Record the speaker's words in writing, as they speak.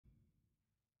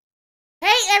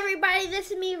everybody,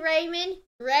 this is me, Raymond,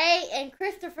 Ray, and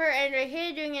Christopher, and we're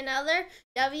here doing another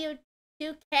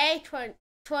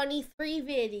W2K23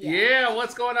 video. Yeah,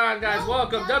 what's going on, guys?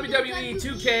 Welcome, WWE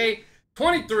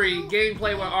 2K23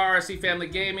 gameplay with RRC Family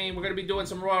Gaming. We're going to be doing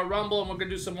some Royal Rumble, and we're going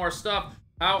to do some more stuff.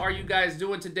 How are you guys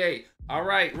doing today? All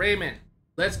right, Raymond,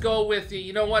 let's go with the,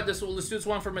 you know what, let's do this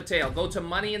one for Mateo. Go to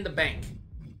Money in the Bank.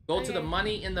 Go to the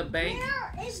Money in the Bank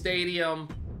Stadium.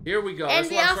 Here we go. And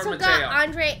this we one's also for Mateo.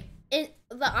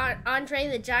 got Andre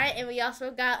the Giant, and we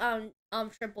also got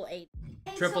Triple H.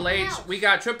 Triple H. We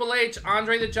got Triple H,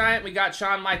 Andre the Giant. We got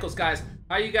Shawn Michaels, guys.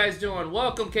 How you guys doing?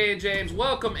 Welcome, Kay and James.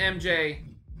 Welcome, MJ.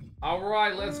 All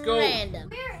right, let's go. Random.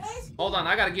 Hold on,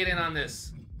 I gotta get in on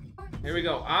this. Here we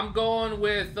go. I'm going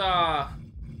with go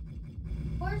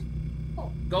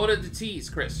to the T's,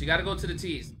 Chris. You gotta go to the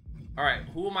T's. All right,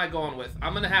 who am I going with?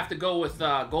 I'm gonna have to go with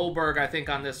Goldberg, I think,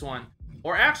 on this one.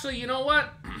 Or actually, you know what?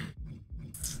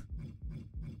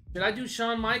 Should I do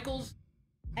Shawn Michaels?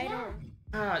 I don't.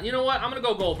 You know what? I'm gonna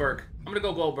go Goldberg.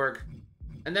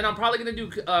 And then I'm probably gonna do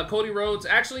Cody Rhodes.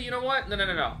 Actually, you know what?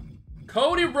 No.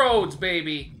 Cody Rhodes,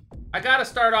 baby. I gotta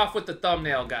start off with the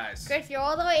thumbnail, guys. Chris, you're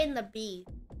all the way in the B.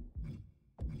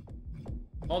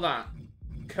 Hold on.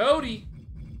 Cody.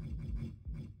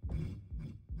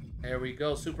 There we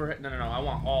go. Super. No. I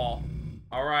want all.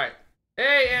 All right.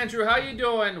 Hey, Andrew. How you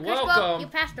doing? Chris, Welcome. You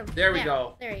passed him. There we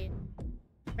go. There he is.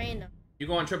 Random. You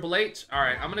going Triple H? All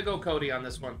right. I'm gonna go Cody on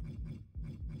this one.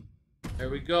 There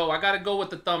we go. I gotta go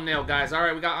with the thumbnail, guys. All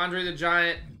right. We got Andre the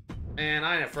Giant. Man,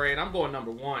 I ain't afraid. I'm going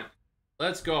number 1.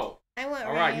 Let's go. I went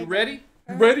all right. You ready?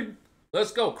 You ready?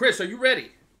 Let's go. Chris, are you ready?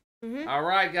 Mm-hmm. All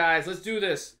right, guys. Let's do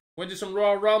this. We're gonna do some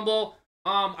Royal Rumble.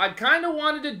 I kind of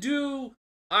wanted to do.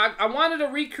 I wanted to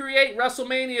recreate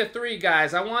WrestleMania 3,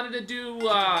 guys. I wanted to do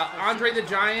Andre the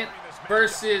Giant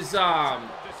versus Hulk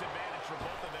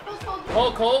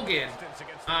Hogan.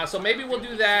 So maybe we'll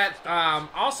do that.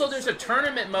 Also, there's a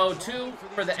tournament mode, too,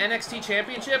 for the NXT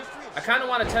Championship. I kind of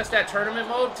want to test that tournament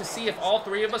mode to see if all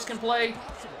 3 of us can play.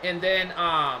 And then,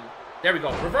 there we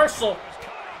go. Reversal.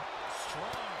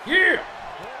 Yeah.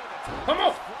 Come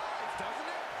on.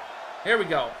 Here we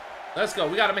go. Let's go.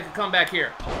 We got to make a comeback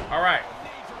here. All right.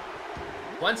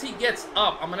 Once he gets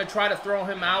up, I'm going to try to throw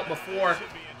him out before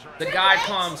the guy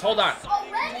comes. Hold on.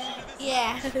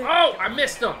 Yeah. Oh, I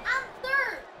missed him.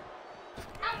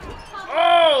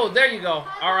 Oh, there you go.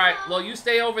 All right. Well, you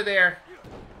stay over there.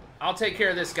 I'll take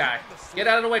care of this guy. Get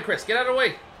out of the way, Chris. Get out of the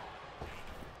way.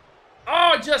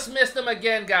 Oh, just missed him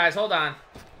again, guys. Hold on.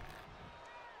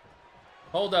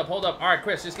 Hold up. All right,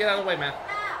 Chris, just get out of the way, man.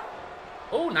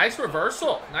 Oh, nice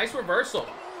reversal. Nice reversal.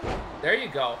 There you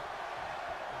go.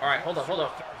 All right, hold up.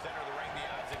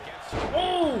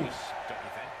 Oh!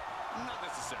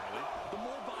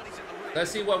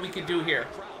 Let's see what we can do here.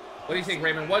 What do you think,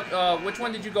 Raymond? Which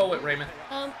one did you go with, Raymond?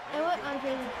 I went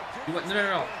Andre. You went,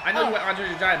 no. I know you went Andre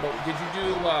the Giant, but did you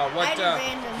do what? I did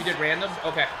randoms. You did randoms?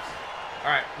 Okay. All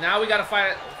right. Now we gotta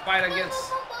fight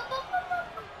against.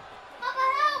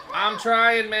 I'm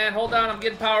trying, man. Hold on. I'm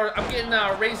getting power. I'm getting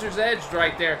Razor's Edge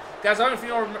right there, guys. I don't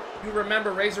know if you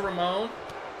remember Razor Ramon,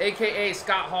 aka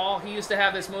Scott Hall. He used to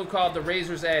have this move called the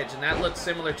Razor's Edge, and that looks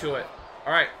similar to it.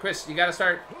 All right, Chris, you gotta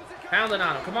start pounding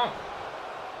on him. Come on.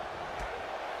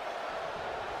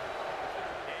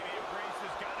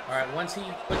 All right, once he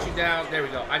puts you down, there we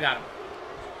go. I got him.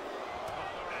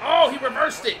 Oh, he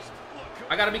reversed it.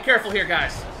 I got to be careful here,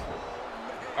 guys.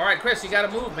 All right, Chris, you got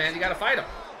to move, man. You got to fight him.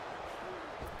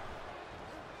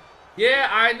 Yeah,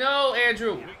 I know,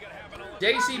 Andrew.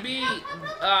 JCB,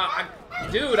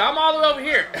 dude, I'm all the way over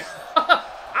here.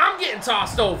 I'm getting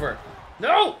tossed over.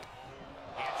 No.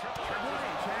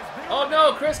 Oh,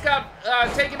 no, Chris got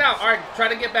taken out. All right, try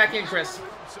to get back in, Chris.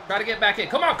 Try to get back in.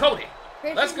 Come on, Cody.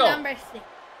 Let's go. Number 6.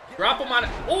 Drop him on it.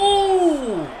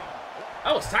 Ooh!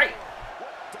 That was tight.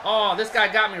 Oh, this guy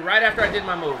got me right after I did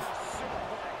my move.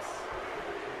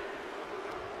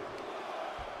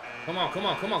 Come on.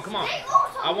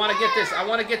 I want to get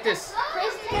this.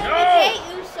 No!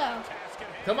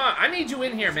 Come on, I need you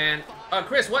in here, man.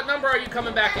 Chris, what number are you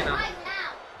coming back in on?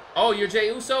 Oh, you're Jey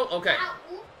Uso? Okay.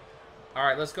 All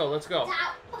right, let's go.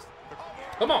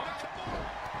 Come on.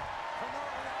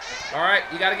 All right,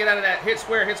 you got to get out of that. Hit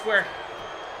square.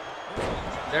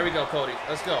 There we go, Cody.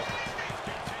 Let's go.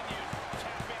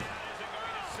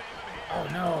 Oh,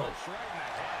 no.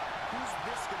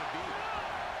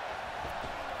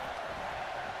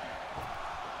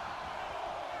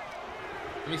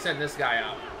 Let me send this guy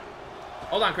out.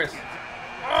 Hold on, Chris.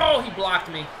 Oh, he blocked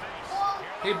me.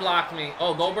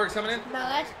 Oh, Goldberg's coming in? No,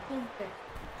 that's Gunther.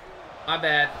 My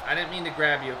bad. I didn't mean to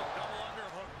grab you.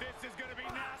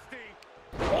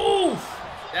 Oof!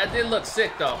 That did look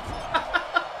sick, though.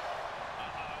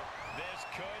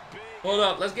 Hold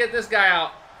up. Let's get this guy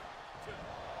out.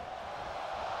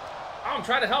 Oh, I'm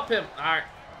trying to help him. All right.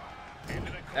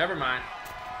 Never mind.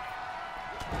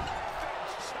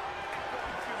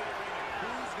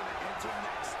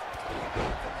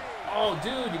 Oh,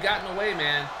 dude, you got in the way,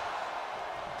 man.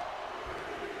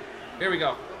 Here we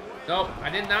go. Nope, I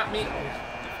did not mean...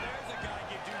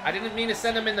 I didn't mean to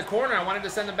send him in the corner. I wanted to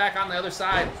send him back on the other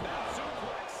side.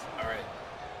 All right.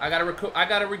 I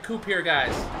gotta recoup here,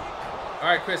 guys. All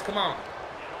right, Chris, come on.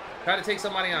 Try to take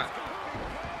somebody on.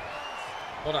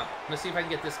 Hold on. Let's see if I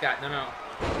can get this guy. No.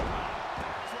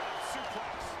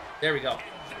 There we go.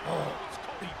 Oh.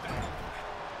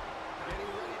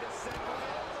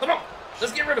 Come on.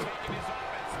 Let's get rid of him.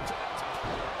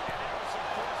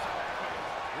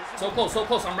 So close, so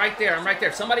close. I'm right there. I'm right there.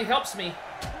 If somebody helps me,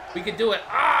 we could do it.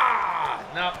 Ah!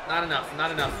 No, not enough.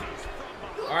 Not enough.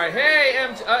 All right. Hey,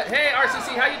 hey,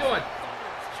 RCC, how you doing?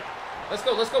 Let's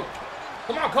go. Let's go.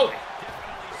 Come on, Cody.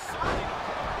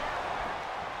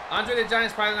 Andre the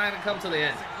Giant's probably not going to come to the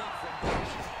end.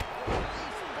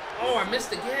 Oh, I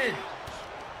missed again.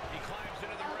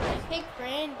 Pick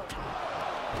Brandon.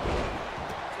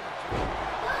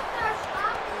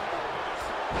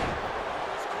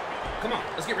 Come on,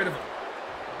 let's get rid of him.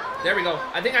 There we go.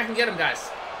 I think I can get him,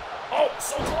 guys. Oh,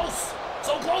 so close.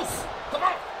 So close. Come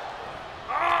on.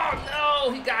 Oh,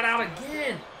 no. He got out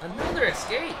again. Another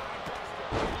escape.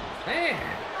 Man,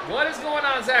 what is going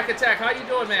on, Zach Attack? How you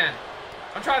doing, man?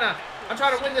 I'm trying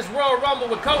to win this Royal Rumble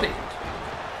with Cody.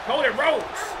 Cody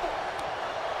Rhodes.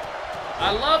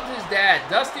 I loved his dad,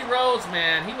 Dusty Rhodes,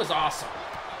 man. He was awesome.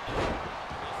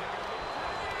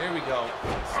 There we go.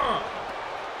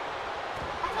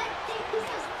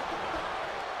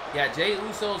 Yeah, Jey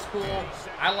Uso's cool.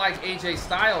 I like AJ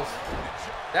Styles.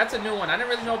 That's a new one. I didn't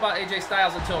really know about AJ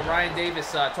Styles until Ryan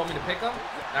Davis told me to pick him.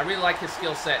 And I really like his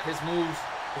skill set. His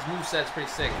moveset's pretty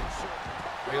sick.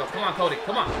 There we go. Come on, Cody.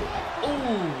 Come on.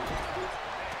 Ooh.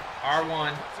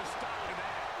 R1.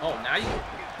 Oh, now you...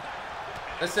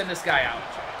 Let's send this guy out.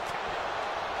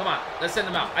 Come on. Let's send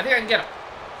him out. I think I can get him.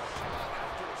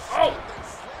 Oh!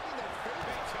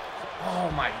 Oh,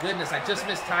 my goodness. I just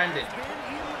mistimed it.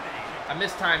 I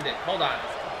mistimed it. Hold on.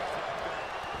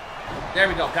 There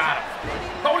we go. Got him.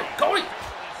 Cody! Cody!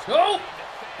 No!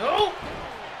 No!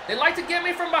 They like to get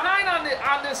me from behind on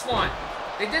this one.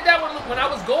 They did that when I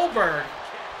was Goldberg.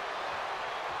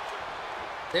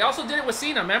 They also did it with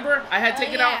Cena, remember? I had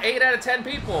taken out 8 out of 10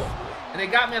 people, and they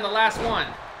got me on the last one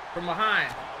from behind.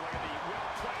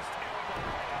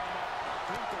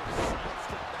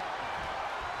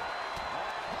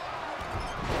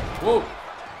 Whoa.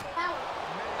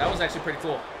 That was actually pretty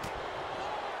cool.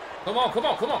 Come on, come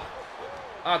on, come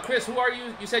on. Chris, who are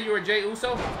you? You said you were Jey Uso?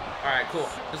 All right, cool.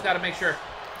 Just got to make sure.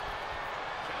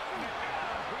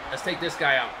 Let's take this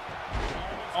guy out.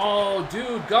 Oh,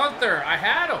 dude, Gunther. I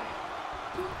had him.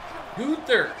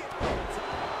 Gunther.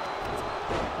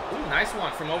 Ooh, nice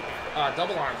one from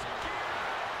Double Arms.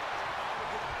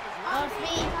 Oh, it's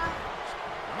me.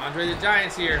 Andre the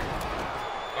Giant's here.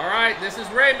 All right, this is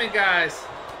Raymond, guys.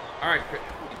 All right,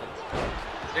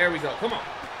 there we go. Come on.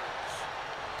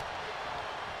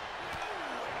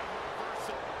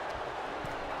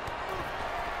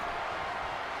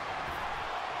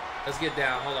 Let's get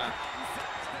down. Hold on.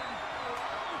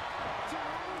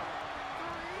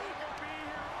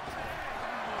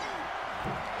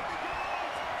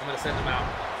 I'm going to send him out.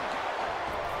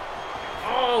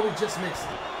 Oh, we just missed.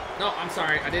 No, I'm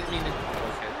sorry. I didn't mean to.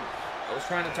 Okay. I was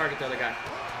trying to target the other guy.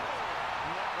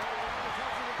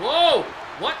 Whoa!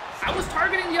 What? I was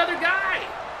targeting the other guy.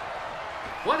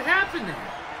 What happened there?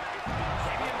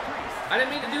 I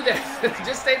didn't mean to do that.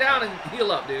 Just stay down and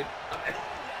heal up, dude.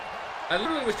 I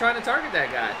literally was trying to target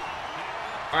that guy.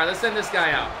 All right, let's send this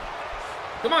guy out.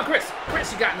 Come on, Chris.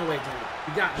 Chris, you got in the way, dude.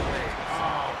 You got in the way.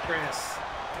 Oh, Chris.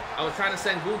 I was trying to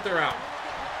send Gunther out.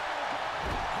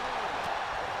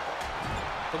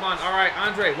 Come on. All right,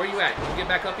 Andre, where you at? Did you get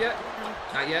back up yet? No.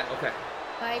 Not yet? Okay.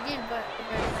 I did, but...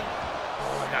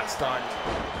 Oh, I got stunned.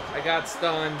 I got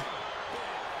stunned.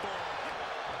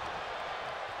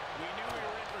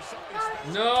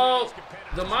 No.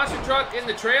 The monster truck in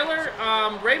the trailer?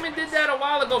 Raymond did that a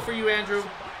while ago for you, Andrew.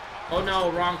 Oh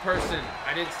no, wrong person.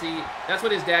 I didn't see. That's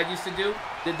what his dad used to do.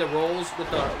 Did the rolls with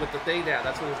the thing down.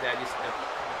 That's what his dad used to do.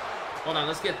 Hold on,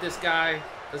 let's get this guy.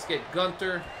 Let's get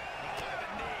Gunther.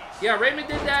 Yeah, Raymond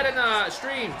did that in a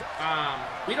stream. I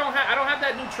don't have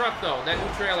that new truck though, that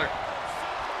new trailer.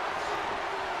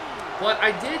 But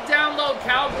I did download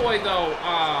Cowboy though,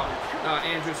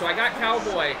 Andrew. So I got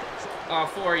Cowboy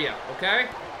for you, okay?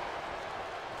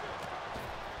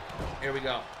 Here we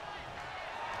go.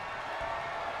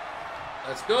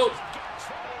 Let's go.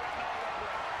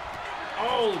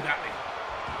 Oh, got me.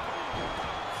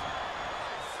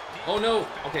 Oh, no.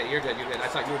 Okay, you're good. You're good. I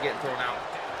thought you were getting thrown out.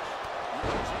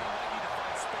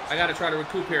 I got to try to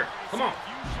recoup here. Come on.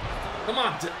 Come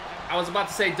on. I was about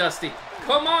to say Dusty.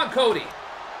 Come on, Cody.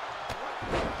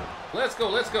 Let's go.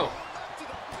 Let's go.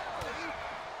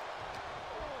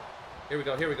 Here we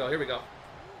go. Here we go. Here we go.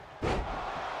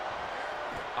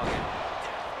 Okay.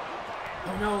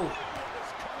 Oh, no.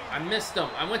 I missed him.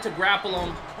 I went to grapple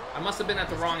him. I must have been at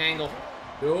the wrong angle.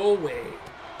 No way.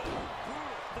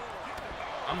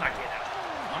 I'm not getting out.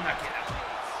 I'm not getting out.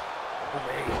 No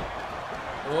way.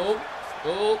 Oh.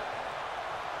 Oh.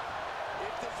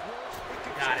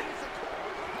 Got it.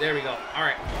 There we go. All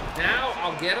right. Now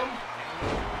I'll get him.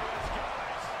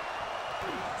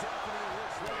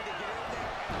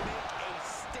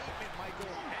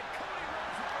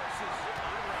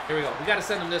 Here we go. We got to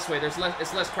send him this way.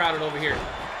 It's less crowded over here.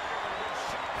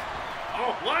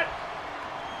 Oh, what?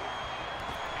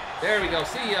 There we go.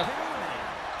 See ya.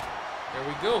 There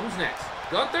we go. Who's next?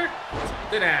 Gunther?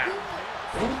 Sit down.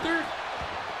 Gunther?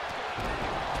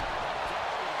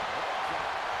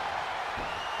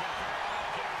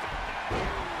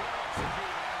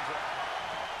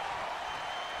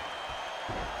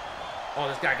 Oh,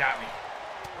 this guy got me.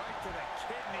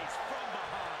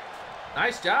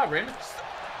 Nice job, Raymond.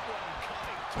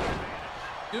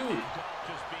 Dude.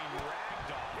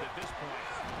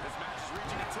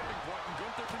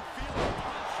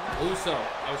 Uso.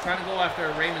 I was trying to go after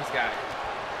Raymond's guy.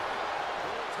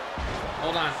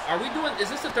 Hold on. Are we doing... Is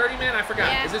this a 30-man? I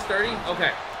forgot. Yeah. Is this 30?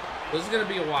 Okay. This is going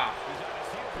to be a while.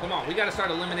 Come on. We got to start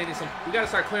eliminating some... We got to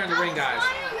start clearing the ring, guys.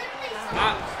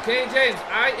 Kane James.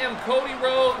 I am Cody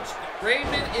Rhodes.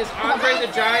 Raymond is Andre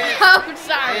the Giant. I'm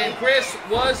sorry. And Chris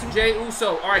was Jey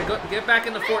Uso. All right. Get back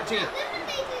in the 14.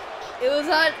 It was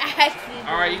on accident.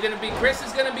 All right. You're going to be... Chris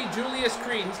is going to be Julius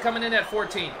Creed. He's coming in at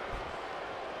 14.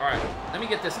 All right, let me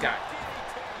get this guy.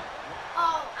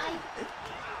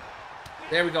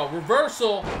 There we go.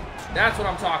 Reversal. That's what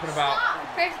I'm talking about.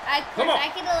 Chris, I can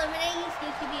eliminate you so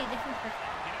you can be a different person.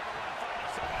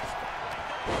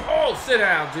 Oh, sit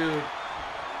down, dude.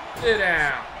 Sit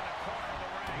down.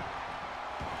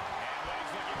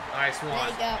 Nice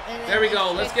one. There we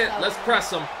go. Let's press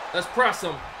him. Let's press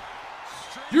him.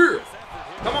 Yeah.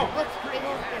 Come on.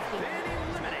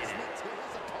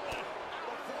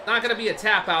 Not going to be a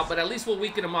tap out, but at least we'll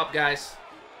weaken him up, guys.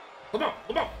 Come on,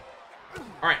 come on.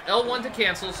 All right, L1 to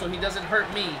cancel so he doesn't hurt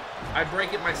me. I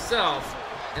break it myself,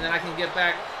 and then I can get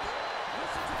back.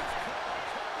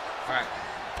 All right.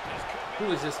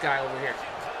 Who is this guy over here?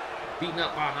 Beating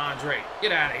up on Andre.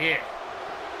 Get out of here.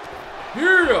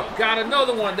 Yeah, got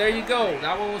another one. There you go.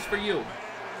 That one was for you.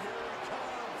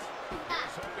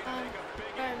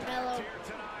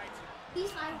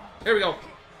 There we go.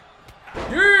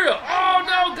 Yeah! Oh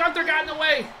no! Gunther got in the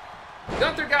way!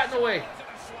 Gunther got in the way!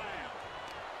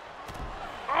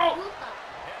 Oh!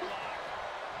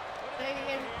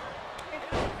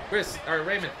 Chris, or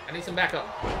Raymond, I need some backup.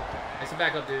 I need some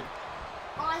backup, dude.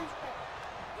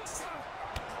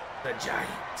 The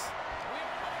Giants.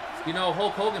 You know,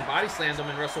 Hulk Hogan body slammed him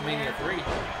in WrestleMania 3.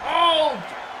 Oh!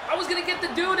 I was gonna get the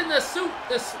dude in the suit,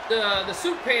 the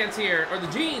suit pants here, or the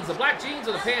jeans, the black jeans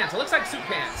or the pants. It looks like suit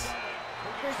pants.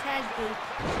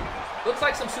 Looks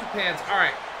like some suit pants. All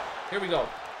right, here we go.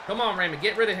 Come on, Raymond,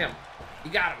 get rid of him.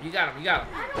 You got him. You got him. You got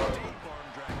him.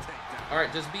 All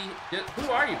right, just be.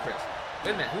 Who are you, Chris?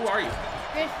 Wait a minute. Who are you?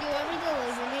 Chris, do you want me to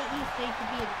eliminate you so you can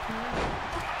be a team?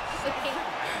 Okay.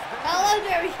 How long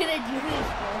are we gonna do this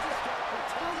for?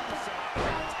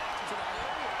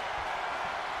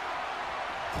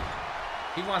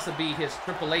 He wants to be his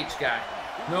Triple H guy.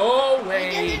 No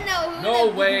way. No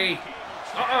way.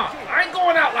 I ain't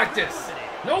going out like this.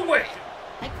 No way.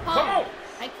 Come on.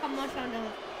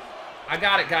 I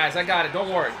got it, guys. I got it. Don't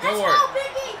worry. Don't worry. Let's go,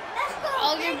 Biggie. Let's go.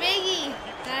 Oh, you're Biggie.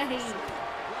 Nice.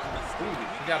 Ooh,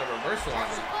 he got a reversal on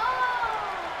me.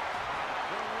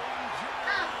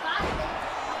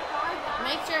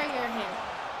 Make sure you're him.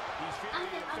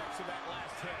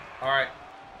 All right.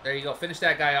 There you go. Finish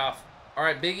that guy off. All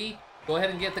right, Biggie. Go ahead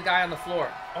and get the guy on the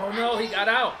floor. Oh, no. He got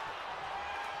out.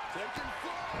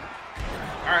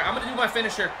 All right, I'm going to do my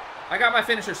finisher. I got my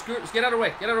finisher. Screw it. Get out of the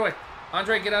way. Get out of the way.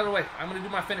 Andre, get out of the way. I'm going to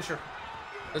do my finisher.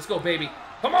 Let's go, baby.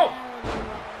 Come on.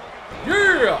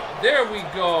 Yeah. There we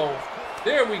go.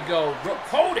 There we go.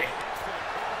 Hold it.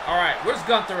 All right, where's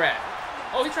Gunther at?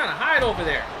 Oh, he's trying to hide over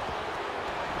there.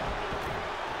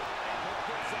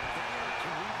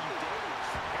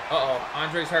 Uh-oh.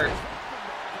 Andre's hurt.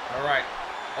 All right.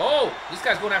 Oh, this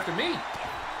guy's going after me.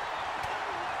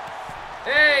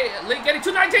 Hey, Lee getting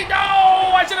 219. No,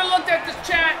 I should have looked at this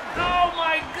chat. Oh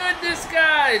my goodness,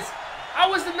 guys. I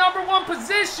was the #1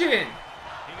 position.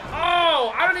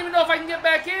 Oh, I don't even know if I can get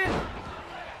back in.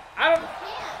 I don't.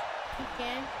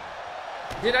 Okay.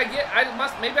 Did I get?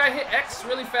 Maybe I hit X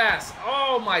really fast.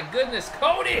 Oh my goodness,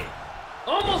 Cody.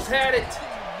 Almost had it.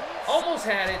 Almost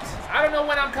had it. I don't know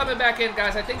when I'm coming back in,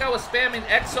 guys. I think I was spamming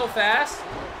X so fast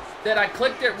that I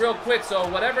clicked it real quick. So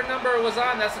whatever number it was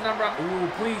on, that's the number I'm... Ooh,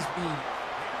 please be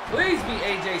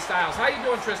AJ Styles. How you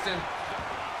doing, Tristan?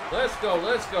 Let's go,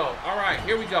 let's go. All right,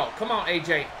 here we go. Come on,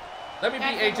 AJ. Let me be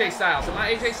AJ Styles. Am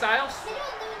I AJ Styles?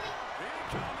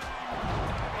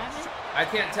 I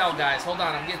can't tell, guys. Hold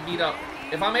on, I'm getting beat up.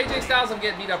 If I'm AJ Styles, I'm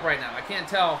getting beat up right now. I can't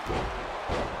tell.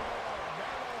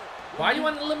 Why do you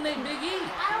want to eliminate Big E?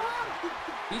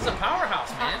 He's a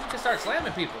powerhouse, man. You can start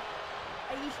slamming people.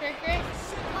 Are you sure, Chris?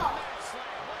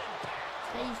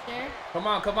 Are you sure? Come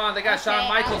on, come on. They got Okay, Shawn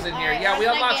Michaels in here. right, Yeah, we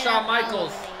unlocked Shawn eliminate.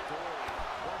 Michaels.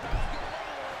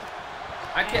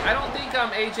 I don't think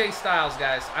I'm AJ Styles,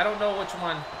 guys. I don't know which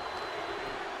one.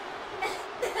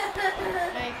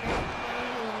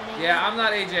 Yeah, I'm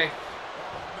not AJ.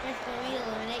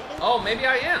 Oh, maybe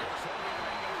I am.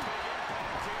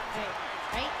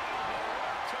 Right.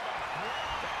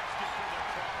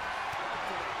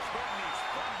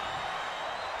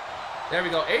 There we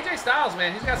go. AJ Styles,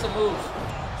 man. He's got some moves.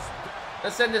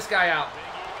 Let's send this guy out.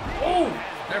 Oh,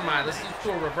 never mind. Let's just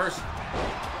do a reverse.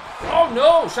 Oh,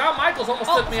 no. Shawn Michaels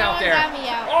almost took me out there. Got me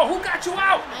out. Oh, who got you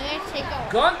out? I'm going to take over.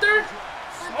 Gunther?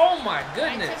 Oh, my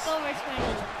goodness. I took over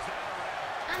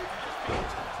 20.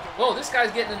 Whoa, this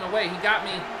guy's getting in the way. He got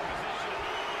me.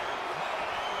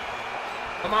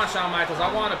 Come on, Shawn Michaels.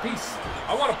 I want a piece.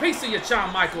 I want a piece of you,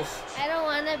 Shawn Michaels. I don't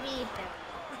want to be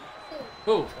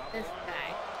Who? this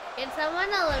guy. Can someone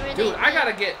eliminate Dude, I me?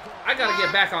 gotta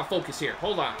get back on focus here.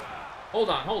 Hold on. Hold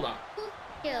on, hold on. Who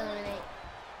can eliminate?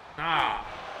 Ah.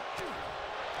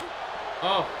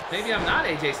 Oh, maybe I'm not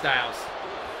AJ Styles.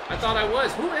 I thought I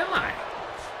was. Who am I?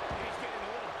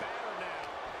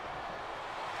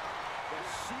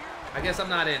 I guess I'm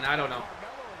not in. I don't know.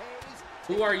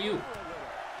 Who are you?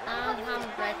 I'm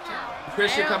Humberto.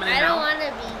 Chris, you're coming in now? I don't want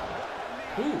to be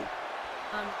Who?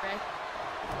 Humberto.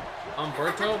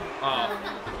 Umberto? Oh.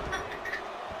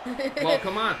 Well,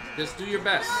 come on. Just do your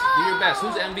best. Do your best.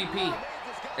 Who's MVP?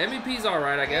 MVP's all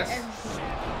right, I guess.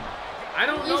 I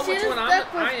don't know which one I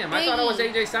am. I thought I was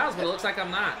AJ Styles, but it looks like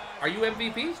I'm not. Are you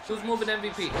MVP? Who's moving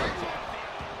MVP?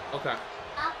 Okay.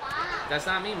 That's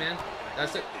not me, man.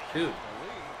 That's it. Dude,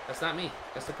 that's not me.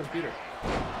 That's the computer.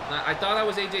 I thought I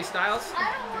was AJ Styles,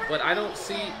 but I don't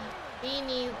see... Me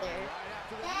neither.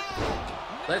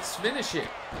 Let's finish it.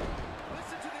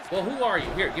 Well, who are you?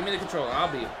 Here, give me the controller.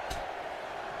 I'll be you.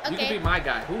 You can be my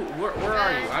guy. Where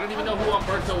are you? I don't even know who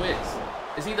Umberto is.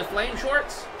 Is he the flame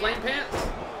shorts? Flame pants?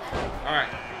 All right,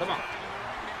 come on.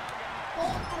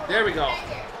 There we go.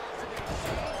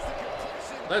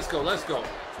 Let's go, let's go.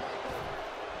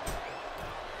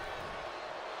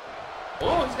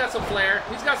 Oh, he's got some flair.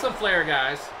 He's got some flair,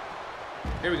 guys.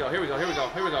 Here we go, here we go, here we go,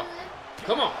 here we go.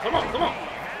 Come on, come on, come on.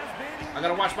 I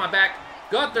gotta watch my back.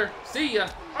 Gunther, see ya.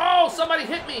 Oh, somebody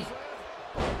hit me.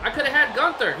 I could have had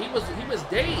Gunther. He was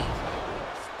dazed.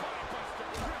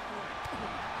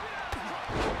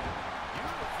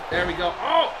 There we go.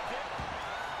 Oh!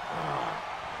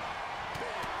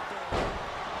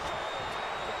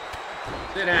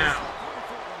 Sit down.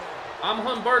 I'm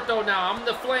Humberto now. I'm in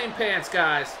the flame pants,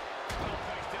 guys.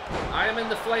 I am in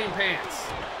the flame pants.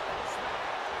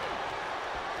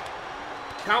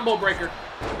 Combo breaker.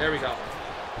 There we go.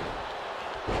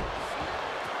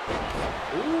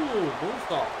 Ooh,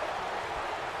 moonsault.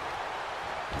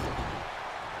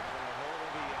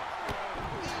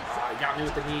 Oh, he got me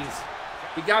with the knees.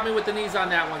 He got me with the knees on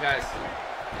that one, guys.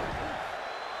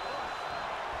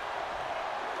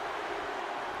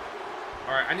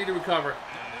 All right, I need to recover.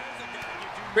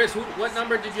 Chris, what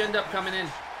number did you end up coming in?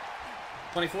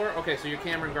 24? Okay, so you're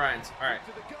Cameron Grimes. All right.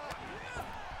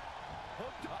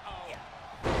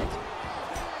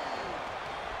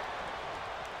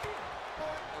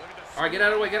 All right, get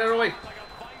out of the way, get out of the way.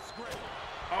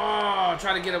 Oh,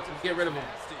 trying to get rid of him.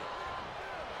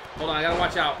 Hold on, I gotta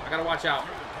watch out. I gotta watch out.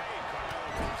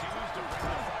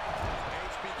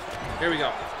 Here we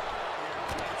go.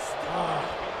 Oh,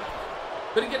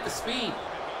 couldn't get the speed.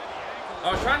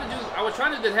 I was trying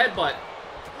to do the headbutt.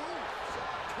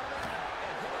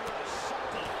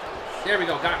 There we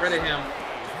go, got rid of him.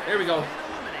 There we go.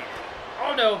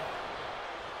 Oh no.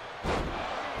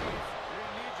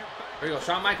 There we go,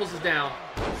 Shawn Michaels is down.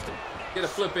 Get a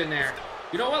flip in there.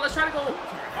 You know what, let's try to go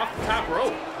off the top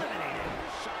rope.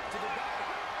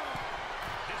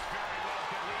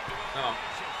 Oh.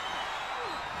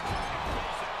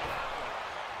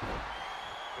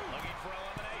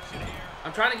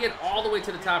 I'm trying to get all the way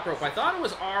to the top rope. I thought it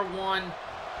was R1.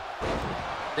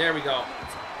 There we go.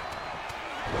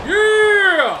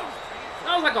 Yeah!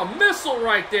 That was like a missile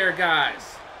right there,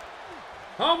 guys.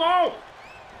 Come on.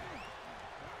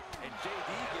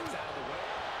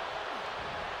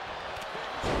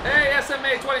 Hey,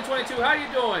 SMA 2022, how you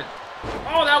doing?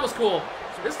 Oh, that was cool.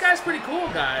 This guy's pretty cool,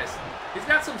 guys. He's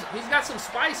got some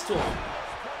spice to him.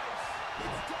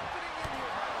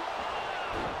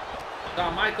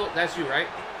 Michael, that's you, right?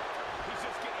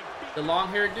 The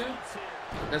long-haired dude?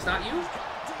 That's not you?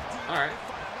 All right.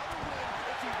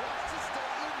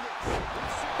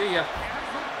 See ya.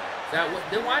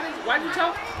 Then why did you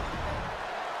tell?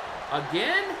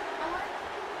 Again?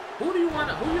 Who are you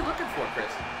looking for,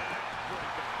 Chris?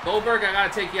 Goldberg, I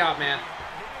gotta take you out, man.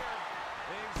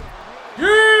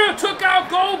 Yeah, took out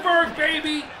Goldberg,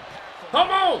 baby. Come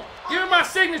on, give me my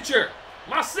signature.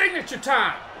 My signature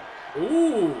time.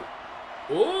 Ooh.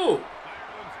 Ooh.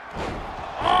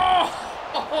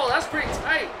 Oh, that's pretty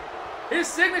tight. His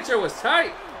signature was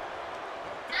tight.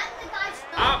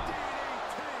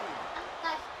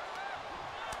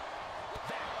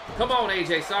 Come on,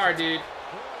 AJ. Sorry, dude.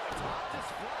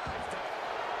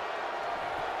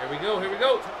 Here we go. Here we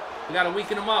go. We got to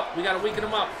weaken him up. We got to weaken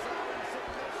him up.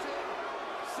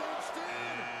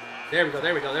 There we go.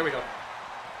 There we go. There we go.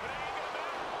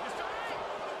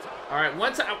 All right.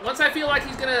 Once I feel like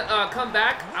he's going to come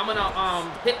back, I'm going to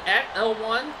hit at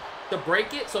L1 to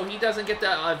break it so he doesn't get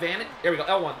the advantage. There we go.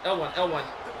 L1. L1. L1.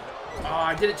 Oh,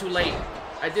 I did it too late.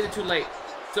 I did it too late.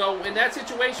 So in that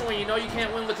situation where you know you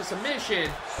can't win with a submission,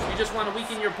 you just want to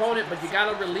weaken your opponent, but you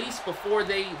got to release before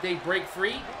they break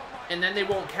free, and then they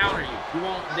won't counter you.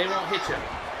 They won't hit you.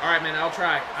 All right, man, I'll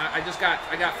try. I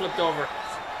got flipped over.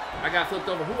 I got flipped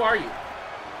over. Who are you?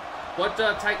 What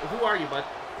type? Who are you, bud?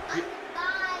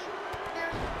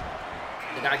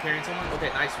 The guy carrying someone? Okay,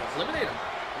 nice one. Eliminate him.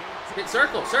 Hit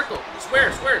circle, circle,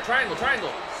 square, square, triangle,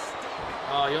 triangle.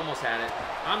 Oh, you almost had it.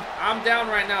 I'm down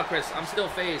right now, Chris. I'm still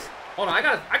phased. Hold on, I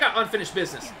got unfinished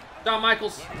business. Shawn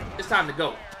Michaels, it's time to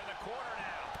go.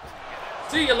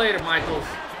 See you later, Michaels.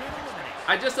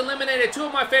 I just eliminated two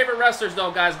of my favorite wrestlers,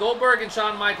 though, guys. Goldberg and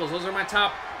Shawn Michaels. Those are my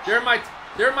top. They're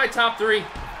my top three.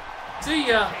 See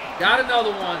ya. Got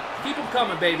another one. Keep them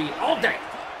coming, baby. All day.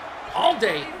 All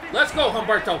day. Let's go,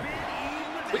 Humberto.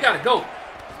 We gotta go.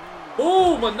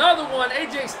 Boom, another one.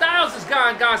 AJ Styles is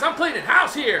gone, guys. I'm cleaning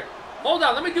house here. Hold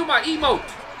on, let me do my emote.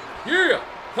 Yeah,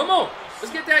 come on.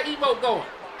 Let's get that emote going.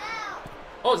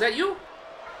 Oh, is that you?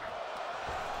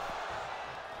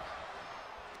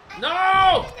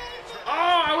 No!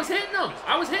 Oh, I was hitting him.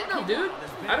 I was hitting him, dude.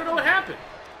 I don't know what happened.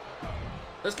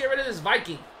 Let's get rid of this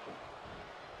Viking.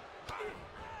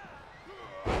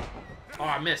 Oh,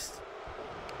 I missed.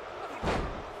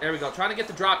 There we go. Trying to get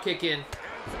the drop kick in.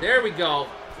 There we go.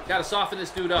 Got to soften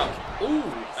this dude up. Ooh,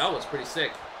 that was pretty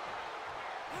sick.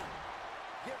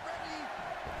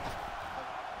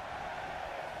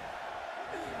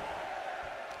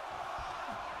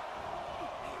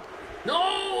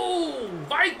 No!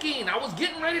 Viking! I was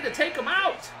getting ready to take him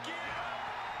out.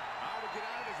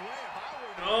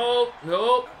 No,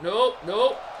 no, no,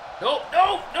 no, no,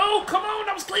 no, no! Come on!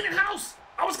 I was cleaning house!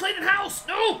 I was cleaning house!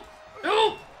 No!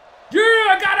 No! Yeah!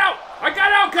 I got out! I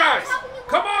got out, guys!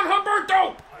 Come on,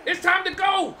 Humberto! It's time to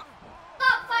go!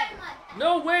 Stop fighting like that.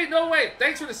 No way, no way.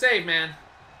 Thanks for the save, man.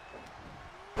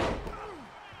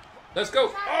 Let's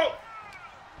go. Oh!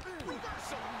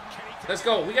 Let's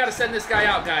go. We got to send this guy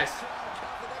out, guys.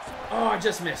 Oh, I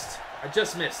just missed. I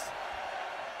just missed.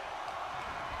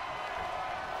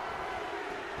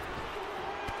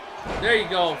 There you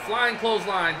go. Flying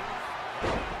clothesline.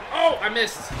 Oh, I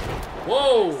missed.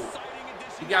 Whoa.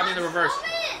 He got me in the reverse.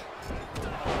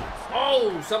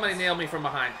 Oh, somebody nailed me from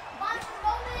behind.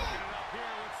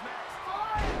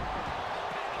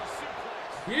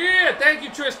 Yeah, thank you,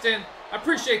 Tristan. I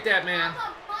appreciate that, man.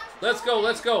 Let's go,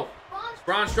 let's go.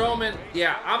 Braun Strowman.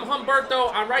 Yeah, I'm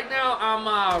Humberto. Right now,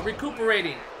 I'm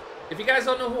recuperating. If you guys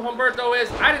don't know who Humberto is,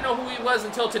 I didn't know who he was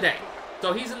until today.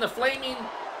 So he's in the flaming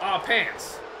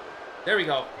pants. There we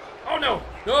go. Oh, no.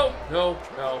 No, no,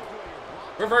 no.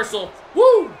 Reversal.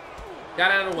 Woo!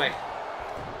 Got out of the way.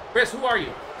 Chris, who are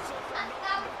you?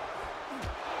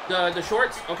 The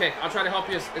shorts? Okay, I'll try to help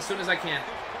you as soon as I can.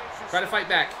 Try to fight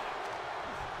back.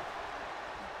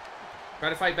 Try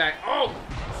to fight back. Oh!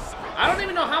 I don't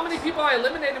even know how many people I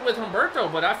eliminated with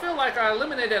Humberto, but I feel like I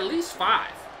eliminated at least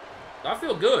 5. So I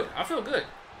feel good. I feel good.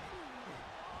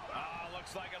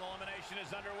 Looks like an elimination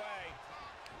is underway.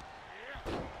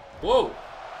 Whoa.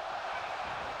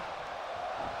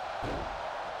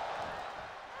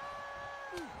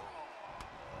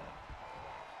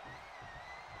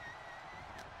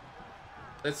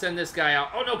 Let's send this guy out.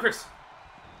 Oh, no, Chris.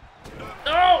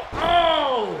 No!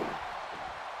 Oh!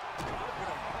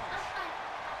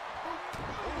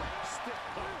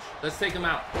 Let's take him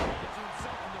out.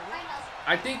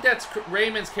 I think that's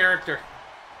Raymond's character.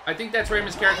 I think that's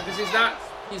Raymond's character because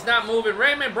he's not moving.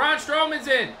 Raymond, Braun Strowman's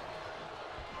in.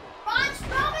 Braun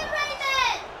Strowman,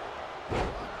 Raymond!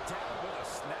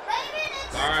 Raymond,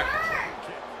 it's your turn!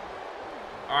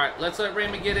 Alright, let's let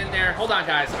Raymond get in there. Hold on,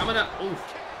 guys. I'm gonna...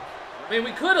 Oof. I mean,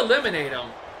 we could eliminate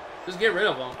him. Just get rid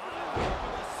of him.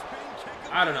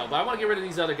 I don't know, but I want to get rid of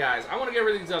these other guys.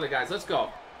 Let's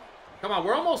go. Come on,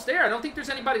 we're almost there. I don't think there's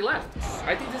anybody left.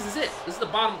 I think this is it. This is the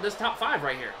bottom, this top 5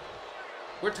 right here.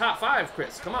 We're top 5,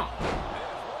 Chris. Come on.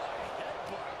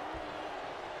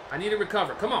 I need to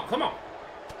recover. Come on, come on.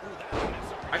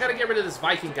 I gotta get rid of this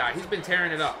Viking guy. He's been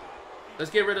tearing it up.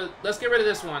 Let's get rid of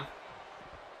this one.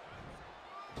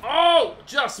 Oh,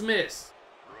 just missed.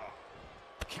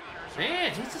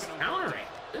 Man, he's just countering.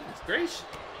 Goodness gracious.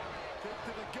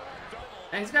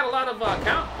 And he's got a lot of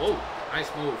count. Whoa,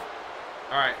 nice move.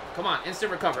 All right, come on,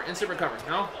 instant recover,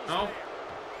 No, no. All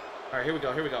right, here we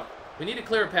go, We need to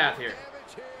clear a path here.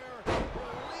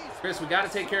 Chris, we got to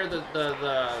take care of the.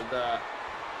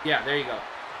 Yeah, there you go.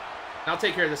 I'll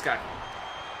take care of this guy.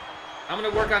 I'm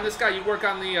gonna work on this guy. You work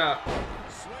on the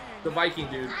Viking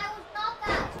dude.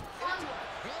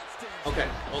 Okay,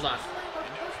 hold on.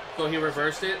 So he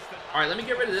reversed it. All right, let me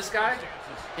get rid of this guy,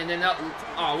 and then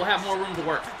we'll have more room to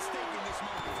work.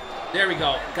 There we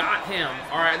go. Got him.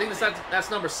 All right, I think that's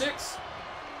number 6.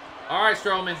 All right,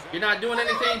 Strowman, you're not doing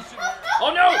anything.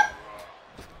 Oh no!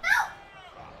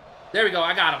 There we go.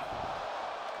 I got him.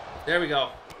 There we go.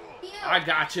 I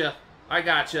gotcha.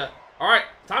 All right,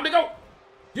 time to go.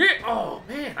 Yeah. Oh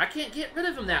man, I can't get rid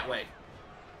of him that way.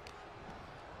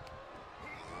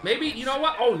 Maybe, you know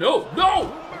what? Oh, no. No!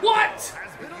 What?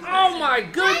 Oh, my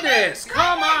goodness.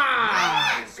 Come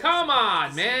on. Come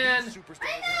on, man.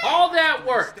 All that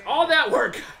work,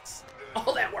 guys.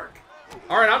 All that work.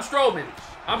 All right, I'm Strowman.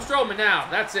 Now.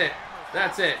 That's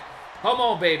it. Come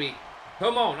on, baby.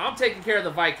 Come on. I'm taking care of the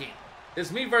Viking.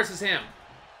 It's me versus him.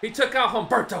 He took out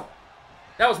Humberto.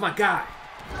 That was my guy.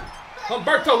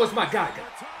 Humberto was my guy.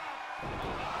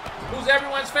 Who's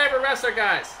everyone's favorite wrestler,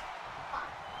 guys?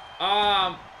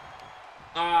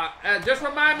 Just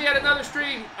remind me at another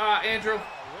stream, Andrew.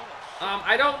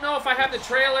 I don't know if I have the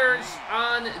trailers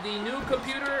on the new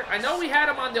computer. I know we had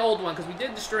them on the old one because we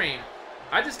did the stream.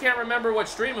 I just can't remember what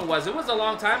stream it was. It was a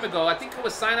long time ago. I think it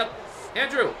was Sign Up.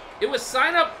 Andrew, it was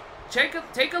Sign Up. Take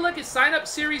a look at Sign Up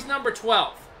Series number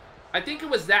 12. I think it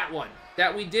was that one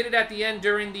that we did it at the end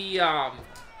during the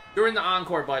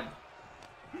encore, bud.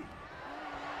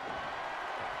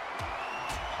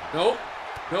 Nope.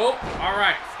 All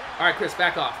right, Chris,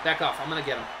 back off. I'm gonna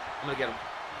get him.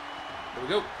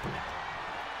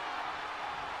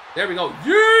 There we go.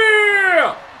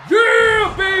 Yeah,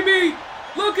 baby.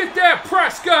 Look at that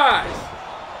press, guys.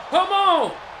 Come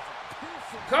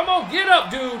on, get up,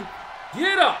 dude.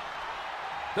 Get up.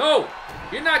 No,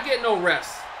 you're not getting no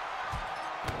rest.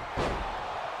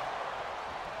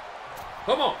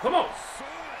 Come on.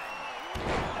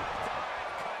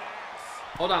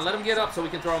 Hold on, let him get up so we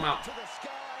can throw him out.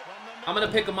 I'm going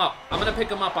to pick him up.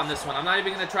 On this one. I'm not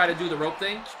even going to try to do the rope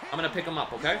thing. I'm going to pick him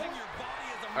up, okay?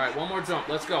 All right, one more jump.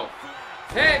 Let's go.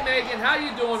 Hey, Megan, how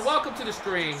you doing? Welcome to the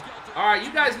stream. All right,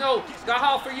 you guys know, Scott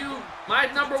Hall for you. My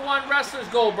number 1 wrestler is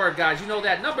Goldberg, guys. You know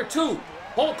that. Number 2,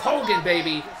 Hulk Hogan,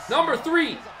 baby. Number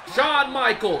 3, Shawn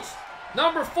Michaels.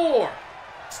 Number 4,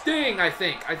 Sting, I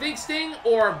think. I think Sting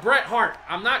or Bret Hart.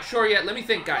 I'm not sure yet. Let me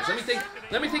think, guys. Let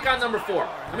me think on number 4.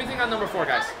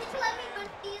 Guys.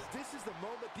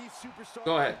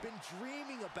 Go ahead.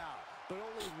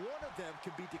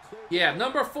 Yeah,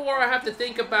 number 4 I have to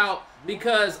think about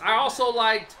because I also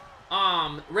liked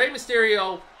Rey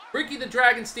Mysterio, Ricky the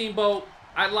Dragon Steamboat.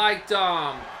 I liked,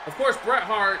 of course, Bret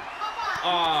Hart.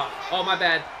 Oh, my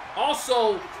bad.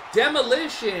 Also,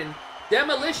 Demolition.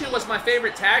 Demolition was my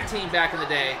favorite tag team back in the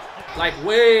day. Like,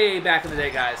 way back in the day,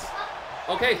 guys.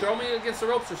 Okay, throw me against the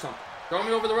ropes or something. Throw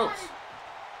me over the ropes.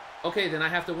 Okay, then I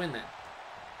have to win then.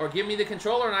 Or give me the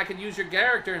controller and I can use your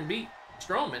character and beat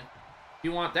Strowman. If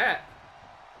you want that.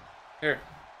 Here.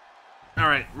 All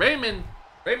right, Raymond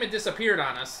disappeared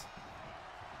on us.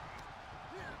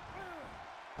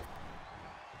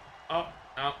 Oh,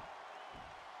 no.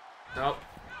 Nope.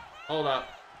 Hold up.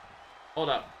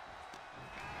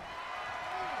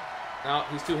 No,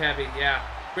 he's too heavy. Yeah.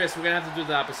 Chris, we're going to have to do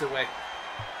the opposite way.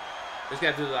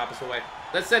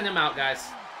 Let's send him out, guys.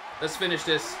 Let's finish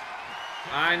this.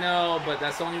 I know, but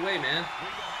that's the only way, man.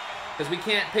 Because we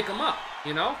can't pick him up,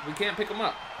 you know? We can't pick him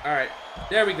up. All right.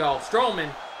 There we go.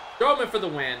 Strowman. Strowman for the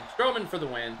win. Strowman for the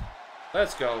win.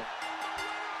 Let's go.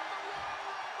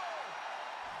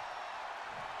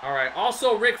 All right.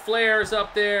 Also, Ric Flair is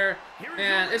up there.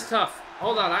 Man, it's tough.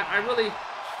 Hold on. I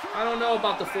don't know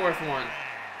about the fourth one.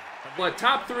 But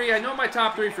top three, I know my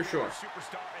top three for sure.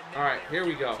 All right, here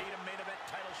we go.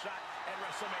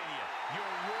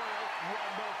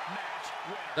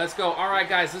 Let's go. All right,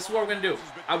 guys, this is what we're going to do.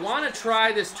 I want to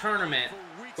try this tournament.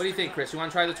 What do you think, Chris? You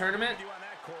want to try the tournament?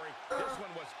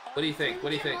 What do you think? What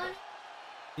do you think?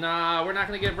 Nah, we're not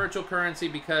going to get virtual currency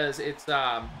because it's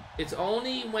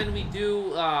only when we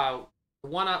do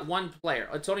one player.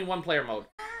 It's only one player mode.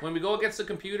 When we go against the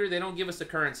computer, they don't give us the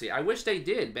currency. I wish they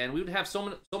did, man. We would have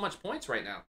so much points right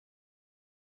now.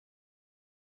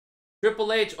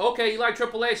 Triple H. Okay, you like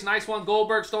Triple H. Nice one.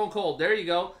 Goldberg, Stone Cold. There you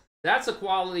go. That's a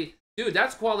quality. Dude,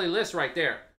 that's a quality list right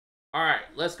there. All right,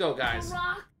 let's go, guys.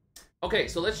 Okay,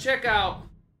 so let's check out.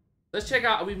 Let's check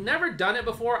out. We've never done it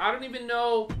before. I don't even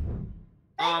know.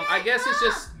 I guess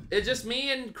it's just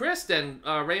me and Chris then.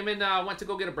 Raymond went to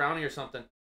go get a brownie or something.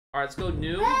 All right, let's go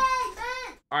new.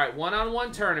 All right,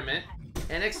 one-on-one tournament,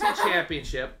 NXT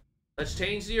Championship. Let's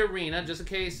change the arena just in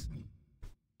case.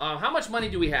 How much money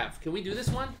do we have? Can we do this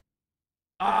one?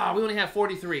 Ah, we only have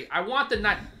 43. I want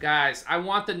the guys. I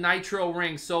want the Nitro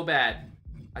ring so bad.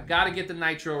 I gotta get the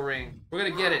Nitro ring. We're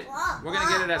gonna get it. We're gonna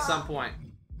get it at some point.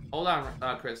 Hold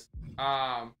on, Chris.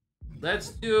 Let's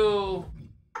do.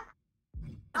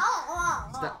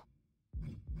 Stop.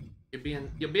 You're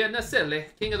being silly.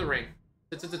 King of the Ring.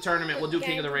 This is the tournament. We'll do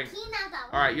King of the Ring.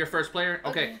 All right, you're first player.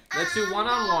 Okay, let's do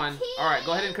one-on-one. All right,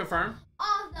 go ahead and confirm.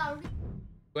 Go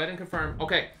ahead and confirm.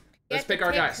 Okay, let's pick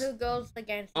our guys. Who goes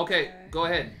against? Okay, go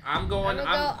ahead. I'm going. I'm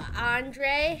gonna go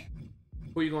Andre.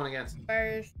 Who are you going against?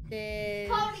 Versus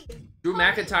Drew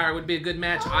McIntyre would be a good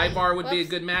match. Ivar would be a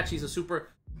good match. He's a super.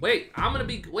 Wait, I'm gonna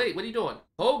be. Wait, what are you doing?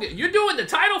 Hogan, you're doing the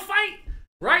title fight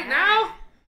right now?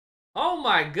 Oh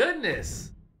my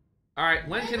goodness. All right,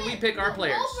 when can we pick our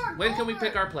players? When can we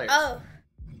pick our players? Oh.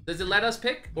 Does it let us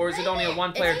pick, or is it only a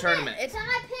one-player tournament? It's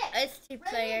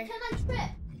two-player.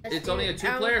 It's only a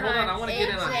two-player? Hold on, I want to get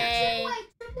in on it.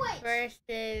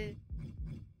 Versus...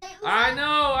 I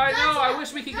know. I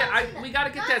wish we could get... we got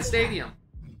to get that stadium.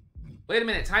 Wait a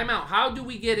minute, timeout. How do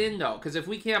we get in, though? Because if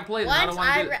we can't play, then I don't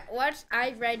want to do it. Once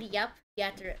I ready up, you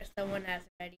have to... Someone has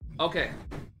ready. Okay.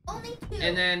 Only two.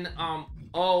 And then,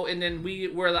 oh, and then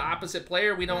we're the opposite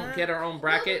player. We don't get our own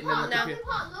bracket. And then the computer...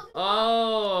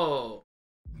 Oh.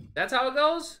 That's how it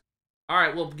goes? All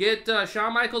right, well, get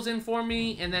Shawn Michaels in for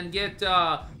me, and then get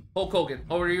Hulk Hogan.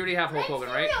 Oh, you already have Hulk Hogan,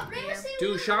 right?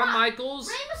 Do Shawn Michaels,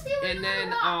 and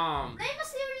then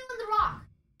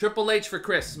Triple H for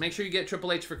Chris. Make sure you get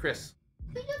Triple H for Chris.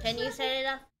 Can you set it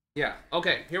up? Yeah.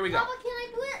 Okay, here we go. Papa, can I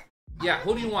do it? Yeah,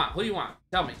 who do you want? Who do you want?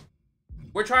 Tell me.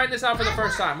 We're trying this out for the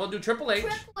first time. We'll do Triple H.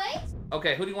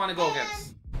 Okay, who do you want to go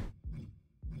against?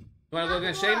 You want to go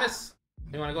against Sheamus?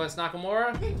 You want to go against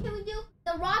Nakamura? Then can we do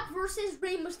The Rock versus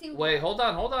Rey Mysterio? Wait, hold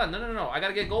on. No. I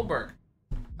gotta get Goldberg.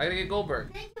 Then can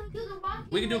we do The Rock?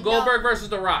 We can do No. Goldberg versus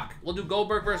The Rock. We'll do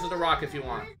Goldberg versus The Rock if you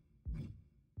want.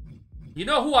 You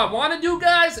know who I want to do,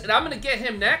 guys? And I'm gonna get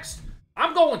him next.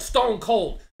 I'm going Stone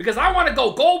Cold. Because I want to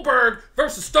go Goldberg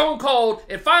versus Stone Cold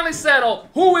and finally settle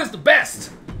who is the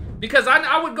best. Because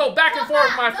I would go back and forth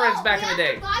with my friends back in the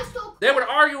day. They would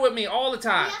argue with me all the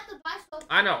time.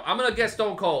 I know. I'm gonna get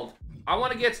Stone Cold. I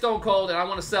want to get Stone Cold, and I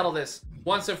want to settle this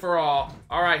once and for all.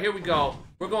 All right, here we go.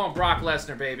 We're going Brock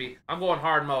Lesnar, baby. I'm going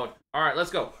hard mode. All right, let's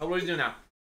go. What do we do now?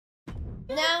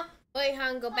 Now, wait,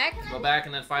 hon, go back. Go back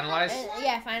and then finalize?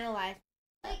 Yeah, finalize.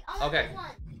 Okay.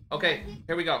 Okay,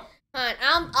 here we go. Hon,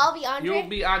 I'll be Andre. You'll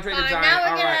be Andre the Giant. Now we're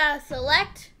all gonna right.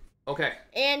 select. Okay.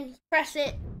 And press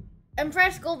it. And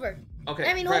press Goldberg. Okay.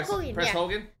 I mean, Hulk Hogan. Press yeah.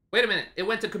 Hogan? Wait a minute. It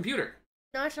went to computer.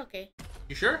 No, it's okay.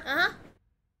 You sure? Uh-huh.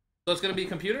 So it's going to be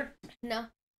computer? No.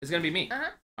 It's going to be me? Uh-huh.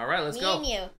 All right, let's go.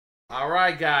 Me and you. All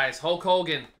right, guys. Hulk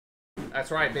Hogan. That's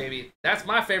right, baby. That's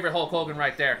my favorite Hulk Hogan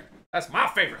right there. That's my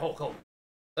favorite Hulk Hogan.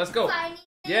 Let's go.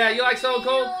 Yeah, you like Stone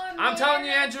Cold? I'm telling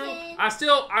you, Andrew,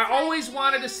 I always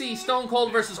wanted to see Stone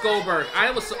Cold versus Goldberg.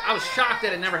 I was shocked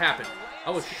that it never happened.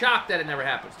 I was shocked that it never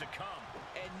happened.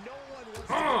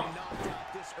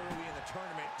 This early in the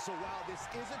tournament, so while this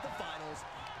isn't the finals,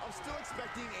 I'm still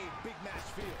expecting a big match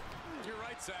feel. You're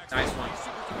right, Sax. Nice one.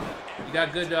 You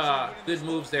got good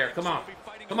moves there. Come on.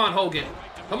 Come on, Hogan.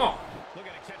 Come on.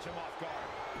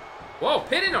 Whoa,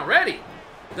 pinning already.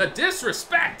 The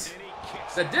disrespect.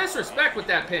 The disrespect with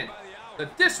that pin. The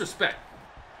disrespect.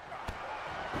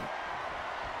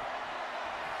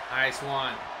 Nice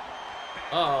one.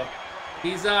 Uh-oh.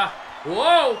 He's,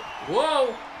 whoa.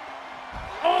 Whoa.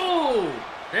 Oh!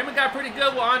 Raymond got pretty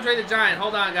good with Andre the Giant.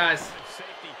 Hold on, guys.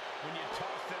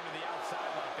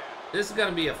 This is going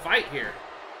to be a fight here.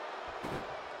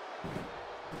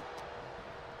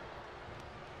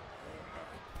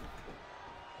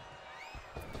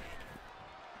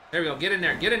 There we go. Get in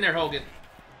there. Get in there, Hogan.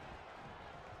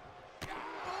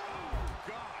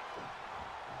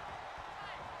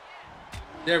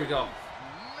 There we go.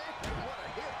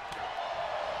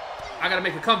 I got to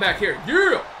make a comeback here.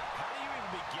 Yeah!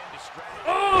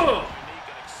 Oh!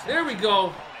 There we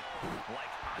go.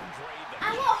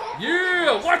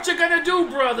 Yeah! What you gonna do,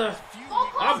 brother?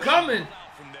 I'm coming.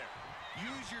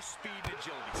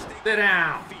 Sit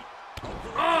down.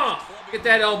 Get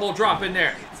that elbow drop in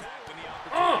there.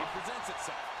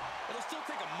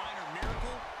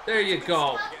 There you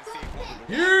go.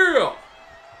 Yeah!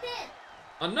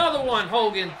 Another one,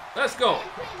 Hogan. Let's go.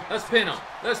 Let's pin him.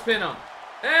 Let's pin him.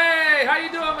 Hey, how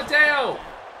you doing, Mateo?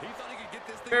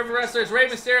 Favorite wrestler is Rey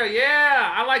Mysterio.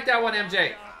 Yeah, I like that one,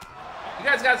 MJ. You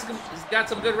guys got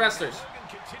some good wrestlers.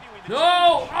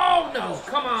 No! Oh, no.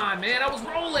 Come on, man. I was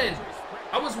rolling.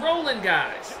 I was rolling,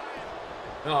 guys.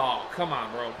 Oh, come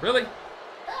on, bro. Really?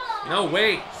 No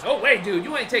way. No way, dude.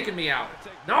 You ain't taking me out.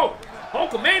 No.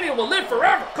 Hulkamania will live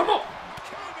forever. Come on.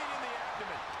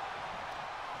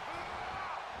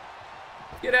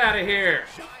 Get out of here.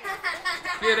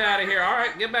 Get out of here. All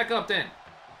right, get back up then.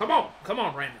 Come on. Come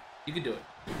on, Raymond. You can do it.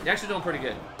 You're actually doing pretty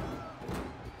good.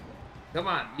 Come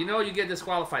on. You know you get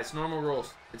disqualified. It's normal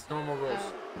rules. It's normal rules.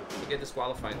 You get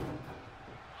disqualified.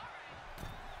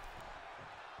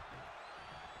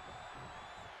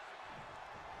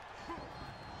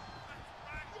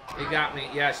 He got me.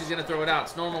 Yeah, she's going to throw it out.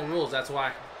 It's normal rules. That's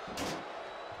why.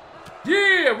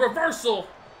 Yeah, reversal.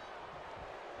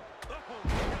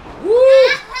 Woo!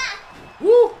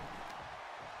 Woo!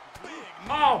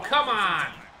 Oh, come on.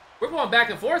 We're going back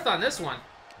and forth on this one.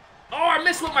 Oh, I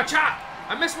missed with my chop.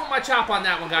 I missed with my chop on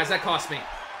that one, guys. That cost me.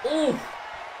 Ooh.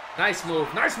 Nice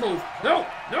move. Nice move. No,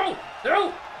 no,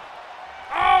 no.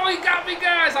 Oh, he got me,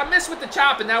 guys. I missed with the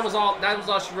chop, and that was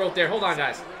all she wrote there. Hold on,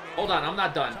 guys. Hold on. I'm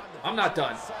not done. I'm not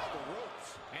done.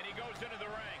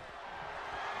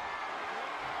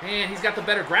 Man, he's got the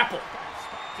better grapple.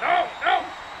 No, no.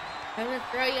 I'm gonna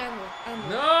throw you on the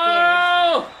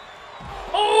no!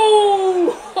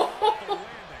 Oh!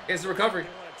 It's the recovery.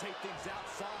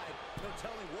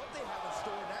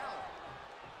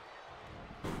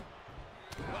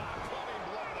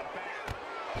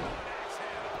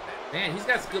 Man, he's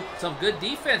got some good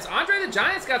defense. Andre the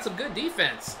Giant's got some good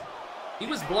defense. He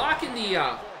was blocking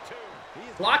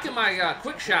my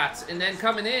quick shots and then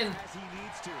coming in,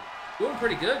 doing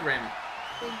pretty good, Raymond.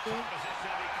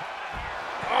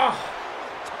 Oh,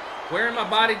 wearing my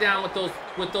body down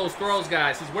with those throws,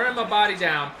 guys. He's wearing my body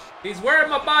down. He's wearing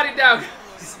my body down.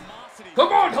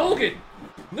 Come on, Hogan.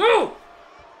 No.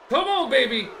 Come on,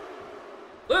 baby.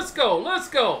 Let's go. Let's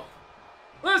go.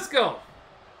 Let's go.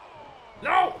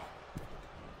 No.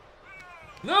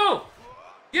 No.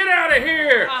 Get out of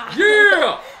here.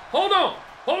 Yeah. Hold on.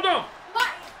 Hold on.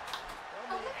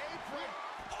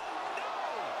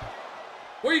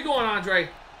 Where you going, Andre?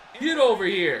 Get over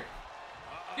here.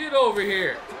 Get over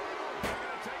here.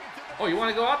 Oh, you want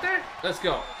to go out there? Let's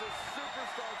go.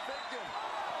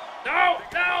 No,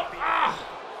 no. Ah.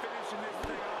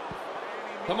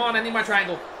 Come on, I need my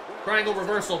triangle. Triangle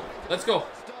reversal. Let's go.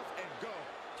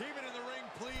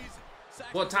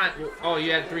 What time? Oh,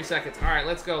 you had 3 seconds. All right,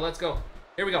 let's go. Let's go.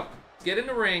 Here we go. Get in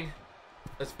the ring.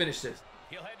 Let's finish this.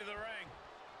 He'll head to the ring.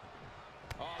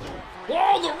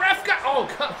 Whoa, the ref got... Oh,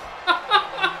 God.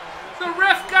 The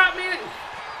ref got me...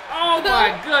 Oh,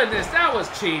 my goodness. That was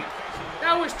cheap.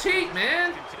 That was cheap,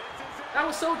 man. That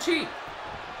was so cheap.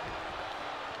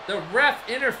 The ref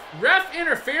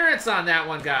interference on that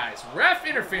one, guys. Ref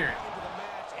interference.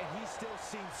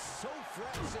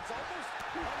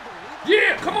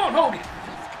 Yeah, come on, Hogan.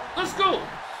 Let's go.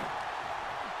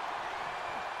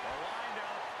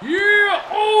 Yeah.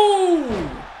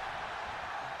 Oh.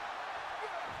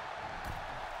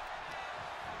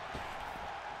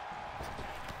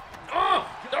 Oh,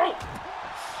 no.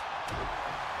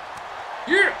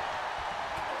 Yeah.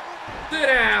 Sit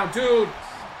down, dude.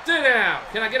 Sit down.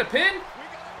 Can I get a pin?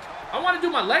 I want to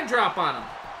do my leg drop on him.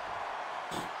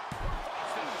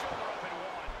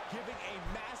 Giving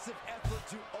a massive effort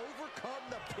to overcome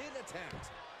the pin attempt.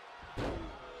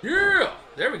 Yeah.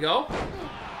 There we go.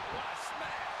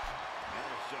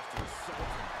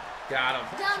 Got him.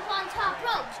 Jump on top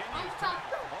rope. On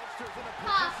top rope.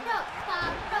 Top rope.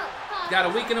 Top rope. Top Gotta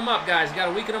weaken him up, guys.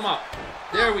 Gotta weaken him up.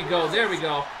 There we go. There we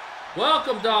go.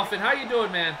 Welcome, Dolphin. How you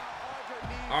doing, man?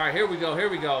 All right, here we go. Here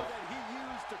we go.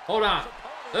 Hold on.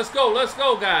 Let's go. Let's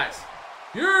go, guys.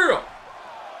 Yeah!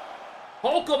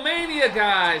 Hulkamania,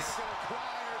 guys.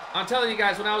 I'm telling you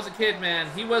guys, when I was a kid, man,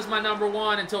 he was my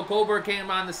 #1 until Goldberg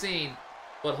came on the scene.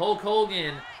 But Hulk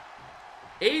Hogan,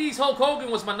 80s Hulk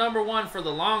Hogan was my #1 for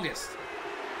the longest.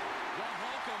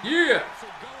 Yeah!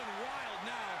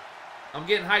 I'm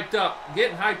getting hyped up. I'm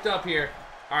getting hyped up here.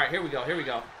 All right, here we go. Here we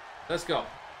go. Let's go.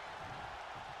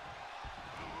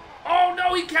 Oh,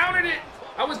 no, he countered it.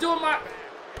 I was doing my...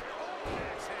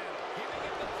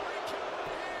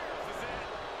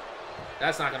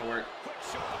 That's not going to work.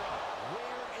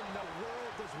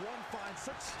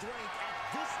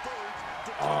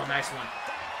 Oh, nice one.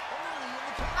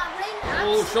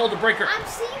 Oh, shoulder breaker. I'm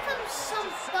seeing some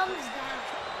thumbs down.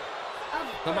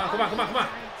 Come on, come on, come on, come on.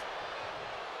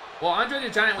 Well, Andre the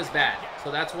Giant was bad,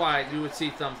 so that's why you would see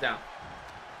thumbs down.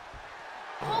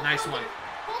 Oh, nice one.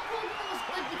 Hulk Hogan was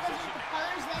good because of the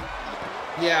colors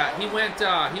then. Yeah, he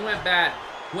went bad.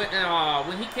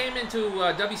 When he came into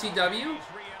WCW,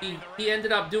 he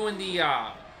ended up doing the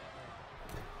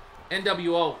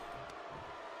NWO.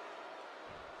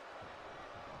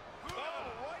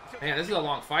 Man, this is a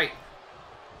long fight.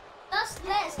 Just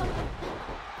let someone...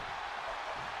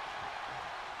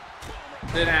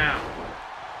 Sit down.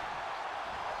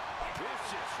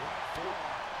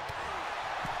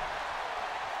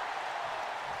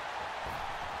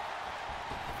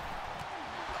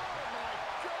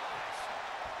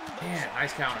 Man,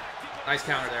 nice counter. Nice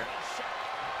counter there.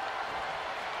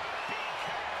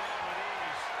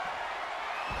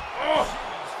 Oh!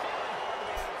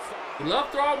 You love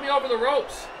throwing me over the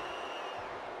ropes.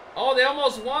 Oh, they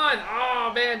almost won.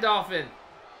 Oh, man, Dolphin.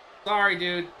 Sorry,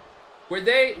 dude. Were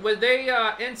they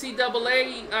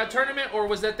NCAA tournament, or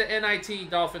was that the NIT,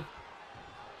 Dolphin?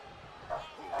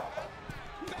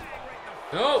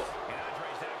 Nope.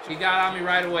 He got on me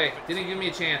right away. Didn't give me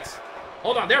a chance.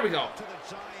 Hold on, there we go.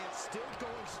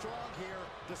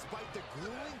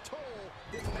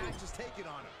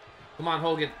 Come on,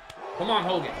 Hogan. Come on,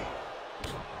 Hogan.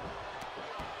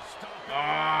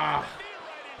 Ah.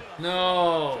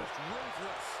 No.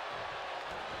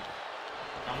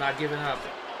 I'm not giving up.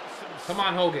 Come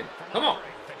on, Hogan. Come on.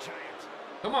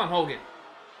 Come on, Hogan.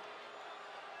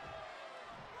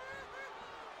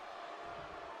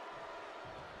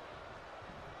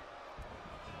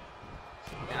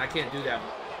 And I can't do that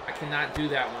one. I cannot do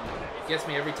that one. Gets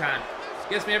me every time.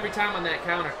 Gets me every time on that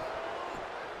counter.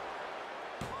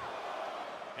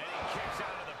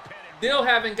 Still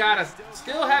haven't got.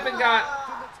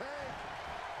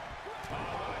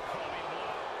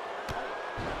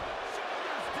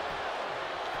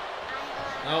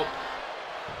 Nope.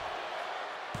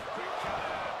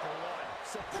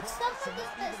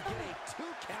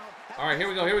 All right, here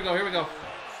we go. Here we go. Here we go.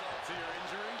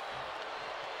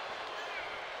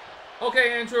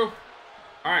 Okay, Andrew.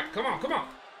 All right, come on, come on.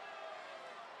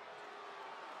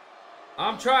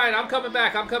 I'm trying. I'm coming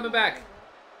back. I'm coming back.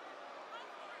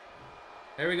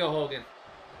 Here we go, Hogan.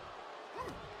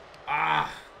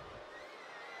 Ah.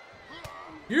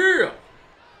 Yeah.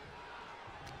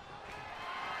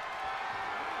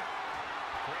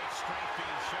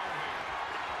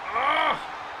 Ah.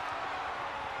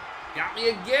 Got me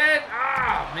again.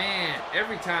 Ah, man.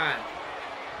 Every time.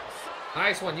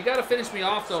 Nice one. You got to finish me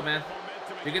off, though, man.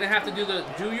 You're going to have to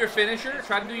do your finisher.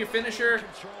 Try to do your finisher.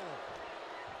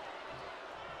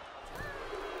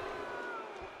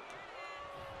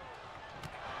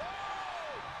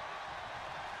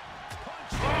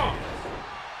 Oh.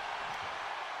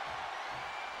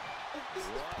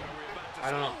 I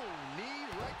don't know.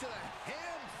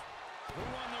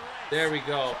 There we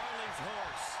go.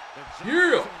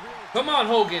 Yeah. Come on,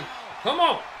 Hogan. Come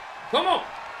on. Come on.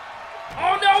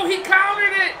 Oh, no. He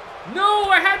countered it. No,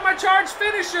 I had my charge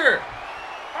finisher.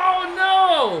 Oh,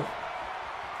 no.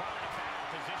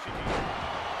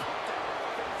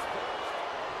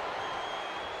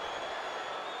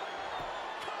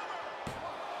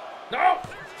 Nope.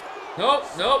 Nope,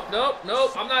 nope, nope,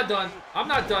 nope. I'm not done. I'm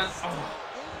not done. Oh.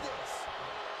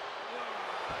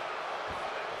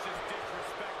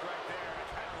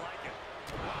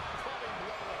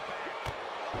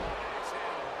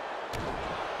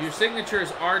 Your signature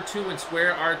is R2 and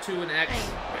square, R2 and X.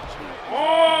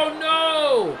 Oh,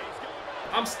 no!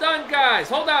 I'm stunned, guys.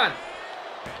 Hold on.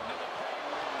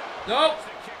 Nope.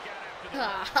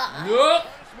 Nope.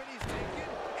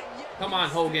 Come on,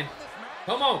 Hogan.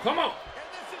 Come on, come on.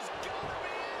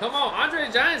 Come on. Andre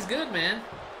the Giant's good, man.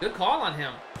 Good call on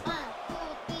him.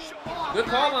 Good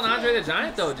call on Andre the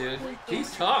Giant, though, dude.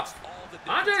 He's tough.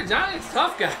 Andre the Giant's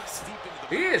tough, guys.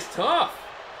 He is tough.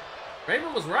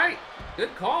 Raven was right.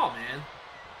 Good call, man.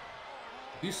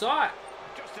 You saw it.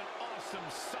 Just an awesome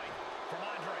sight from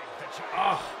Andre the Giant.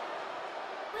 Oh.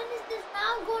 When is this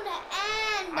round going to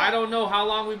end? I don't know how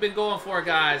long we've been going for,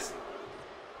 guys.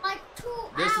 Like 2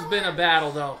 hours. This has been a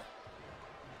battle, though.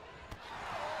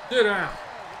 Sit down.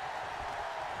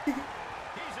 He's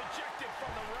ejected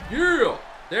from the ring. Yeah.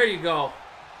 There you go.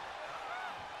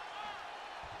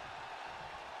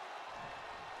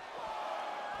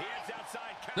 He heads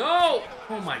outside. No!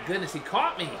 Oh my goodness, he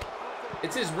caught me.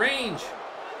 It's his range.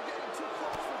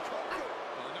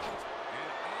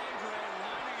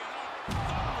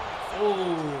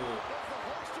 Oh.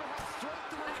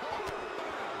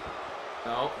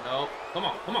 No, no. Come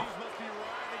on, come on.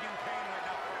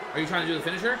 Are you trying to do the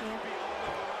finisher?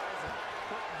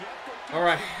 All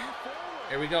right.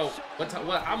 Here we go. What?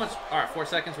 How much? All right, 4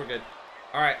 seconds. We're good.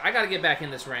 All right, I got to get back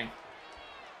in this ring.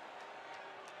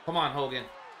 Come on, Hogan.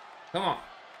 Come on.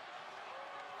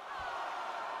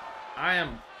 I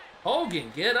am...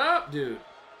 Hogan, get up, dude.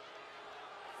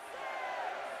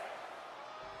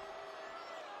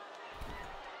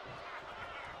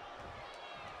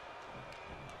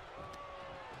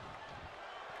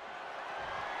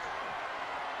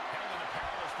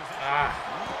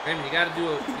 Raymond, you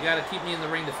gotta keep me in the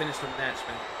ring to finish the match,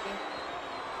 man.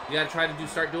 You gotta try to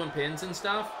start doing pins and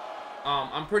stuff.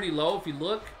 I'm pretty low. If you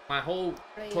look, my whole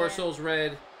torso's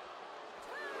red.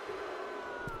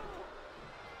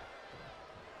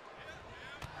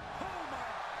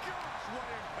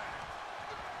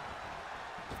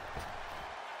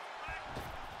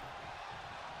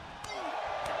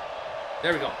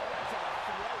 There we go.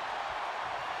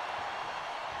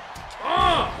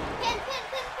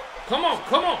 Come on,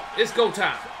 come on. It's go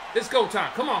time. It's go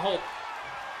time. Come on, Hulk.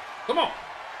 Come on.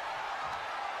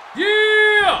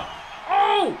 Yeah!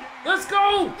 Oh, let's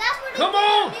go. Come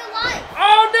on.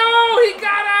 Oh, no, he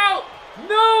got out.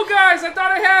 No, guys, I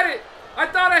thought I had it. I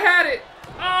thought I had it.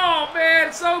 Oh,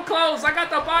 man, so close. I got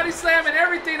the body slam and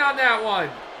everything on that one.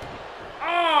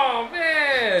 Oh,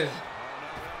 man.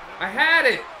 I had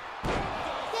it.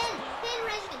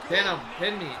 Pin him.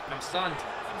 Pin me. I'm stunned.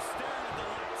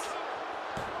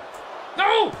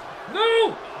 No!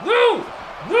 No! No!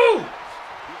 No!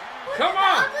 Come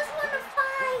on! I just want to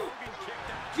fight.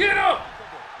 Get up!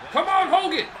 Come on,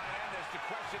 Hogan!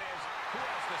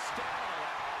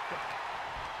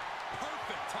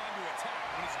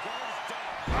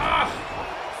 Ah!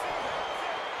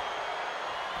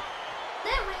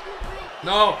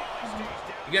 No!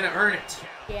 You gotta earn it.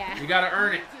 Yeah. You gotta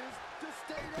earn it.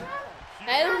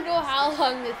 I don't know how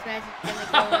long this match is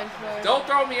gonna go on for. Don't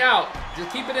throw me out. Just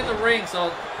keep it in the ring.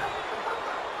 So,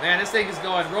 man, this thing is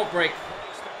going. Rope break.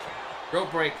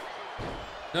 Rope break.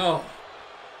 No.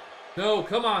 No,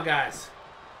 come on, guys.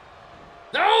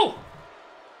 No!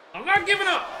 I'm not giving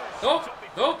up. Nope.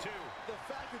 Nope. The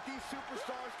fact that these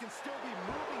superstars can still be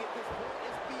moving at this point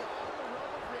is beyond the realm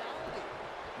of reality.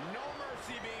 No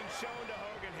mercy being shown to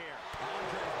Hogan here.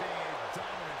 Andre's being a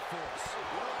dominant force.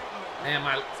 Man,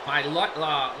 my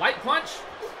light punch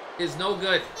is no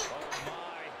good.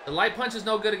 The light punch is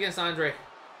no good against Andre.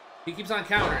 He keeps on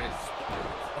countering it.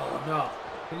 Oh, no.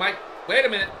 He might... Wait a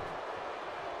minute.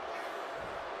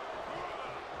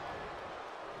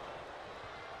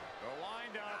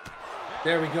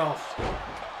 There we go.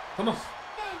 Come on.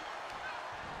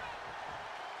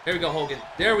 There we go, Hogan.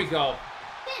 There we go.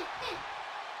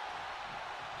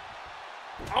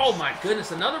 Oh, my goodness.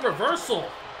 Another reversal.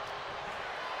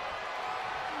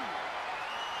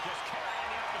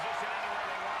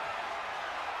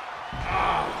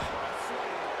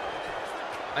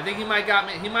 I think he might got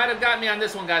me. He might have got me on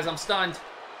this one, guys. I'm stunned.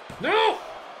 No!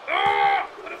 Oh,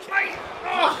 what a fight!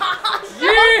 Oh.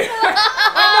 Yeah!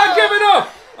 I'm not giving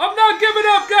up! I'm not giving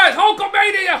up, guys!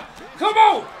 Hulkamania! Come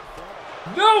on!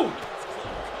 No!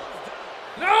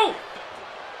 No!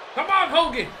 Come on,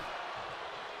 Hogan!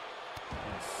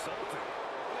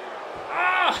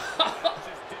 Ah!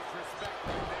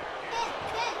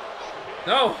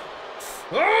 No!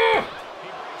 Oh!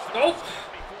 Nope!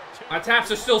 My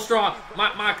taps are still strong.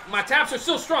 My taps are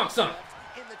still strong, son.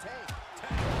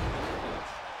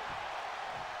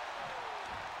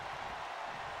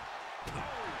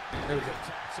 There we go.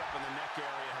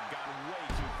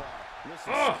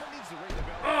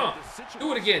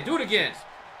 Do it again. Do it again.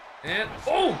 And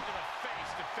boom!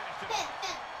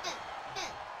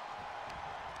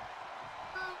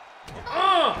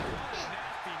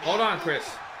 Hold on, Chris.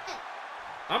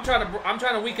 I'm trying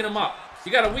to weaken him up.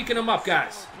 You gotta weaken him up,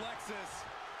 guys.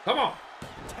 Come on.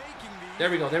 There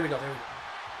we go. There we go. There we go.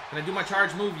 Can I do my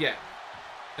charge move yet?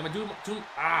 Can I do?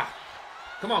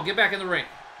 Come on, get back in the ring.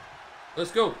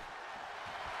 Let's go.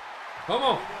 Come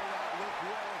on.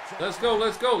 Let's go.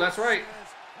 Let's go. That's right.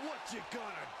 What you gonna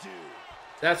do?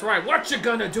 That's right. What you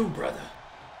gonna do, brother?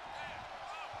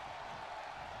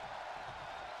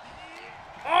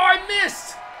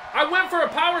 I went for a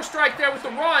power strike there with the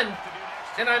run,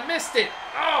 and I missed it.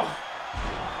 Oh.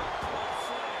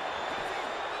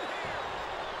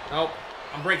 Nope.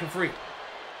 I'm breaking free.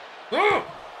 Oh.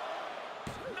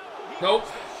 Nope.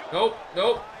 Nope.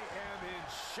 Nope.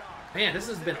 Man, this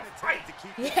has been a fight.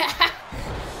 Yeah.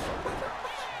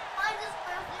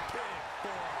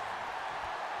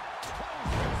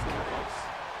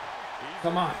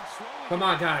 Come on. Come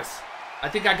on, guys. I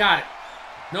think I got it.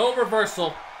 No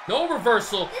reversal. No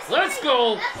reversal. Let's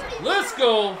go. Let's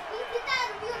go.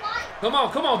 Come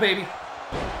on, baby.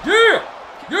 Yeah.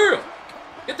 Yeah.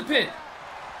 Get the pin.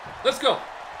 Let's go.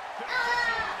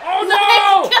 Oh,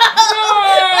 no.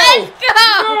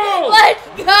 Let's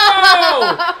go.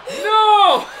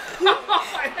 No.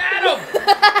 I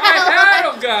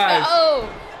had him, guys.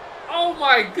 Oh,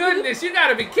 my goodness. You got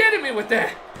to be kidding me with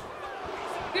that.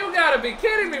 You got to be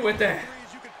kidding me with that.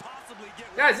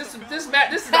 Guys, this is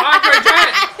the Andre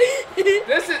Giant.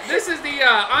 This is the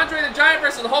Andre the Giant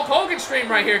versus the Hulk Hogan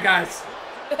stream right here, guys.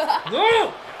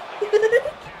 No,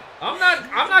 I'm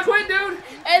not quitting, dude.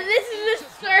 And this is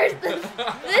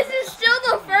this is still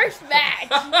the first match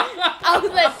of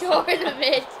the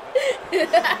tournament.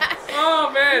 Oh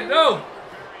man, no.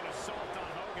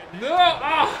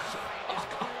 Oh.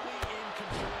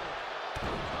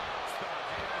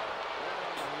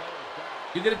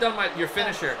 You could have done your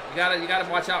finisher. You gotta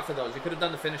watch out for those. You could have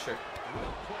done the finisher.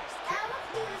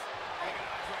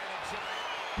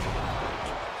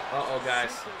 Uh-oh,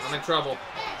 guys. I'm in trouble.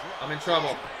 I'm in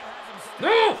trouble.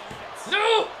 No!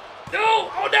 No!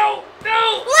 No! Oh, no!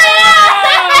 No!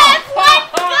 Let's go!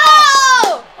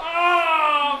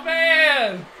 Oh,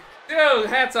 man! Dude,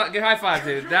 hats off. High five,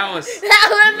 dude. That was a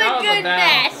good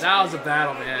match. That was a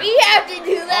battle, man. We have to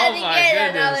do that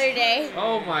again goodness. another day.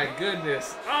 Oh, my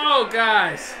goodness. Oh,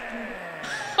 guys.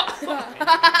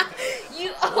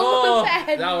 You almost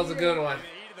had that was a good one.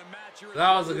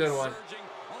 That was a good one.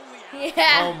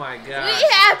 Yeah. Oh my god. We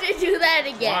have to do that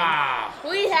again. Wow.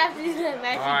 We have to do that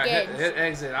match again. Hit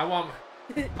exit. I want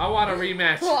a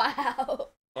rematch. Wow.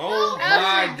 Oh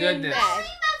my goodness.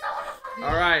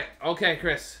 All right. Okay,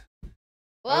 Chris.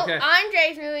 Well, okay.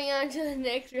 Andre's moving on to the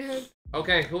next round.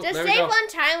 Okay. Cool. Just there we save go. on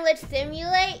time. Let's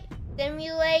simulate.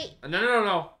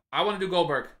 No. I want to do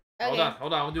Goldberg. Okay. Hold on.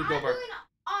 I want to do Goldberg.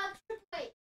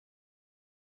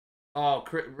 Oh,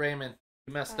 Raymond,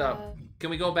 you messed up. Can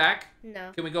we go back?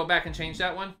 No. Can we go back and change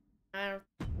that one? I don't.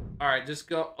 All right, just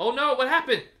go. Oh no, what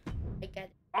happened? I get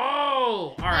it.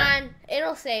 Oh, all right.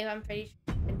 It'll save. I'm pretty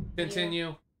sure.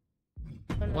 Continue.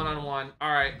 One-on-one.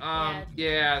 All right.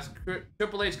 Yeah.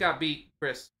 Triple H got beat.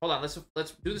 Chris, hold on. Let's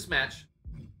do this match.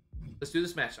 Let's do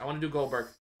this match. I want to do Goldberg.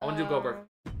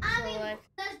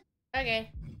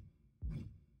 Okay.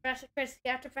 Press Chris.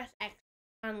 You have to press X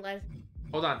on Les.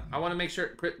 Hold on. I want to make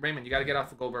sure. Raymond, you got to get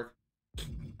off of Goldberg.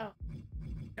 Oh.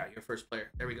 Yeah, you're first player.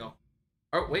 There we go.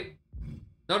 Oh, wait.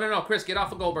 No. Chris, get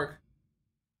off of Goldberg.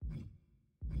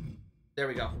 There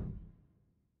we go. All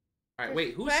right,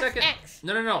 wait. Who's second? X.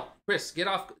 No. Chris, get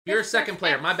off. You're second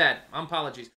player. My bad. My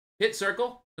apologies. Hit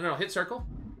circle. No. Hit circle.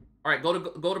 All right, go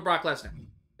to Brock Lesnar.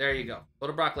 There you go. Go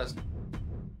to Brock Lesnar.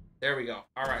 There we go.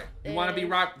 All right. You want to be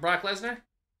Brock Lesnar?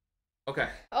 Okay.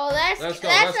 Oh, that's a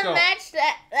match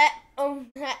that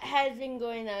has been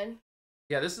going on.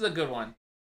 Yeah, this is a good one.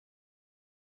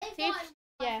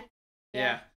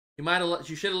 Yeah.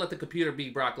 You should have let the computer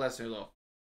beat Brock Lesnar though.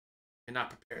 You're not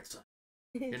prepared, son.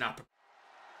 You're not prepared.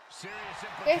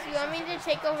 Chris, you want me to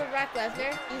take over Brock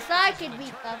Lesnar? You saw I could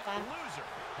beat Papa.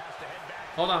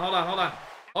 Hold on.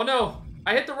 Oh no,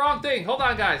 I hit the wrong thing. Hold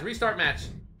on, guys. Restart match.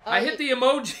 I hit the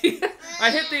emoji. I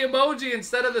hit the emoji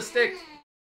instead of the stick.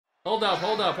 Hold up.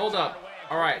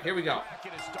 All right, here we go.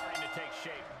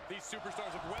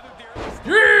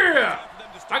 Yeah!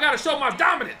 I gotta show my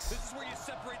dominance. This is where you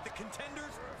separate the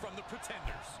contenders from the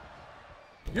pretenders.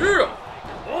 Yeah!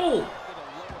 Oh!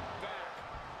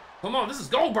 Come on, this is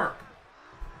Goldberg.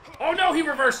 Oh no, he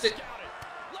reversed it.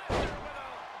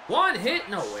 One hit?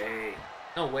 No way.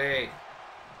 No way.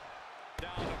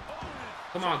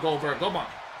 Come on, Goldberg. Come on.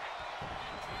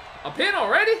 A pin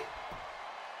already?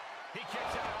 He kicks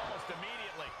out almost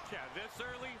immediately. Yeah, this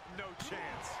early, no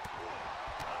chance.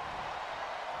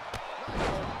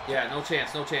 Yeah, no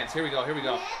chance. Here we go.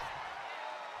 Carefully.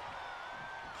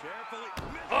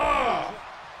 Oh!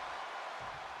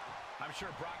 I'm sure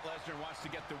Brock Lesnar wants to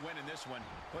get the win in this one.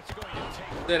 What's it going to take?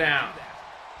 Sit down.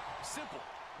 Simple.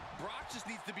 Brock just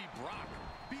needs to be Brock.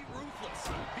 Be ruthless.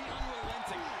 Be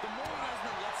unrelenting. The more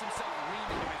Lesnar lets himself lean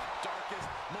into his darkest,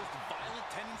 most violent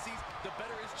tendencies, the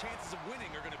better his chances of winning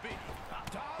are going to be.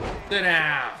 Sit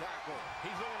down.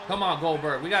 Come on,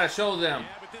 Goldberg. We gotta show them.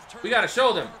 We gotta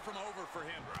show them.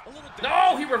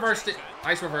 No, he reversed it.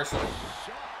 Nice reversal.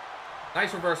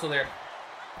 Nice reversal there.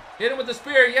 Hit him with the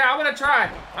spear. Yeah, I'm gonna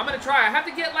try. I have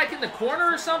to get like in the corner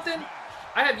or something.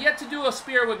 I have yet to do a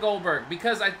spear with Goldberg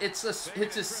because it's a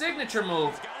signature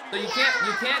move. So you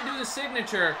can't do the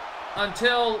signature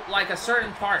until like a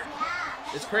certain part.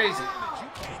 It's crazy.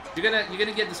 You're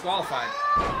gonna get disqualified.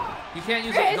 You can't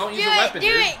use it. Don't use a weapon,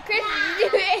 dude. Do it, Chris.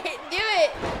 Do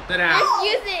it. Sit down.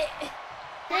 Chris, use it.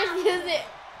 Chris, use it.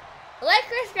 Let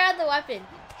Chris grab the weapon.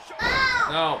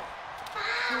 No.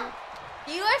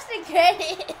 You watch the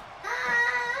credit.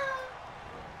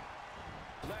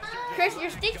 Chris, your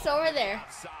stick's over there.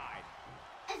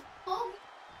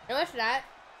 And what's that?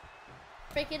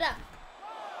 Pick it up.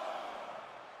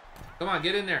 Come on,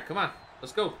 get in there. Come on.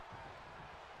 Let's go.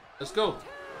 Let's go.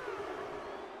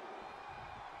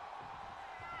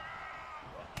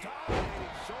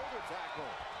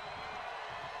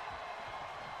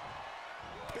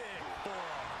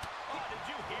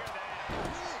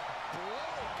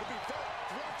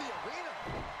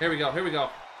 Here we go. Here we go.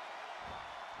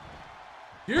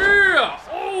 Yeah!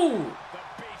 Oh!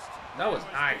 That was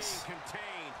nice.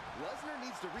 Lesnar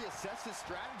needs to reassess his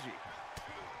strategy.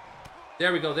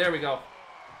 There we go. There we go.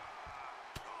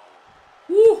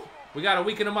 Woo! We gotta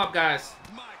weaken him up, guys.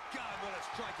 My God, what a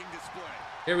striking display.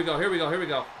 Here we go. Here we go. Here we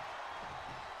go.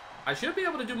 I should be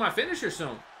able to do my finisher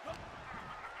soon.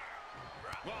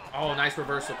 Oh, nice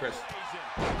reversal, Chris.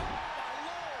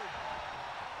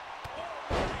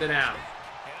 Sit down.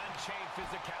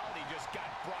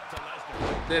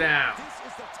 Sit down. This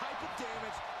is the type of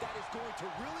damage that is going to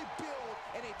really build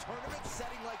in a tournament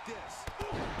setting like this.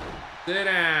 Sit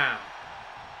down.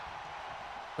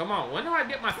 Come on, when do I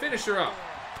get my finisher up?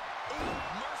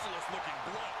 Merciless looking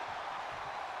blow.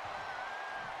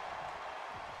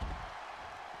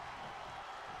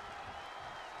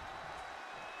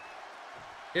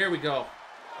 Here we go.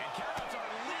 And counts are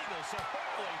legal, so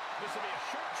hopefully this will be a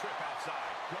short trip outside.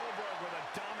 Goldberg with a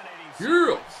dominating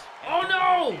Yeah. Oh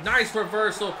no! Nice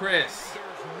reversal, Chris.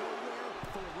 There's nowhere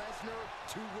for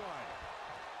Lesnar to run.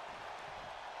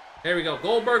 Here we go.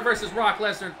 Goldberg versus Brock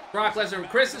Lesnar. Brock Lesnar.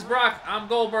 Chris is Brock. I'm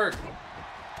Goldberg.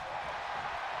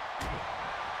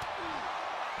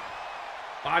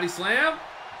 Body slam.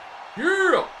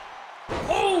 Yeah.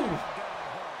 Oh!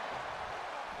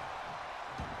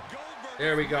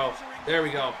 There we go. There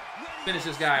we go. Finish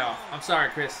this guy off. I'm sorry,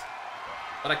 Chris.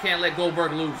 But I can't let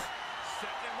Goldberg lose.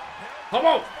 Come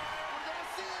on!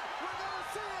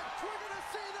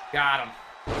 Got him.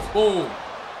 Boom.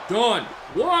 Done.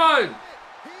 1,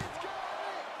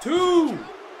 2.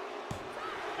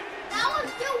 That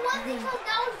was still one because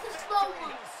that was the slow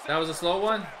one. That was a slow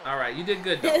one? All right, you did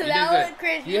good though. You did That good. was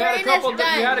Chris, You you had were a couple in good,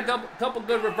 this you had a done. couple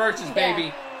good reverses,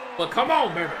 baby. But come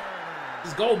on, baby.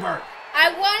 This is Goldberg.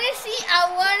 I want to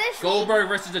see. Goldberg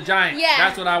versus the Giant. Yeah.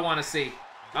 That's what I want to see.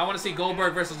 I want to see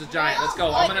Goldberg versus the Giant. Let's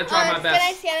go. I'm going to try my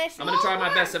best. I'm going to try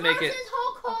my best to make it.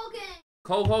 Hulk Hogan.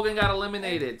 Cole Hogan got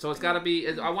eliminated, so it's got to be.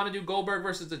 I want to do Goldberg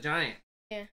versus the Giant.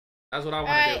 Yeah. That's what I want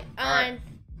to do. All right.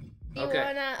 You Okay.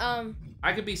 wanna,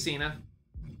 I could be Cena.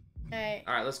 Alright.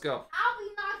 All right, let's go. I'll be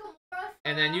Nakamura.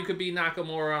 And then you could be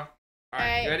Nakamura. All right,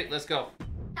 Alright. ready? Let's go.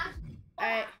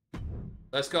 Alright.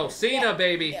 Let's go. Cena,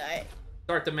 baby. Yeah, alright.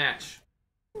 Start the match.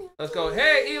 Let's go.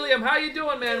 Hey, Eliam, how you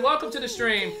doing, man? Welcome to the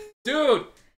stream. Dude,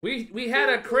 we had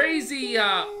a crazy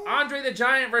Andre the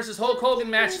Giant versus Hulk Hogan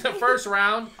match in the first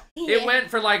round. It went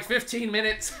for like 15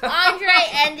 minutes. Andre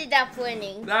ended up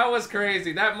winning. That was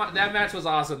crazy. That match was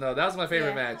awesome, though. That was my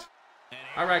favorite match.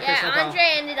 All right, Chris. Yeah, Andre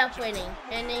ended up winning.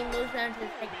 And then he moves on to the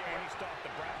second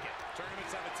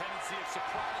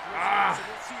round.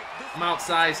 I'm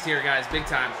outsized here, guys. Big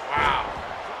time. Wow.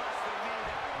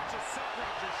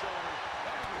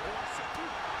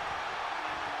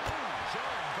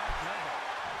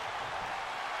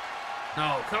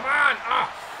 No, come on!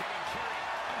 Ah!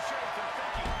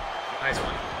 Nice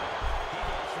one.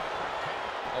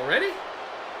 Already?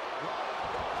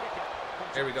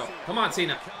 There we go. Come on,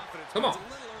 Cena. Come on.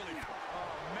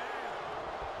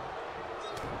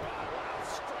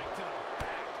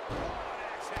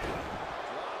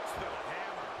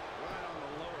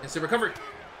 Instant recovery.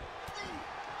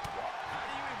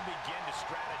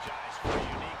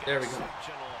 There we go.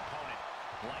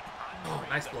 Oh,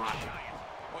 nice block.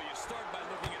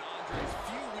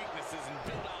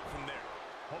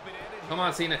 Come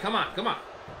on, Cena. Come on. Come on.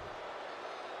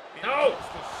 No.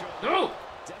 No.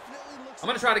 I'm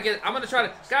going to try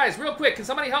to. Guys, real quick. Can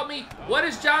somebody help me? What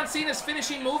is John Cena's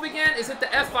finishing move again? Is it the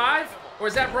F5? Or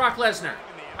is that Brock Lesnar?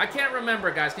 I can't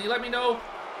remember, guys. Can you let me know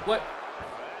what?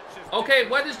 Okay,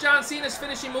 what is John Cena's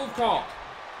finishing move called?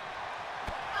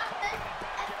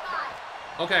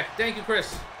 Okay, thank you,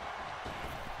 Chris.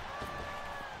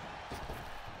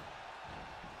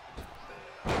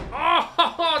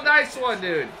 nice one,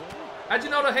 dude. How'd you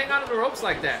know to hang on to the ropes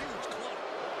like that?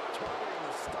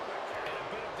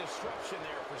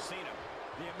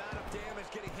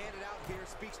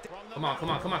 Come on, come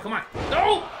on, come on, come on.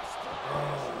 No!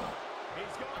 Oh.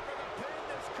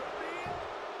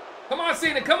 Come on,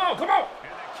 Cena, come on, come on.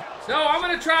 No, I'm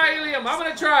going to try, Ilium. I'm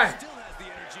going to try.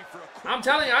 I'm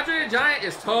telling you, Andre the Giant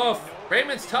is tough.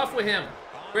 Raymond's tough with him.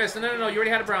 Chris, no, you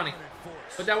already had a brownie.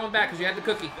 Put that one back because you had the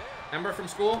cookie. Remember from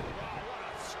school?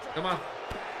 Come on.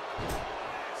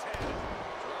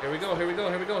 Here we go, here we go,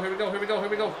 here we go, here we go, here we go, here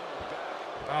we go.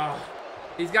 Oh,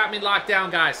 he's got me locked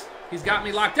down, guys. He's got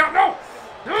me locked down. No!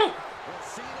 No!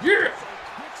 Yeah!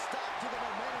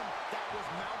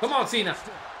 Come on, Cena.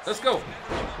 Let's go.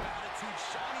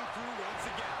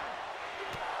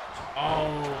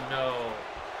 Oh, no.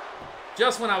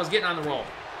 Just when I was getting on the roll.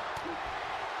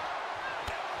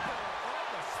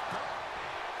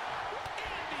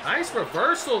 Nice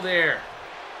reversal there.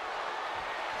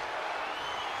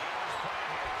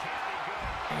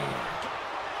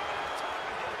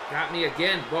 Got me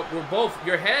again, but we're both.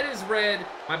 Your head is red,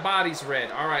 my body's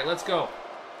red. All right, let's go.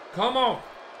 Come on.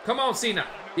 Come on, Cena.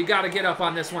 You got to get up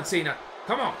on this one, Cena.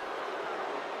 Come on.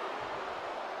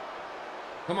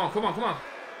 Come on, come on, come on.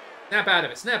 Snap out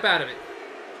of it. Snap out of it.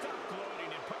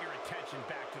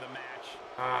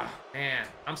 Ah, man.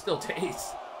 I'm still dazed.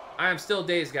 I am still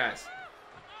dazed, guys.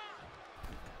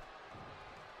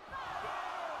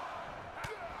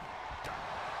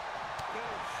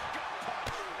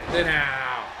 Sit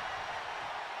down.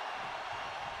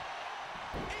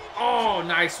 Oh,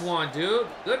 nice one, dude.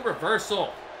 Good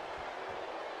reversal.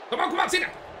 Come on, Cena.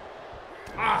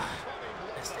 Ah,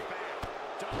 missed it.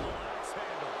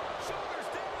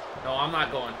 No, I'm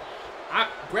not going.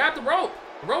 Grab the rope.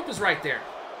 The rope is right there.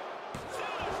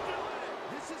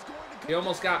 He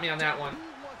almost got me on that one.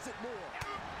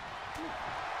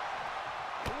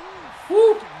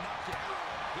 Woo! He's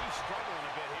struggling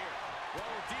a bit here. Well,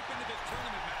 we're deep into this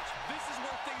tournament match. This is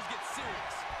where things get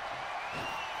serious.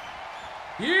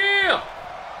 Yeah!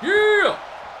 Yeah!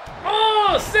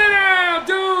 Oh, sit down,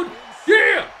 dude!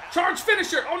 Yeah! Charge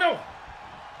finisher! Oh, no!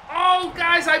 Oh,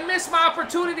 guys, I missed my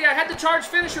opportunity. I had the charge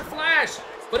finisher flash,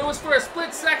 but it was for a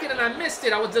split second, and I missed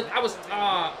it.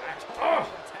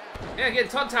 Man, getting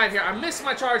tongue-tied here. I missed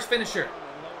my charge finisher.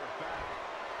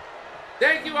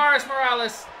 Thank you, RS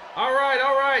Morales. All right,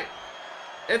 all right.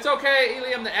 It's okay,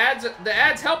 Ilium. The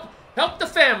ads help the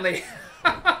family.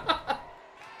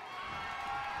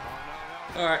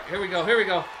 All right, here we go. Here we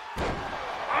go.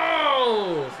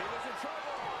 Oh!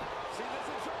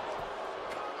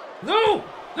 No!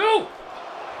 No!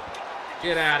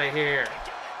 Get out of here.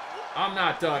 I'm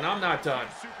not done. I'm not done.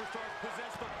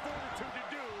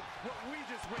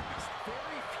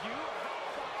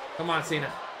 Come on,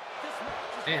 Cena.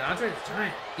 Man, Andre the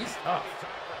Giant, he's tough.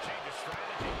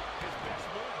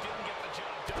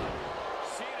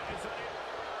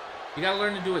 You gotta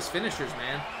learn to do his finishers,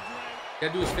 man. You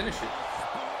gotta do his finishers.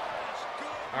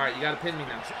 All right, you gotta pin me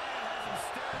now.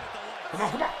 Come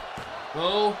on, come on.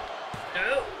 No.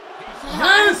 No.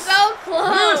 I'm so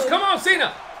close. Yes, come on,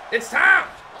 Cena. It's time.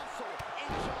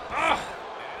 Oh.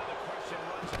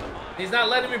 He's not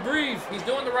letting me breathe. He's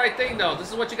doing the right thing, though. This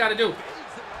is what you gotta do.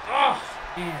 Oh,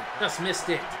 man, just missed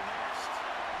it.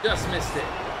 Just missed it.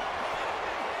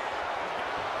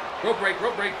 Rope break,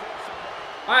 rope break.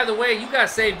 By the way, you got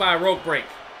saved by a rope break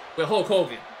with Hulk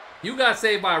Hogan. You got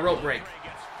saved by a rope break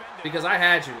because I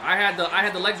had you. I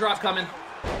had the leg drop coming.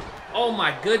 Oh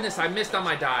my goodness, I missed on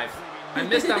my dive. I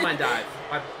missed on my dive.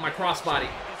 My crossbody.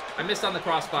 I missed on the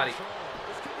crossbody.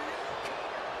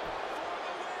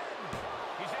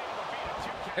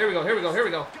 Here we go, here we go, here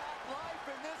we go.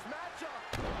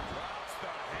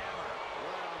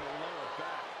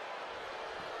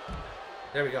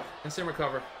 There we go. Instant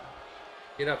recover.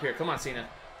 Get up here. Come on, Cena.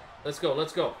 Let's go.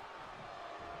 Let's go.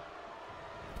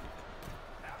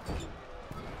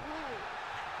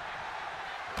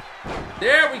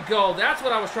 There we go. That's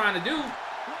what I was trying to do.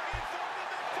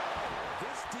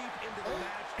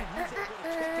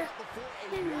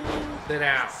 Sit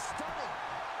down.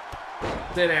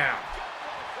 Sit down.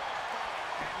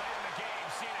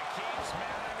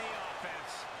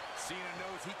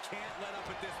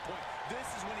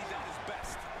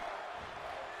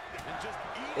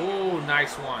 Oh,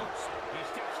 nice one.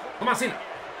 Come on, Cena.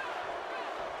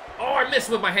 Oh, I missed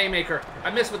with my haymaker. I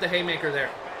missed with the haymaker there.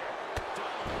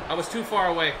 I was too far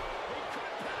away.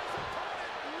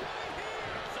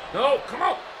 No, come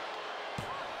on.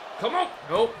 Come on.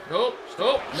 Nope, nope,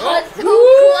 nope, nope. That was so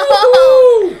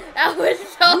close. That was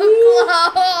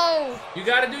so close. You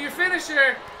got to do your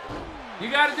finisher.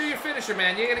 You got to do your finisher,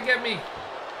 man. You're going to get me.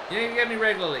 You ain't get me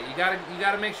regularly. You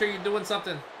gotta make sure you're doing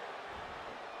something.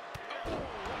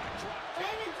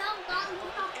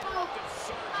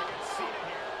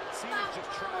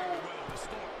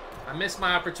 I missed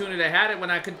my opportunity. I had it when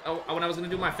I was gonna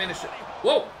do my finisher.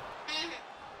 Whoa!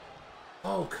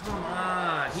 Oh, come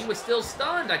on. He was still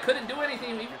stunned. I couldn't do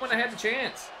anything even when I had the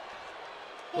chance.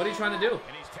 What are you trying to do? And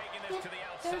he's taking this to the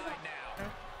outside now.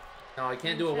 No, he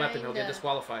can't do a weapon. He'll get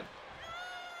disqualified.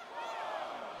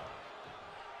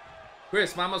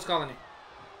 Chris, Mama's calling you.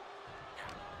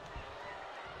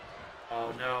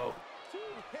 Oh, no.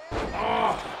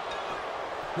 Oh!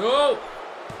 No!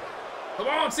 Come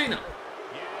on, Cena!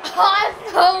 Oh, I'm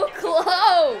so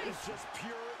close! It's just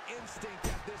pure instinct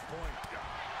at this point.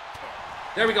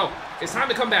 There we go. It's time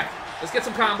to come back. Let's get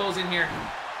some combos in here.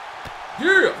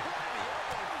 Yeah!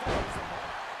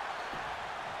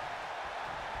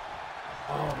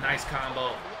 Oh, nice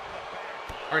combo.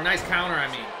 Or nice counter, I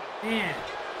mean. Man,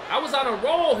 I was on a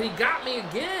roll. He got me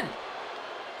again.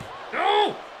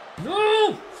 No!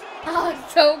 No! Oh,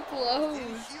 so close.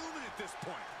 Human at this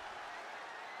point.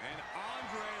 And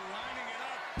Andre lining it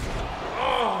up.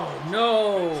 Oh,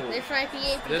 no. This might be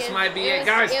it. This might be it,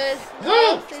 guys. It was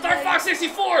No! close. Star Fox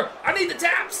 64! I need the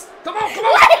taps! Come on, come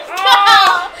on! Let's go!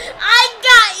 Oh! I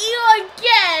got you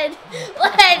again!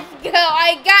 Let's go!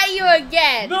 I got you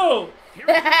again! No!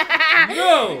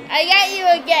 No! I got you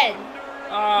again!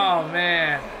 Oh,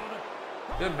 man.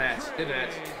 Good match. Good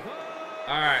match.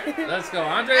 All right, let's go.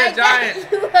 Andre I the Giant.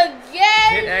 got you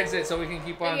again! Hit exit so we can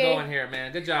keep on going here,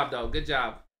 man. Good job, though. Good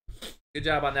job. Good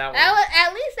job on that one.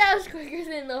 At least that was quicker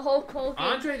than the whole Hulk.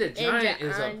 Andre the Giant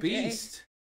is a beast.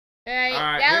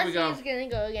 Alright, here we go. Galaxy's gonna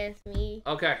go against me.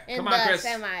 Okay, in come on, the Chris.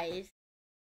 semis.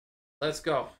 Let's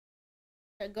go.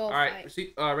 To go All right, fight.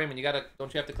 see, Raymond,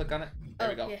 don't you have to click on it? There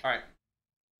we go. yeah. All right.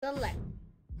 Select.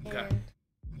 Okay. And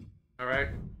All right.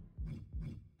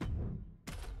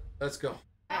 Let's go.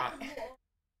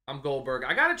 I'm Goldberg.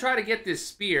 I gotta try to get this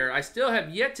spear. I still have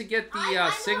yet to get the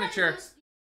signature.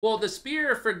 Well, the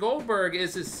spear for Goldberg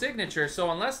is his signature,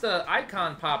 so unless the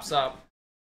icon pops up,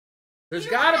 there's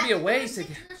gotta be a way to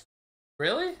get...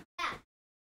 Really? Yeah.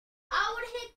 I would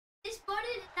hit this button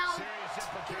and now... Serious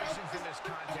implications in this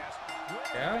contest. Winner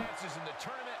Yeah? advances in the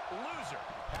tournament. Loser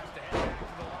has to head back to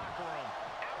the locker room.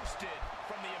 Ousted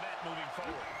from the event moving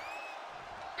forward.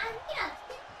 I'm gonna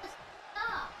hit the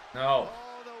stuff. No.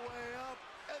 All the way up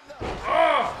and the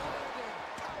Oh!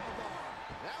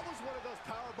 powerbomb. That was one of those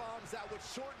power bombs that would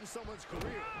shorten someone's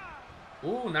career.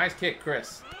 Ooh, nice kick,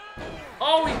 Chris.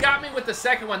 Oh, he got me with the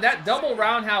second one. That double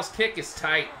roundhouse kick is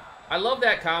tight. I love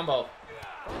that combo.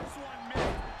 First one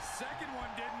missed. Second one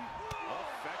didn't.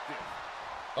 Effective.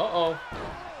 Uh-oh.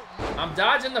 I'm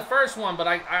dodging the first one, but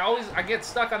I get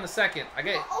stuck on the second.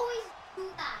 You always do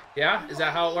that. Yeah? Is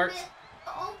that how it works? You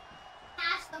always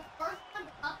pass the first one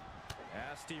up.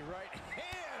 Nasty right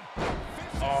hand.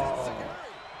 Vicious Oh. enziguri.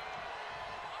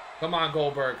 Come on,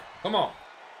 Goldberg. Come on.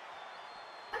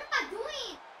 What am I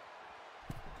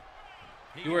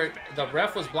doing? The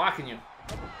ref was blocking you.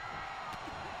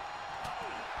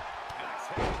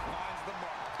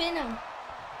 spin him.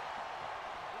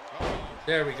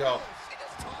 There we go. She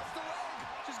just tossed the leg.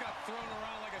 She's got thrown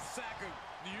around like a sack of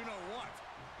you-know-what.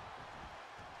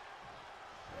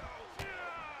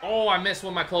 Oh, I missed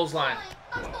with my clothesline.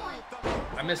 I'm going.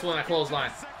 I missed with my clothesline.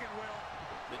 Second will.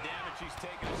 The damage she's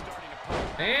taken is starting to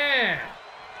put. Man.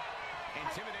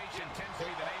 Intimidation tends to be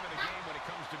the name of the game when it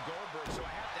comes to Goldberg, so I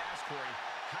have to ask Corey,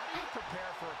 how do you prepare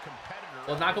for a competitor?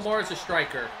 Well, Nakamura is a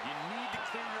striker. You need to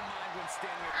clear your mind when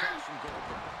standing across from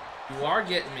Goldberg. You are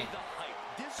getting me. The hype.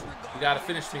 Disregard You gotta the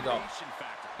finish me, though. intimidation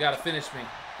factor. You gotta finish me.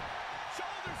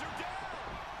 Shoulders are down.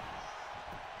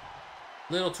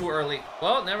 Little too early.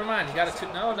 Well, never mind. You gotta...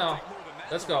 No, no.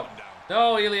 Let's go.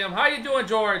 No, Ilium. How you doing,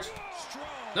 George? Strong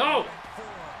No. form.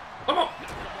 Come on. Nakamura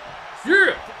has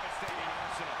Yeah. devastating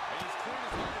arsenal. And he's cleared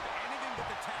his mind of anything but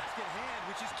the task at hand,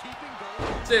 which is keeping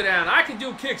Goldberg. Sit down. I can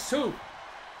do kicks, too.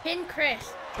 Pin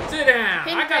Chris. Sit down.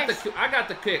 Pin I got Chris. the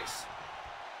kicks.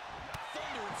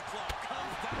 Thunderous club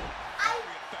comes down. I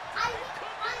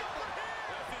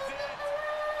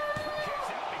Kicks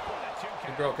out before the two He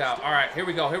count. broke out. All right, here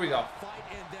we go. Here we go. Fight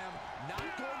in them,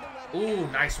 not going to let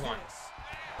Ooh, nice one. If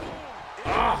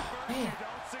Ah, the man. first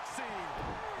don't succeed.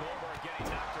 Goldberg getting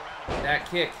knocked around. That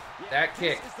kick. That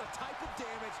kick. This is the type of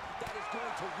damage that is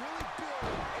going to really build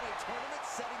in a tournament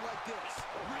setting like this.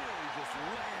 Really just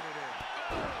laying it in.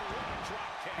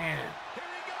 Drop kick. Man. Here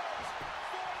he goes for the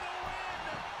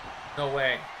win. No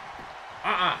way.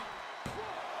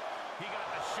 He got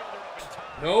the shoulder up in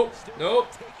time. Nope. Still Nope.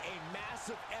 gonna take a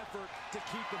massive effort to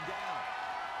keep him down.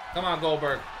 Come on,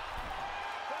 Goldberg.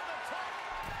 From the top.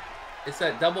 It's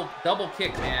that double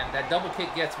kick, man. That double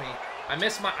kick gets me. I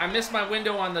missed my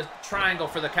window on the triangle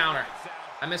for the counter.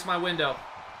 I missed my window.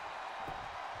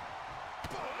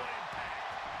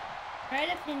 Try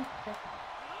to pin.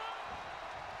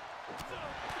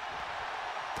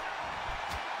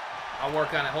 I'll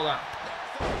work on it. Hold on.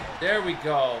 There we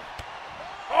go.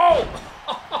 Oh!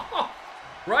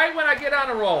 Right when I get on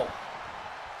a roll.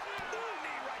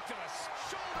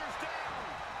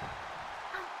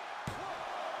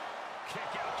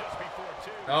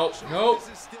 Nope, nope.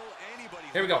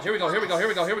 Here we go, here we go, here we go, here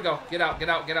we go, here we go. Get out, get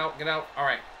out, get out, get out. All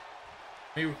right.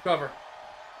 Let me recover.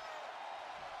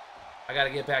 I got to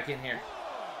get back in here.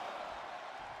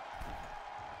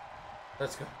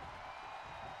 Let's go.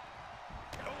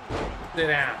 Sit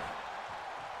down.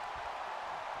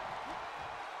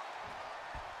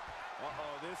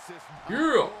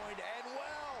 Yeah.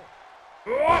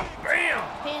 Oh,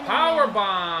 bam! Power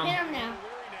bomb. Pin him now.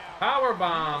 Power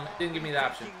bomb. Didn't give me the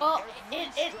option. Well,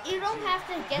 you don't have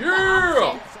to get the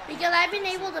option because I've been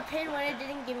able to pin when it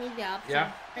didn't give me the option.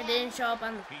 Yeah. It didn't show up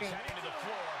on the screen.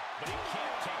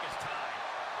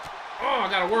 Oh, I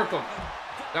gotta work him.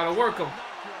 Gotta work him.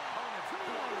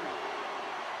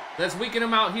 Let's weaken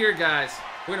him out here, guys.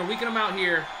 We're gonna weaken him out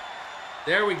here.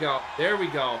 There we go. There we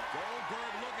go.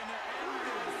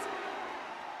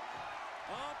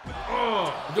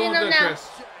 Oh, I'm doing good, Chris.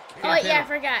 Oh, yeah, I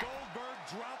forgot.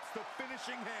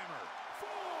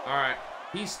 All right,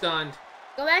 he's stunned.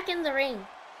 Go back in the ring.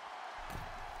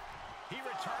 He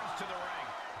returns to the ring.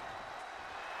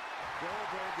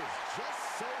 Goldberg is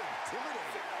just so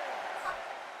intimidating.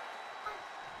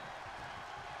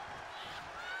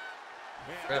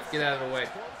 Ref, get out of the way.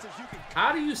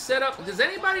 How do you set up? Does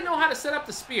anybody know how to set up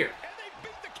the spear?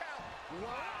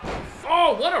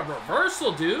 Oh, what a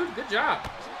reversal, dude. Good job.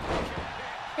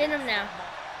 Pin him now.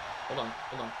 Hold on,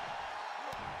 hold on.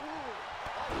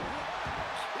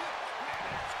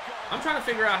 I'm trying to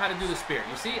figure out how to do the spear.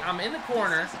 You see, I'm in the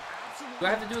corner. Do I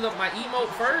have to do my emote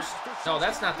first? No,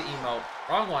 that's not the emote.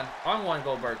 Wrong one. Wrong one,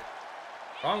 Goldberg.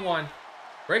 Wrong one.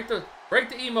 Break the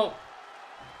emote.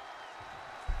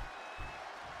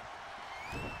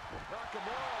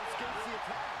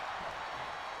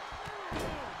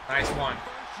 Nice one.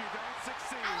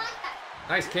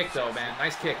 Nice kick, though, man.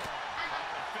 Nice kick.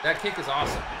 That kick is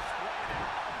awesome.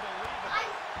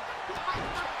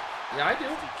 Yeah, I do.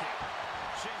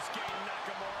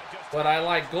 But I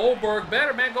like Goldberg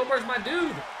better, man. Goldberg's my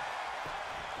dude.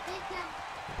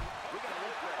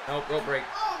 Nope, rope break.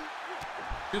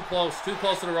 Too close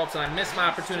to the ropes, and I missed my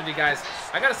opportunity, guys.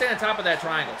 I gotta stay on top of that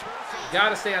triangle.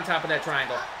 Gotta stay on top of that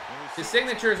triangle. His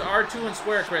signature is R2 and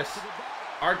square, Chris.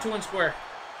 R2 and square.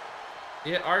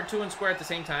 Yeah, R2 and square at the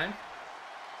same time.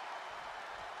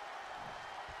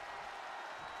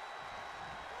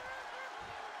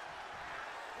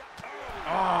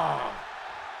 Oh.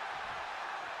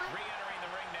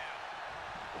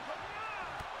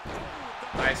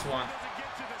 Nice one.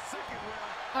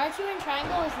 R2 and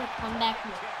triangle is the comeback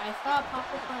move. I saw it pop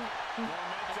up on.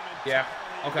 Yeah.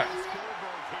 Okay.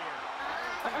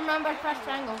 But remember, press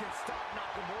triangle.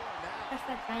 Press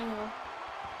that triangle.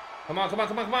 Come on, come on,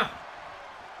 come on, come on.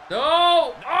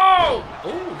 No! Oh!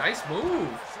 Oh, nice move.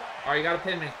 All right, you gotta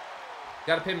pin me. You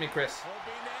gotta pin me, Chris.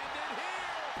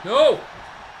 No!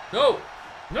 No!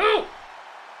 No!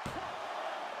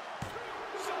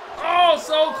 Oh,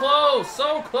 so close!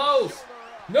 So close!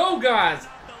 No, guys!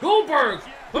 Goldberg!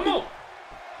 Come on!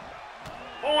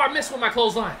 Oh, I missed with my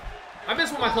clothesline. I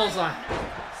missed with my clothesline.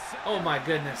 Oh, my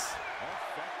goodness.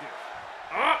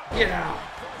 Ah, get out.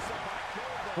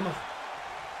 Come on.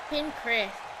 Pin Chris.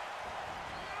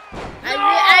 No!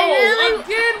 I really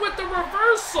Again with the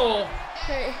reversal!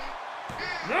 Okay.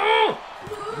 No!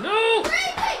 No!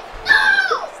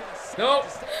 Nope.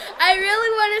 I really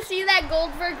want to see that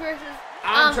Goldberg versus.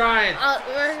 I'm trying.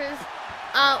 Versus.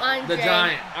 Andre. The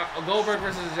Giant. Goldberg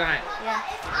versus the Giant. Yeah.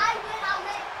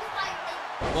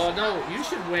 Well, no, you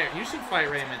should win. You should fight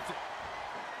Raymond.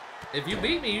 If you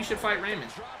beat me, you should fight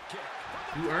Raymond.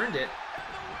 You earned it.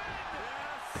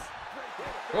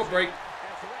 Rope break.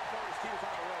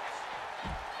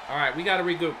 All right, we got to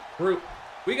regroup.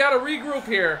 We got to regroup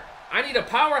here. I need a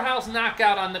powerhouse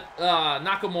knockout on the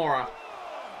Nakamura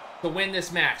to win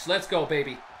this match. Let's go,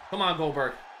 baby. Come on,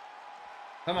 Goldberg.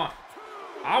 Come on.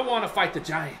 I want to fight the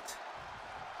Giant.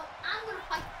 I'm gonna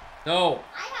fight. No.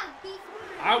 I have beef.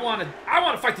 I want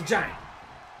to fight the Giant.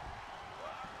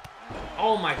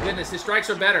 Oh my goodness, his strikes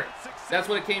are better. That's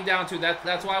what it came down to.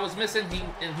 That's why I was missing.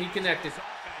 He connected.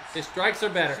 His strikes are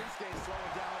better.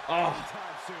 Oh.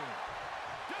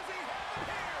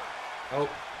 Oh.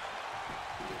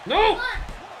 No.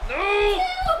 No.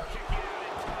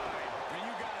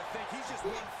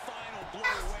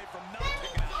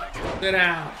 Sit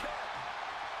down.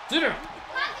 Sit down.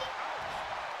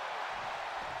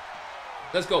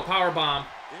 Let's go, power bomb.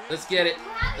 Let's get it.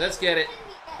 Let's get it.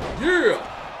 Yeah.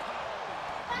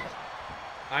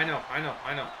 I know.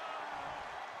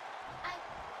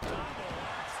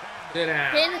 Sit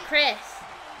down. Pin Chris.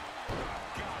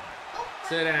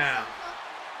 Sit down.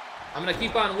 I'm gonna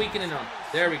keep on weakening them.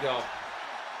 There we go.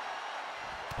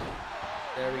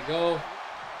 There we go.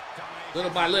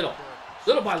 Little by little.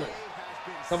 Little by little.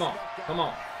 Come on. Come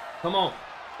on. Come on.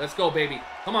 Let's go, baby.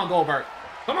 Come on, Goldberg.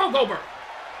 Come on, Goldberg.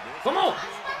 Come on.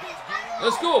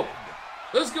 Let's go.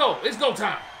 Let's go. It's go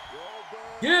time.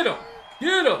 Get him.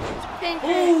 Get him.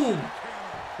 Boom.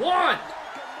 1,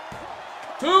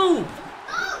 2.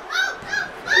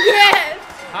 Yes.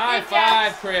 High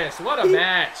five, Chris. What a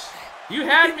match. You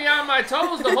had me on my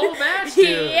toes the whole match,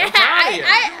 dude. Yeah, I'm proud of you.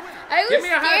 I was Give me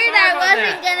a high scared five I on wasn't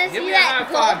that. gonna Give see me a that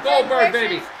high five. Goldberg, versus,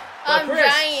 baby. But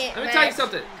Chris, Giant let me tell you match.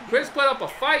 something. Chris put up a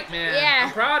fight, man. Yeah.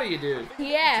 I'm proud of you, dude.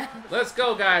 Yeah. Let's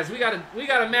go, guys. We got a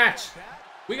match.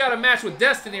 We got a match with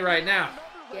Destiny right now.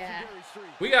 Yeah.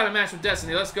 We got a match with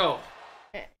Destiny. Let's go.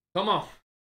 Come on.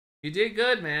 You did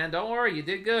good, man. Don't worry. You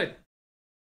did good.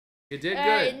 You did good.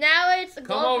 Alright, now it's Come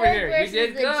Goldberg over here. You versus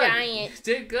did the good. Giant. You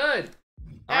did good.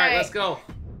 All right, let's go.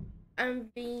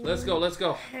 I'm being... Let's go. Let's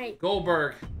go. Alright.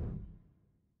 Goldberg.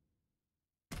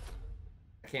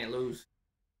 I can't lose.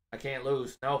 I can't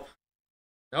lose. Nope.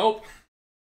 Nope.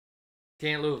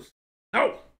 Can't lose.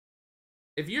 Nope.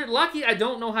 If you're lucky, I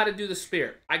don't know how to do the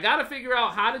spear. I got to figure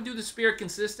out how to do the spear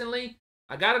consistently.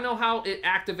 I got to know how it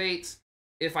activates.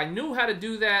 If I knew how to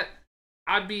do that,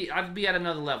 I'd be at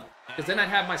another level. Because then I'd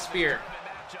have my spear.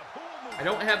 I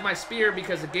don't have my spear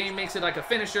because the game makes it like a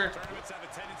finisher. Tournaments have a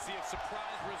tendency of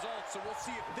surprise results, so we'll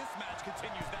see if this match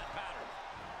continues that pattern.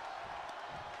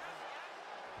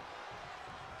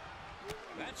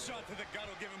 That shot to the gut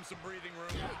will give him some breathing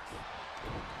room.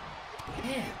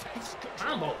 Man, nice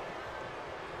combo.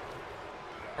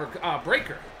 Or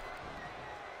breaker.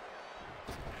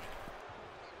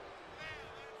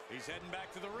 He's heading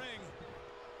back to the ring.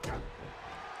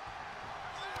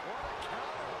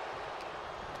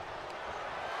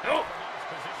 Nope.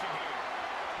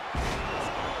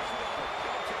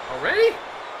 Already?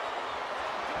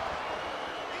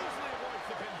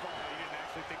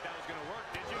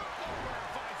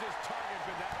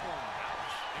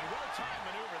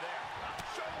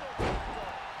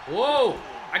 Whoa!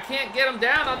 I can't get him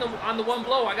down on the one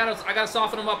blow. I gotta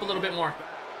soften him up a little bit more.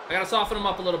 I gotta soften him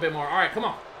up a little bit more. All right, come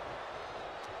on.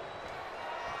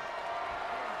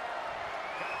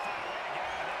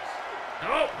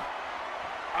 Oh!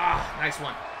 Ah, nice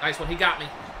one. Nice one. He got me.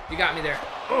 He got me there.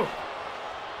 Oh!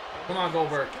 Come on,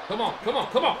 Goldberg. Come on. Come on.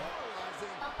 Come on.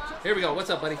 Here we go. What's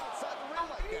up, buddy?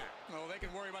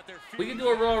 We can do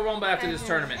a Royal Rumble after this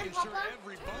tournament. For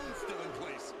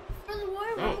the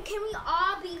Royal Rumble, can we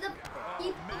all be the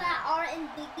people that are in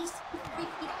Biggie's three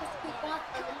people speak off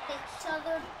and eliminate each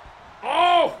other?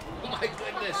 Oh! Oh my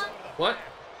goodness. What?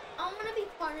 I want to be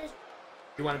partners.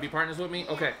 You want to be partners with me?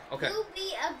 Okay. Okay. You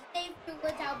be a Dave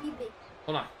Stewart, I'll be Big.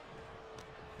 Hold on.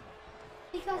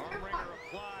 Because they're partners.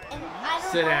 And I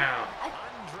don't Sit know, down.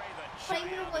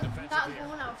 Kramer was not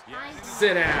going outside.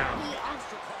 Sit down.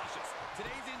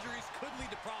 Today's injuries could lead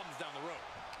to problems down the road.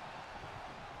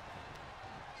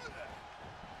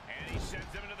 And he sends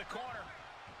him into the corner.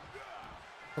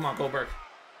 Come on, Goldberg.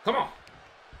 Come on.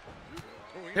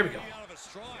 There we go. Out of a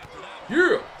straw after that.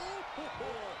 Yeah.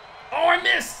 Oh, I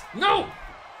missed. No.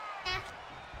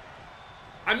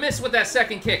 I missed with that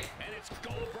second kick. And it's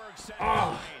Goldberg.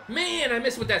 Oh, man, I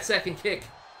missed with that second kick.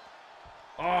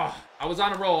 Oh, I was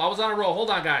on a roll. I was on a roll.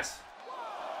 Hold on, guys.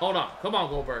 Hold on. Come on,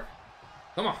 Goldberg.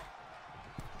 Come on.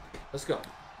 Let's go.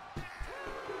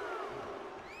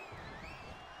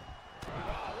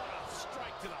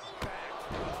 Strike to the back.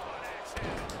 An axe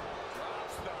hit.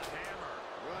 Drops the hammer.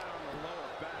 Right on the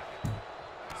lower back.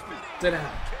 Sit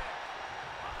down.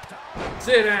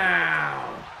 Sit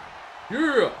down.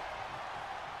 Yeah.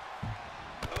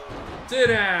 Sit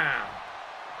down.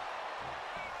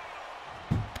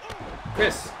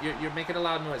 Chris, you're making a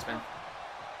loud noise, man.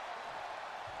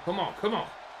 Come on, come on.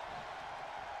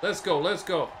 Let's go, let's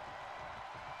go.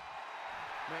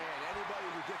 Man, anybody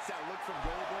who gets that look from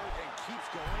Goldberg and keeps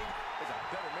going is a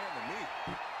better man than me.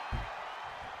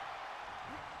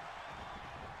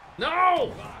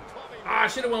 No! Ah, I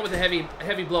should have went with a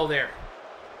heavy blow there.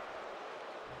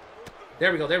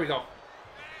 There we go, there we go.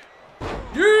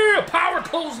 Yeah, power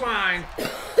clothesline.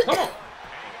 Come on.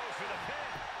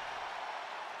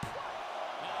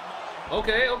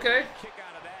 Okay, okay. Kick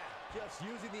out of that. Just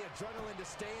using the adrenaline to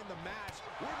stay in the match.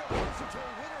 We're no versatile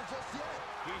winner just yet.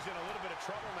 He's in a little bit of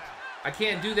trouble now. I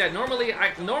can't do that. Normally,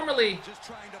 Just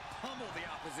trying to pummel the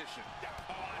opposition.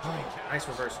 Oh, nice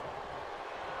reverse.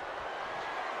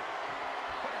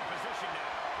 Put in position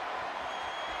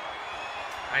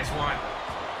now. Nice one.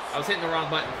 I was hitting the wrong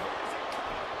button.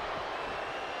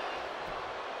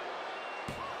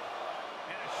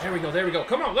 There we go, there we go.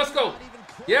 Come on, let's go.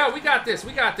 Yeah, we got this,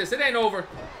 we got this. It ain't over.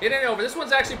 It ain't over. This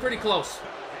one's actually pretty close.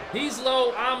 He's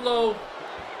low, I'm low.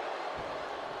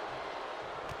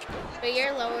 But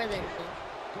you're lower than me.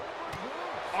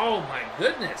 Oh my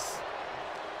goodness.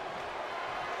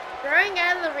 Throwing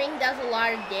out of the ring does a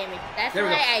lot of damage. That's There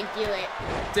we why go. I do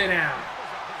it. Sit down.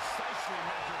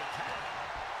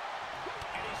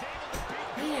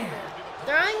 Man.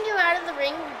 Throwing you out of the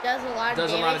ring does a lot of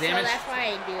Does a damage, lot of damage? so that's why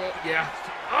I do it. Yeah.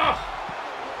 Oh!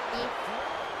 See?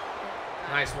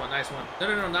 Nice one, nice one. No,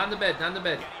 no, no, not in the bed, not in the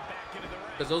bed.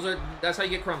 Because that's how you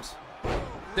get crumbs.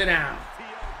 Sit down.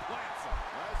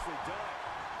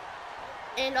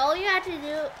 And all you have to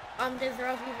do to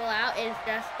throw people out is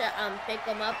just to pick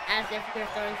them up as if you're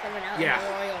throwing someone out Yeah. in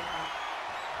the Royal Rumble.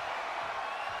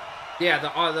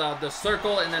 Yeah, the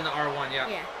circle and then the R1, yeah.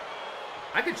 Yeah.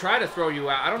 I could try to throw you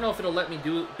out. I don't know if it'll let me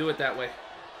do it that way.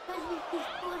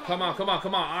 Come on, come on,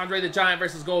 come on. Andre the Giant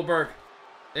versus Goldberg.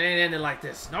 It ain't ending like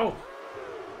this. No.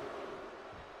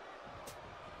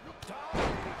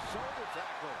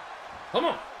 Come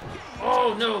on.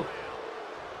 Oh, no.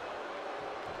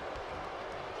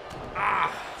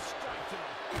 Ah.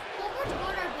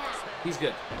 He's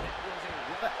good.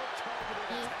 But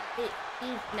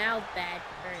he's now bad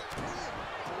for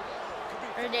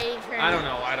or did he turn I don't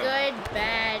know. I don't know. good,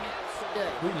 bad, good.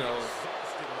 Who knows?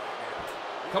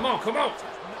 Come on, come on.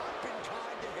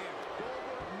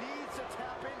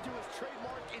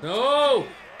 No.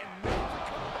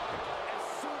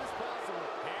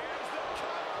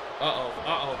 Uh-oh,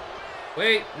 uh-oh.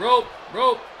 Wait, rope,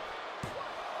 rope.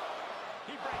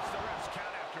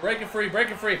 Breaking free,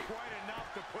 breaking free.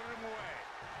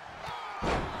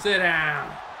 Sit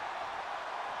down.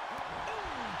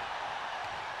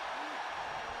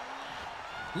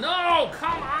 No,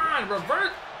 come on,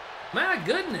 revert. My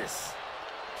goodness.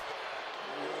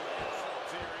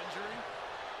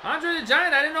 Andre the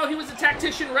Giant, I didn't know he was a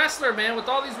tactician wrestler, man, with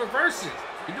all these reverses.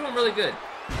 You're doing really good.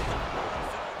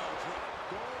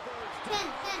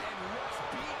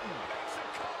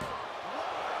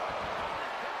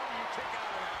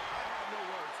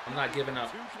 I'm not giving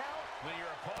up.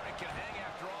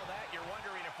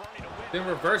 Been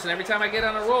reversing every time I get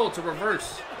on a roll to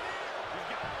reverse.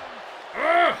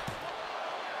 Ugh.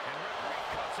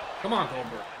 Come on,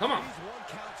 Goldberg. Come on.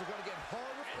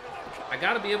 I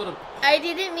gotta be able to. I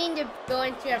didn't mean to go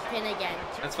into a pin again.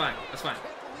 That's fine. That's fine.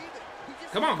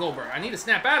 Come on, Goldberg. I need to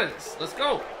snap out of this. Let's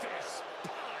go.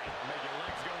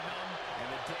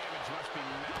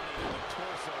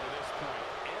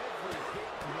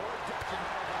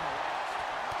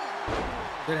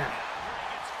 Get out.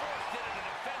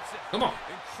 Come on.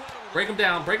 Break him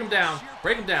down. Break him down.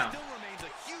 Break him down.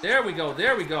 There we go.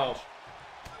 There we go.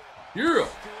 Yeah.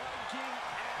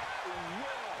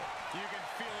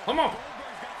 Come on.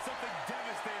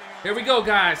 Here we go,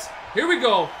 guys. Here we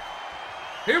go.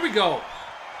 Here we go.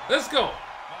 Let's go.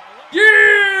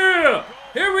 Yeah!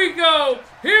 Here we go.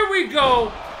 Here we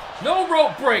go. No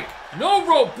rope break. No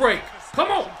rope break.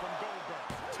 Come on.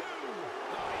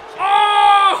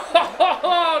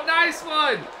 Oh! Nice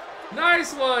one.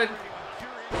 Nice one.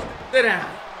 Sit down.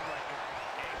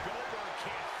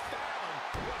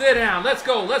 Sit down. Let's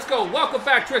go. Let's go. Welcome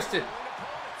back, Tristan.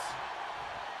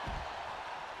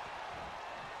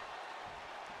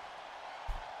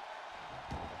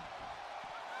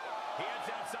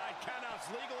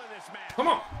 Come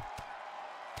on.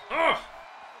 Ugh.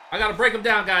 I got to break him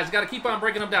down, guys. Got to keep on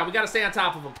breaking him down. We got to stay on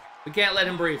top of him. We can't let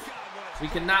him breathe. We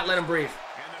cannot let him breathe.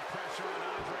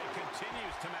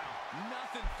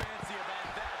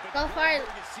 So far,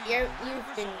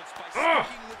 you've been. Ugh.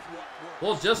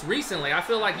 Well, just recently, I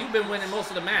feel like you've been winning most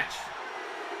of the match.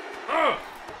 Ugh.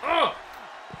 Ugh.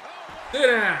 Sit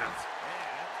down.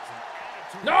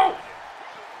 No.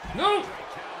 No.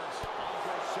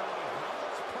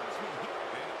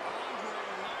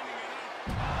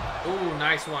 Ooh,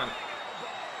 nice one.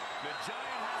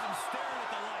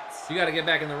 You got to get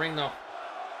back in the ring, though.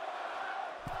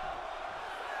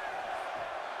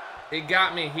 He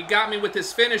got me. He got me with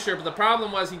his finisher, but the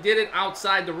problem was he did it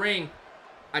outside the ring.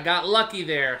 I got lucky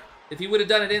there. If he would have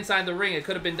done it inside the ring, it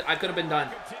could have been. I could have been done.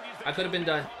 I could have been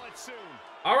done.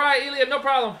 All right, Eliab, no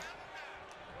problem.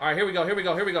 All right, here we go. Here we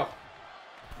go. Here we go.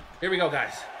 Here we go,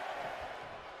 guys.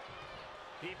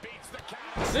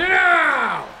 Sit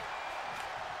down.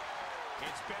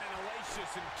 It's been an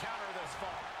hellacious encounter thus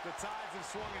far. The tides have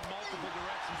swung in multiple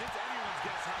directions. It's anyone's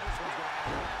guess how this one's going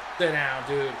to end. Sit down,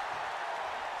 dude.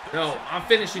 No, I'm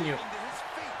finishing you.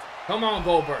 Come on,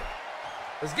 Goldberg.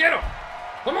 Let's get him.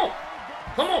 Come on.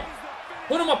 Come on.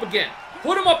 Put him up again.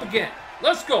 Put him up again.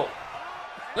 Let's go.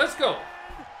 Let's go.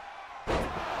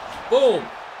 Boom.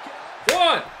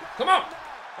 One. Come on.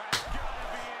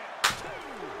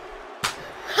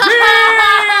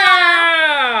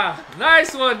 Yeah!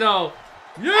 Nice one, though.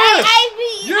 Yes.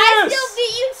 I still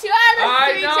beat you 2 out of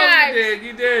 3 times. I know you did.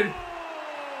 You did.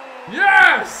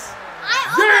 Yes.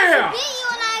 I almost beat you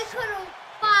and I could have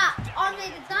fought Andre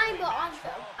the Giant, but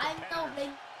I know,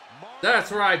 baby.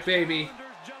 That's right, baby.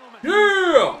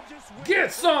 Yeah.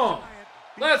 Get some.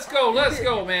 Let's go,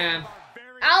 man.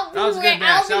 That was a good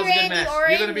match. That was a good match.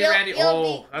 You're gonna be Randy.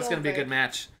 Oh, that's gonna be a good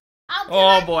match.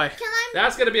 Oh boy,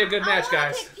 that's gonna be a good match,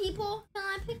 guys. Pick people. Can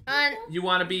I pick people? You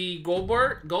want to be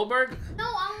Goldberg? Goldberg? No,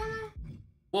 I wanna.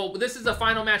 Well, this is the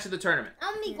final match of the tournament.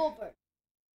 I'm me Goldberg.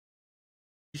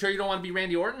 You sure you don't want to be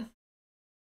Randy Orton?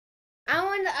 I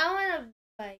wanna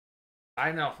like.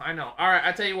 I know. All right,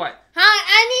 I tell you what.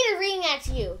 I need a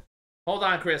rematch. You. Hold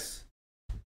on, Chris.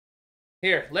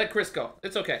 Here, let Chris go.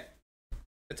 It's okay.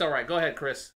 It's all right. Go ahead,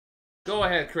 Chris. Go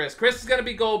ahead, Chris. Chris is gonna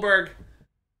be Goldberg.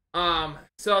 So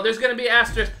there's gonna be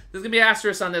asterisk. There's gonna be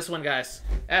asterisk on this one, guys.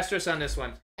 Asterisk on this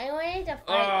one. I wanted to fight.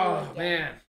 Oh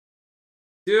man,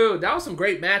 dude, that was some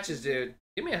great matches, dude.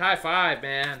 Give me a high five,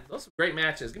 man. Those were great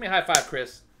matches. Give me a high five,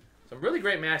 Chris. Some really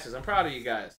great matches. I'm proud of you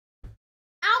guys.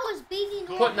 I was beating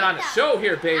you putting on a show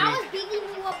here, baby. I was beating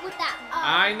you up with that.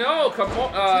 I know.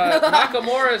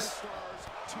 Nakamura's.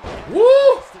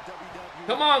 Woo!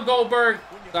 Come on, Goldberg.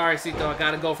 Sorry, Cito. I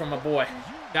gotta go from my boy.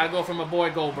 Gotta go from my boy,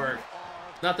 Goldberg.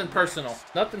 Nothing personal.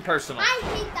 Nothing personal. I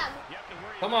hate that.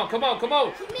 Come on.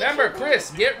 Remember, Chris,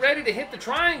 get ready to hit the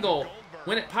triangle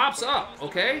when it pops up,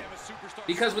 okay?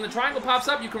 Because when the triangle pops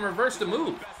up, you can reverse the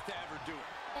move.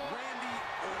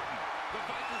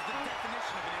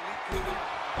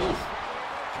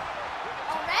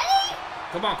 Already?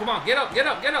 Come on. Get up.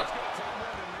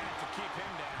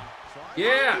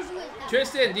 Yeah.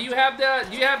 Tristan, do you have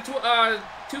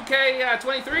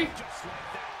 2K23?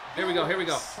 Here we go.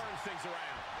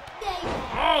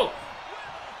 Oh!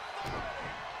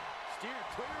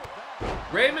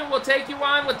 Raymond will take you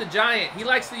on with the Giant. He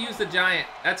likes to use the Giant.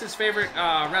 That's his favorite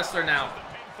wrestler now.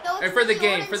 And for the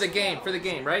game,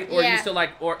 right? Or yeah. you still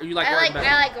like Orton better?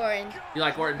 I like Orton. You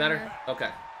like Orton better?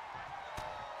 Okay.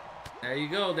 There you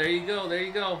go.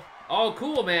 Oh,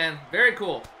 cool, man. Very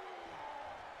cool.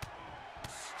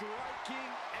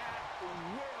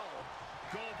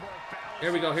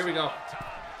 Here we go.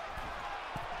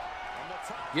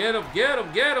 Get him.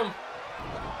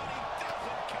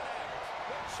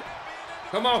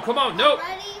 Come on. Nope.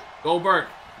 Goldberg.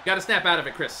 You got to snap out of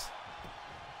it, Chris.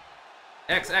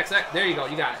 X. There you go.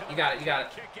 You got it.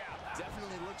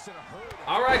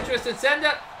 All right, Tristan. Send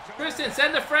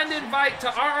a friend invite to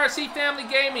RRC Family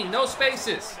Gaming. No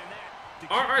spaces.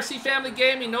 RRC Family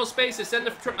Gaming. No spaces. Send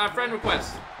a friend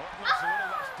request.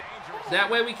 That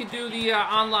way we can do the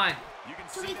online.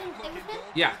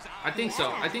 Yeah, I think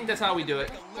so. I think that's how we do it.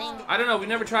 I don't know. We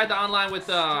never tried the online with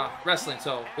wrestling,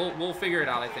 so we'll figure it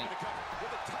out, I think.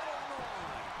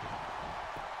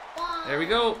 There we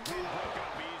go.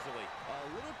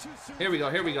 Here we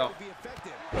go.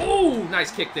 Oh,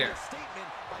 nice kick there.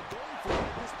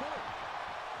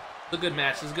 It's a good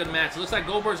match. It looks like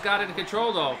Goldberg's got it in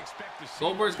control, though.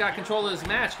 Goldberg's got control of this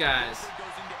match, guys.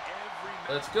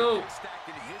 Let's go.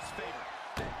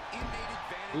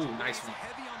 Ooh, nice one.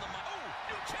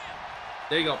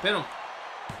 There you go, pin him.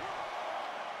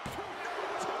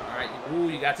 All right, ooh,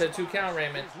 you got to the 2 count,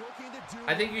 Raymond.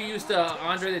 I think you're used to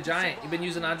Andre the Giant. You've been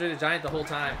using Andre the Giant the whole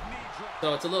time.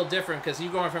 So it's a little different because you're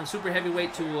going from super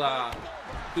heavyweight to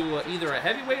either a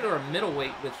heavyweight or a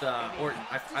middleweight with Orton.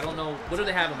 I don't know. What do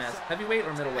they have him as? Heavyweight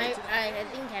or middleweight? I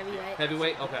think heavyweight.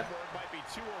 Heavyweight? Okay.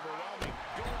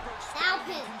 Now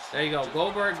pin. There you go.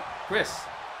 Goldberg, Chris,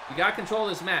 you got control of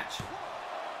this match.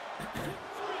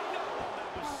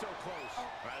 So close.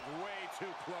 Way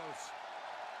too close.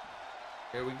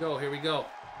 Here we go.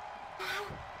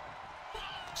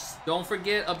 Don't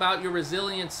forget about your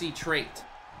resiliency trait.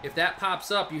 If that pops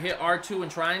up, you hit R2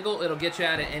 and triangle, it'll get you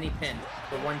out of any pin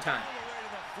for 1 time.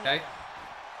 Okay?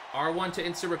 R1 to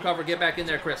instant recover. Get back in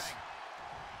there, Chris.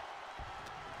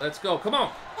 Let's go. Come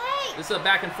on. Hey, this is a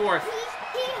back and forth. He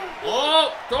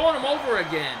Oh, throwing him over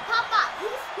again. Papa, he's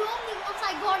throwing once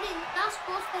I got in. Not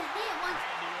supposed to hit once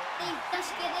they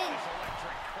just get in.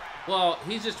 Well,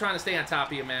 he's just trying to stay on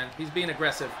top of you, man. He's being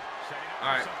aggressive. All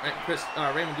right, Chris,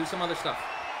 Raymond, do some other stuff.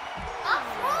 Stop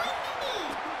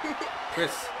throwing me.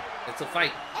 Chris, it's a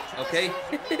fight, okay?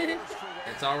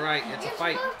 It's all right. It's a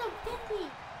fight.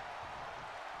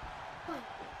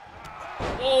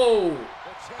 Oh,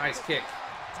 nice kick.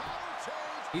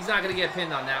 He's not gonna get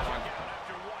pinned on that one.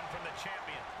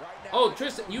 Oh,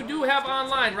 Tristan, you do have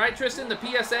online, right, Tristan? The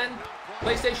PSN,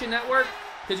 PlayStation Network?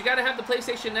 Because you gotta have the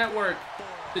PlayStation Network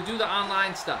to do the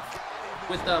online stuff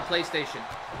with the PlayStation.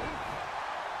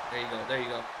 There you go. There you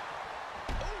go.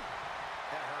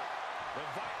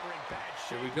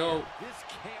 Here we go.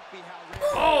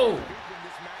 Oh!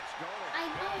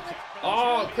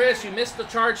 Oh, Chris, you missed the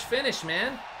charge finish,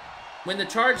 man. When the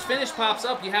charge finish pops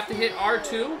up, you have to hit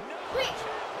R2.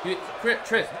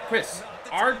 Chris,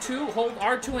 R2, hold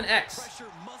R2 and X.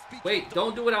 Wait,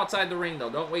 don't do it outside the ring, though.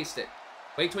 Don't waste it.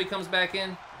 Wait till he comes back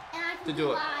in to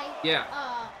do it. Yeah.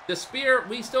 The spear,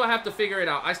 we still have to figure it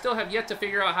out. I still have yet to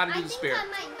figure out how to do the spear.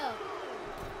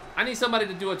 I need somebody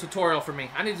to do a tutorial for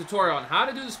me. I need a tutorial on how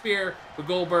to do the spear with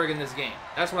Goldberg in this game.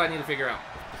 That's what I need to figure out.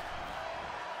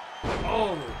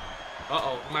 Oh.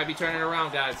 Uh-oh. He might be turning it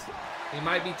around, guys. He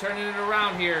might be turning it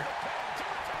around here.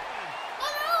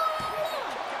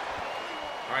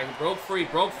 All right, he broke free.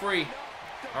 Broke free.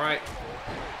 All right.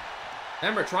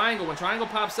 Remember, triangle. When triangle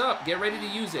pops up, get ready to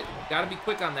use it. Got to be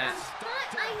quick on that.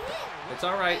 It's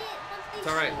all right. It's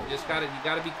all right. You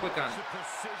gotta be quick on it.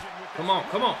 Come on,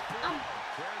 come on.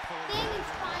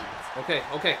 Okay,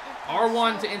 okay.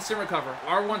 R1 to instant recover.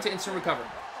 R1 to instant recover.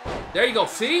 There you go.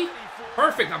 See?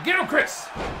 Perfect. Now get him, Chris.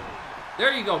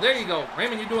 There you go. There you go.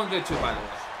 Raymond, you're doing good too, by the way.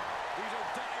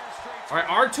 All right,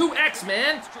 R2X,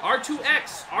 man.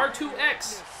 R2X.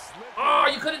 R2X. Oh,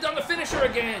 you could have done the finisher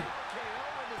again.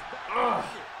 Oh,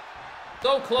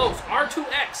 so close.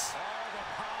 R2X.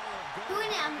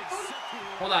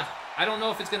 Hold on. I don't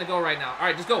know if it's going to go right now. All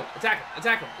right, just go. Attack him.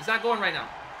 Attack him. It's not going right now.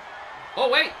 Oh,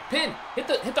 wait. Pin. Hit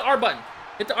the R button.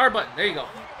 Hit the R button. There you go.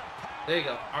 There you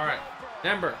go. All right.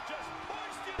 Remember,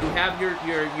 you have you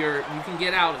can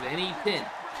get out of any pin.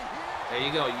 There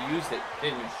you go. You used it,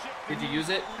 didn't you? Did you use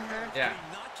it? Yeah.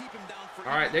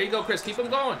 All right. There you go, Chris. Keep him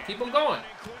going. Keep him going.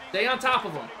 Stay on top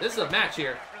of him. This is a match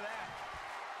here.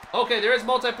 Okay, there is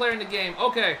multiplayer in the game.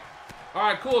 Okay. All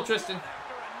right, cool, Tristan.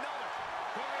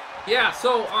 Yeah,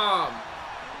 so, all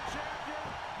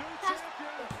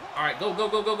right, go, go,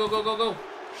 go, go, go, go, go, go.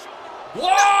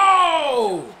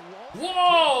 Whoa!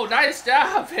 Whoa! Nice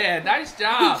job, man. Nice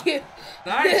job.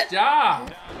 Nice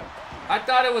job. I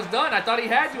thought it was done. I thought he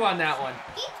had you on that one.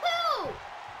 Me too.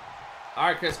 All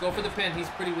right, Chris, go for the pin. He's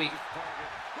pretty weak.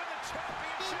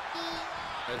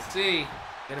 Let's see.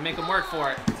 Gonna make him work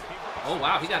for it. Oh,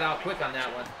 wow. He got out quick on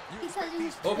that one.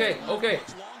 Okay, okay.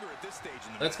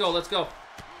 Let's go, let's go.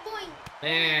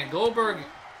 Man, Goldberg.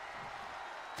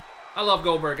 I love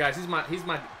Goldberg, guys. He's my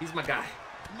guy.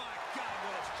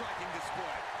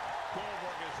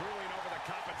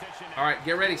 All right,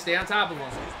 get ready. Stay on top of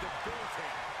him.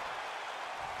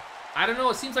 I don't know.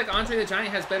 It seems like Andre the Giant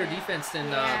has better defense than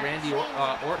Randy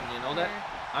Orton. You know that?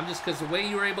 I'm just because the way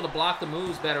you were able to block the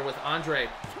moves better with Andre.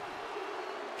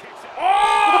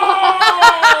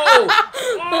 Oh!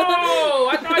 Oh!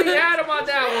 I thought he had him on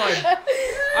that one.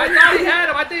 I thought he had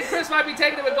him. I think Chris might be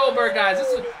taking it with Goldberg, guys.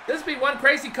 This would be one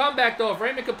crazy comeback, though, if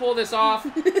Raymond could pull this off.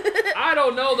 I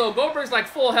don't know, though. Goldberg's like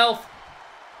full health.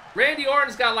 Randy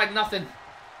Orton's got like nothing.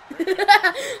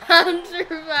 I'm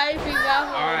surviving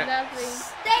off of nothing.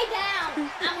 Stay down.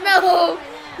 No.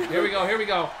 Here we go. Here we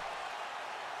go.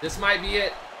 This might be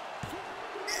it.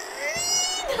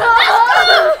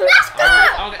 Let's go.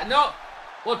 Okay. No.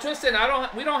 Well, Tristan,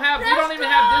 we don't even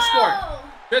have Discord.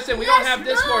 Tristan, we don't have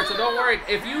Discord, so don't worry.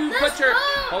 If you put your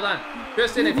hold on,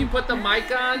 Tristan, if you put the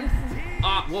mic on,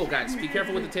 whoa, guys, be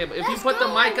careful with the table. If you put the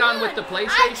mic on with the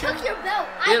PlayStation,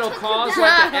 it'll cause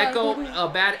like an echo, a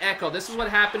bad echo. This is what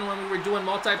happened when we were doing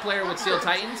multiplayer with Steel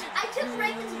Titans. I took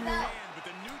Raymond's belt.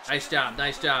 Nice job,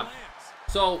 nice job.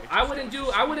 So I wouldn't do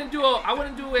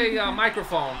a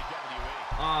microphone.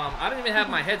 I don't even have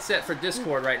my headset for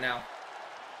Discord right now.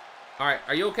 All right,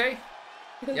 are you okay?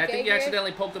 Yeah, I think you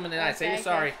accidentally poked him in the eye. Say you're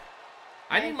sorry.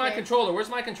 I need my controller. Where's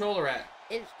my controller at?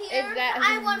 Here, I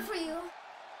have one for you.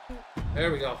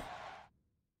 There we go.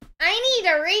 I need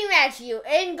to rematch you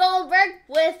in Goldberg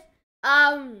with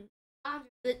Andre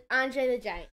the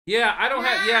Giant. Yeah, I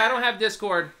don't have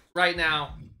Discord right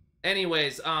now.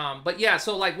 Anyways, but yeah,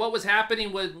 so like what was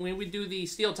happening was when we do the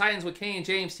Steel Titans with Kay and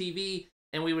James TV,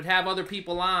 and we would have other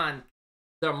people on,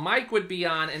 the mic would be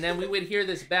on, and then we would hear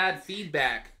this bad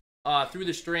feedback through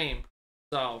the stream.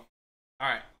 So, all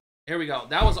right, here we go.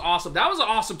 That was awesome. That was an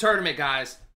awesome tournament,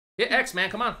 guys. Hit X,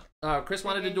 man. Come on. Chris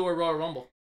wanted to do a Royal Rumble.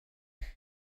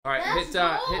 All right, hit.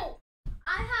 I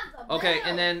have the Okay, belt.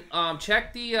 and then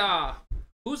check the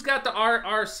Who's got the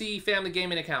RRC Family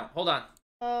Gaming account? Hold on.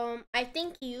 I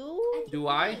think you. Do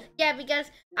I? Yeah, because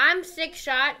I'm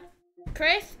 6-shot.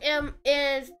 Chris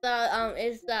is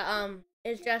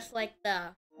just like the,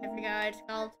 I forgot what it's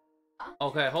called.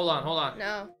 Okay, hold on.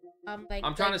 No. Like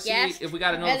I'm trying to see guest, if we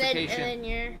got a notification. And then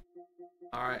you're.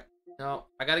 All right. No,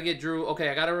 I gotta get Drew. Okay,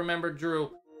 I gotta remember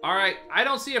Drew. All right, I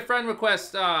don't see a friend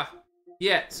request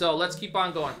yet, so let's keep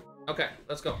on going. Okay,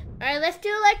 let's go. All right, let's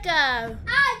do like a.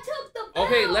 I took the ball.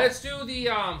 Okay, let's do the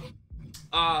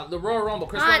Royal Rumble.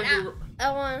 Chris, Hold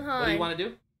what do you want to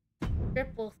do?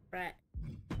 Triple threat.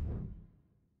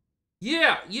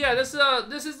 Yeah. This is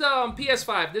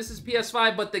PS5. This is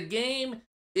PS5, but the game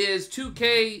is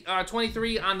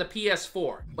 2K23 on the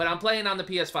PS4. But I'm playing on the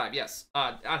PS5. Yes.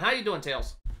 How you doing,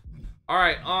 Tails? All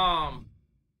right. Hold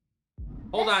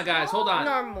on, guys. Hold on.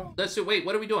 Normal. Let's do. Wait.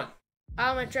 What are we doing?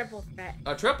 I'm a triple threat.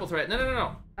 A triple threat?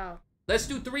 No. Oh. Let's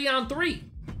do 3-on-3.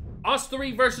 Us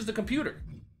 3 versus the computer.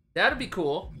 That'd be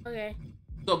cool. Okay.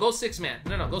 So go 6-man.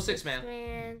 No. Go 6-man.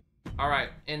 Man. All right.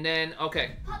 And then and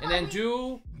then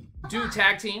do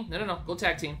tag team. No. Go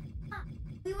tag team.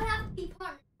 We would have to be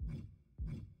partners.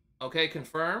 Okay,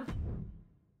 confirm.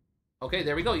 Okay,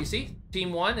 there we go. You see?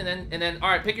 Team 1 and then all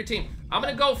right, pick your team. I'm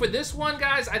going to go for this one,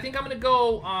 guys. I think I'm going to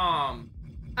go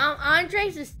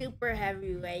Andre's a super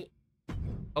heavyweight.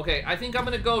 Okay, I think I'm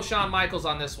going to go Shawn Michaels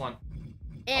on this one.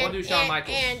 I want to do Shawn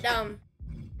Michaels. And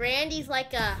Randy's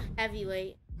like a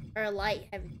heavyweight or a light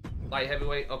heavyweight. Light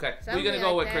heavyweight. Okay. Who Something you going to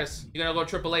go like with, that. Chris? You're going to go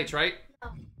Triple H, right?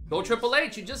 No. Go Triple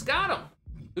H. You just got him.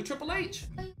 Do Triple H.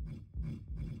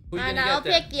 Who you going to I'll get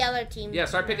there? pick the other team. Yeah,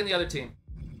 start picking the other team.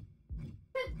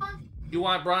 Pick one. You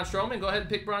want Braun Strowman? Go ahead and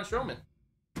pick Braun Strowman.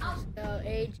 So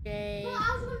AJ. No,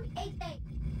 I was going to be AJ.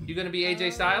 You gonna be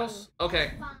AJ Styles?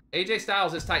 Okay. Fine. AJ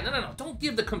Styles is tight. No. Don't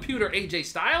give the computer AJ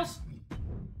Styles.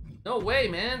 No way,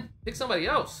 man. Pick somebody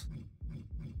else.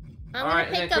 I'm All right,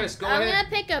 and then Chris, go ahead. I'm gonna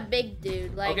pick a big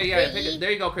dude. Like Okay, yeah. Biggie. Pick it.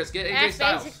 There you go, Chris. Get AJ That's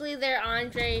Styles. basically their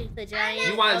Andre the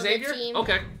Giant. You want of the Xavier? team.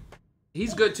 Okay.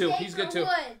 He's good too. He's good too.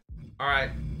 Wood. All right.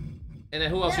 And then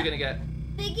who else you gonna get?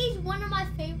 Biggie's one of my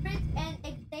favorites, and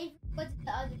Xavier Woods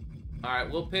the other. All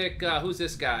right, we'll pick. Who's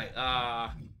this guy?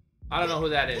 I don't know who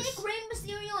that is. Pick Rey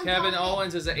Mysterio and Kevin Dominic.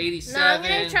 Owens is an 87. No, I'm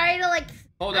gonna try to like.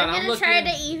 Hold on, I'm gonna try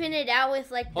to even it out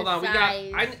with like Hold the on,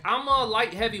 size. I'm a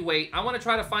light heavyweight. I want to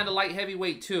try to find a light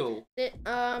heavyweight too. So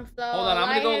Hold on, I'm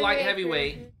gonna go light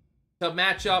heavyweight to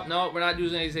match up. No, we're not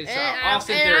using AJ Styles.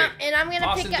 Austin Theory. And I'm gonna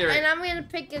Austin Theory.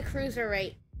 pick a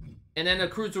cruiserweight. And then a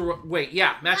cruiserweight.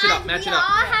 Yeah, match it up. Match it We all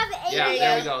up. have 88. Yeah,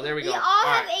 there we go. There we go. We all All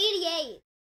have right, 88.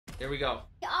 there we go.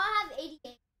 We all have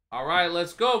 88. All right,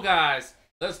 let's go, guys.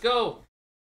 Let's go.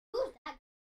 Who's that?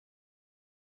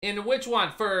 In which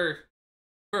one? For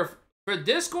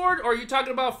Discord, or are you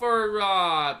talking about for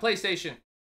PlayStation?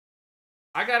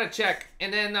 I gotta check,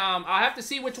 and then I'll have to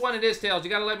see which one it is. Tails, you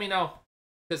gotta let me know,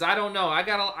 cause I don't know. I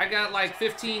got like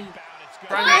 15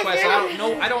 friend requests. I don't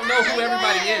know who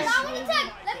everybody is. Let me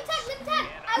tag.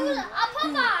 Papa,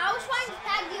 I was trying to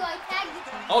tag you. I tagged you.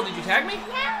 Oh, did you tag me?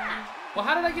 Yeah. Well,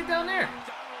 how did I get down there?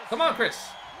 Come on, Chris.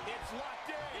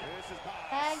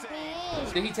 Tag me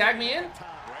in. Did he tag me in?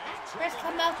 Chris,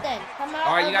 come out then. Come out.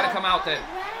 All right, you gotta come out then.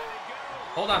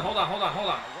 Hold on.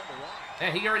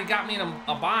 Man, he already got me in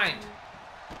a bind.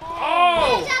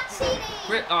 Oh!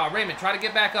 Raymond, try to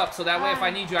get back up so that way if I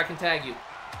need you, I can tag you.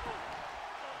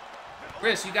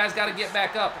 Chris, you guys got to get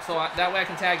back up so that way I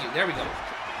can tag you. There we go.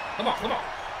 Come on.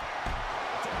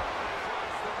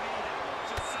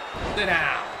 Sit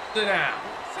down.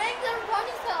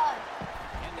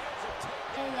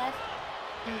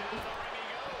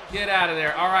 Get out of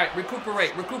there. All right,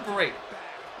 recuperate.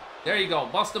 There you go.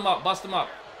 Bust him up.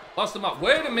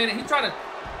 Wait a minute. He's trying to...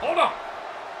 Hold on.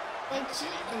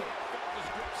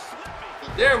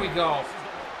 There we go.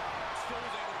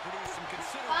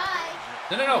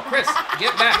 No, Chris,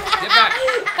 get back.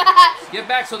 Get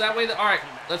back so that way... All right,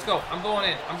 let's go. I'm going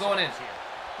in.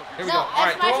 Here we go. All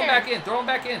right, throw him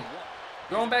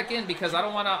back in because I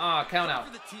don't want to count out.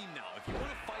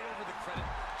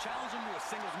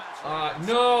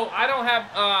 No, I don't have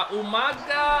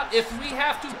Umaga. If we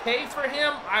have to pay for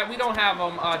him, we don't have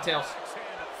him. Tails.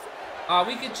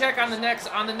 We can check on the next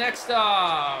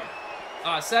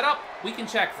setup. We can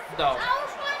check though. I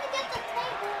was trying to get the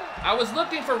table. I was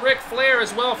looking for Ric Flair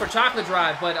as well for Chocolate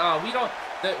Drive, but we don't.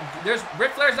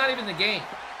 Ric Flair's not even in the game.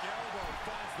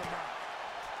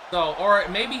 So, or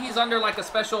maybe he's under like a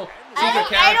special secret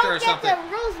character or something. I don't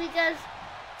get the rules because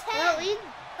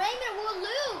Raymond will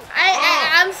lose.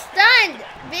 I'm stunned.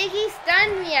 Biggie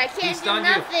stunned me. I can't do stunned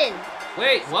you. nothing.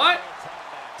 Wait, what?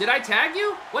 Did I tag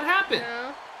you? What happened?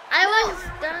 No, I was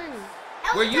stunned.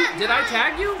 Were you? Did I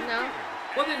tag you? No. That was Did I tag you? No.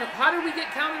 Well, then how did we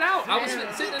get counted out? I was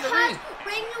sitting in the ring. Because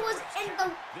Ranger was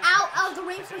out of the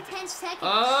ring for 10 seconds.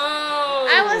 Oh.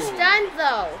 I was stunned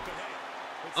though.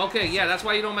 Okay, yeah, that's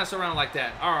why you don't mess around like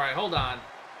that. All right, hold on.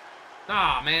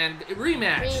 Nah, man,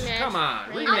 rematch. Come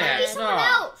on, Rematch. I want to be someone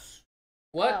else.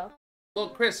 What? Oh. Well,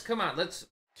 Chris, come on, let's.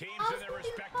 Teams in their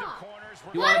respective corners.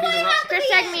 You want to be the rough? Chris,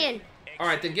 tag me in. All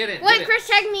right, then get in. Wait, get in. Chris,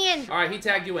 tag me in. All right, he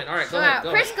tagged you in. All right, go Go ahead. out.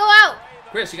 Go Chris, ahead. go out.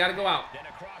 Chris, you got to go out.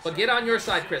 But get on your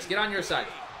side, Chris. Get on your side.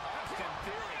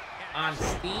 On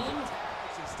Steam?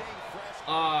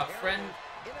 Friend,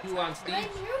 you on Steam?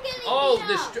 Oh,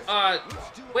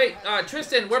 wait,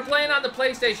 Tristan, we're playing on the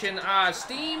PlayStation.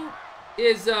 Steam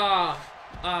is, I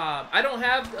don't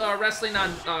have wrestling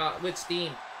on with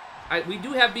Steam. We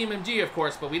do have BeamMG, of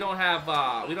course, but we don't have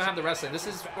the wrestling. This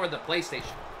is for the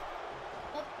PlayStation.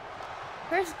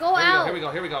 Chris, go out. Here we go.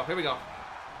 Here we go. Here we go.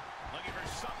 Looking for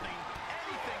something,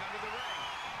 anything under the ring.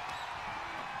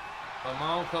 Come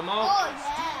on, come on. Oh,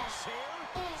 yeah.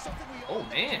 Oh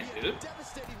man, dude.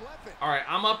 All right,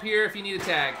 I'm up here if you need a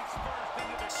tag.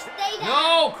 Stay down.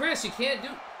 No, Chris, you can't do.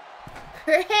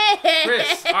 Chris.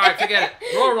 Chris, all right, forget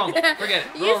it. Royal Rumble, forget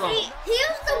it. Royal Rumble. He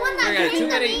was the one that Forget it. came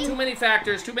to me. Too many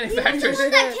factors. Too many He was the factors.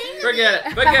 one that came to Forget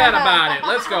me. it. Forget about it.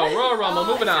 Let's go. Royal Rumble.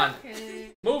 Moving on.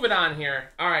 Okay. Moving on here.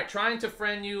 All right, trying to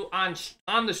friend you on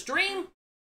the stream.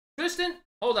 Tristan,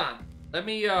 hold on. Let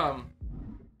me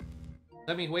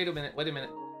wait a minute. Wait a minute.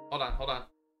 Hold on.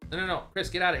 No. Chris,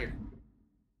 get out of here.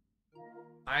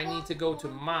 I need to go to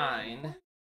mine.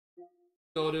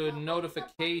 Go to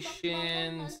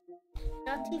notifications.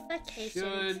 Notifications.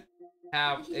 Should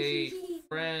have a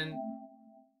friend.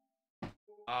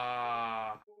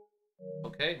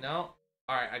 Okay, no.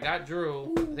 All right, I got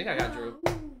Drew. I think I got Drew.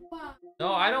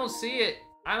 No, I don't see it.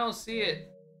 I don't see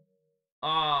it.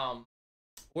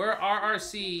 Where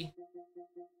RRC?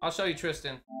 I'll show you,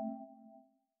 Tristan.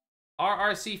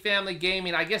 RRC Family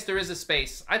Gaming. I guess there is a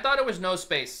space. I thought it was no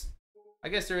space. I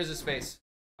guess there is a space.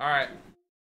 All right.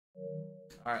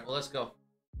 All right. Well, let's go.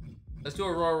 Let's do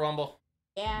a Royal Rumble.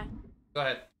 Yeah. Go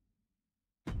ahead.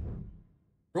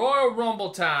 Royal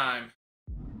Rumble time.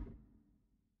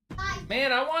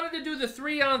 Man, I wanted to do the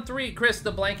 3-on-3. Chris,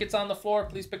 the blanket's on the floor.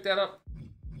 Please pick that up.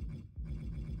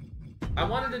 I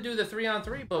wanted to do the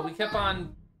 3-on-3, but we kept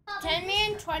on. 10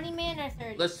 man, 20 man, or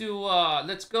 30? Let's do.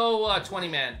 Let's go 20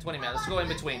 man. 20 man. Let's go in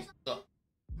between. Go.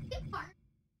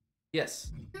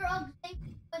 Yes.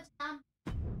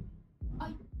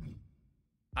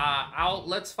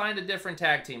 Let's find a different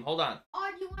tag team. Hold on.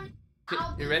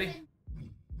 You ready?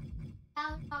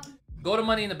 Go to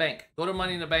Money in the Bank. Go to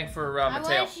Money in the Bank for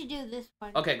Mateo. I want you to do this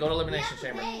one. Okay, go to Elimination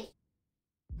Chamber.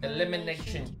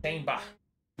 Elimination Chamber.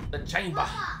 The chamber.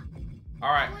 All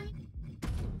right.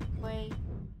 Wait.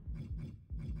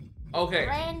 Okay.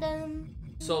 Random.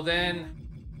 So then,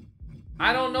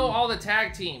 I don't know all the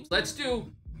tag teams. Let's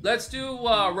do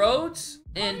Rhodes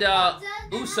and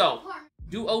Uso.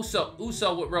 Do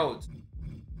Uso with Rhodes.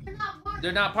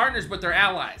 They're not partners, but they're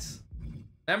allies.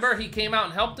 Remember, he came out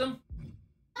and helped him.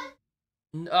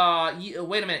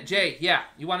 Wait a minute, Jay. Yeah,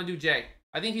 you want to do Jay?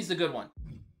 I think he's the good one.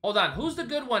 Hold on, who's the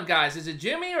good one, guys? Is it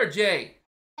Jimmy or Jay?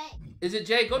 Is it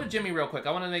Jay? Go to Jimmy real quick.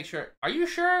 I want to make sure. Are you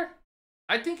sure?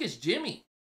 I think it's Jimmy.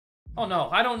 Oh no,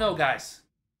 I don't know, guys.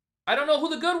 I don't know who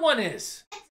the good one is.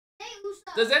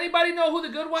 Does anybody know who the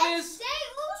good one is?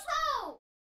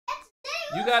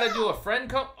 You gotta do a friend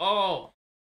code. Oh.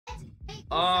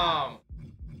 A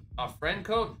friend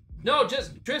code? No,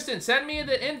 just Tristan, send me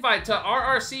the invite to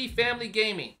RRC Family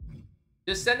Gaming.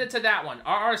 Just send it to that one.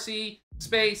 RRC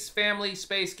space Family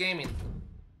space Gaming.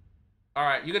 All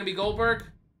right, you gonna be Goldberg?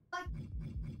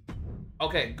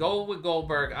 Okay, go with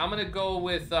Goldberg. I'm gonna go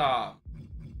with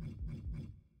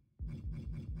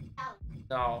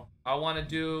no, I want to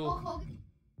do.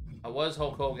 I was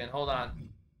Hulk Hogan. Hold on.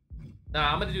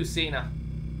 Nah, I'm gonna do Cena.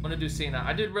 I'm gonna do Cena.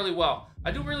 I did really well.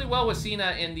 I do really well with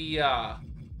Cena in the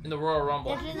Royal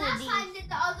Rumble. I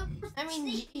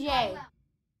mean, Jay.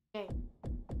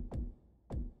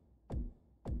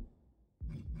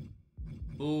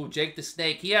 Ooh, Jake the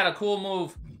Snake. He had a cool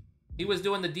move. He was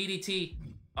doing the DDT.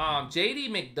 JD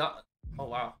McDuck. Oh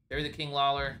wow, Barry the King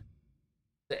Lawler.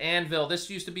 The Anvil. This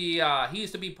used to be. He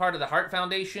used to be part of the Hart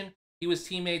Foundation. He was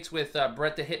teammates with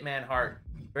Bret the Hitman Hart.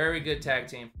 Very good tag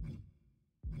team.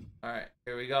 All right,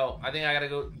 here we go. I think I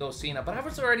gotta go Cena, but I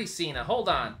was already Cena. Hold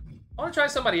on. I want to try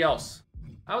somebody else.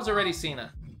 I was already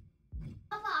Cena.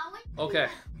 Okay.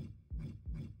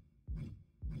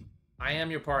 I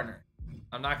am your partner.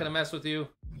 I'm not gonna mess with you.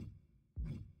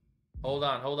 Hold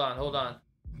on.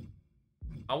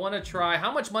 I want to try.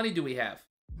 How much money do we have?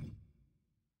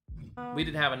 We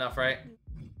didn't have enough, right?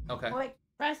 Okay. Wait,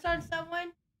 press on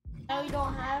someone. Oh, you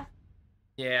don't have?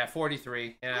 Yeah,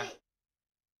 43. Yeah. Wait,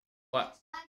 What?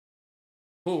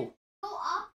 Who? go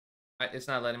up. It's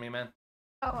not letting me, man.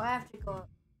 Oh, I have to go up.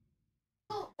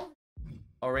 Go up.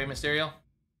 Oh, Rey Mysterio?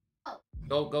 Oh.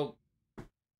 Go.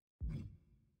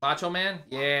 Macho Man?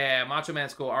 Yeah, Macho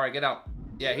Man's cool. Alright, get out.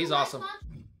 Yeah, he's awesome.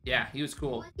 Yeah, he was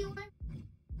cool.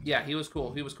 Yeah, he was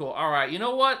cool. He was cool. Alright, you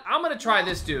know what? I'm gonna try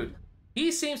this dude.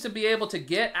 He seems to be able to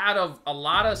get out of a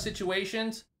lot of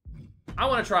situations. I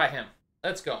want to try him.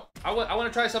 Let's go. I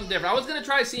want to try something different. I was gonna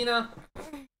try Cena,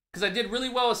 because I did really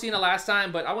well with Cena last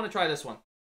time, but I want to try this one.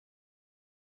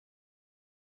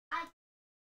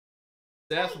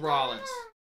 Seth Rollins.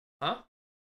 Huh?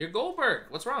 You're Goldberg.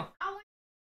 What's wrong?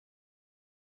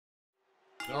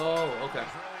 Oh, okay.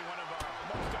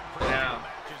 Sit down.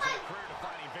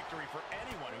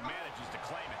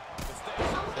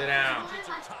 Sit down.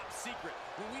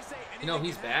 You know,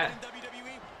 he's bad.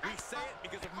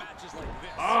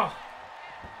 Oh.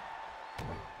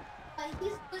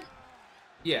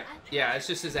 Yeah, it's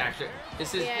just his actor.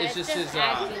 It's just his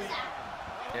acting.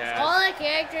 yeah. All the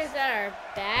characters that are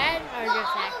bad are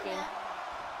just acting.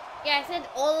 Yeah, I said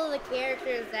all of the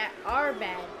characters that are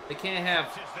bad. They can't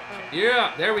have.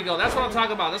 Yeah, there we go. That's what I'm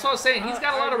talking about. That's what I was saying. He's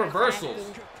got a lot of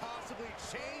reversals.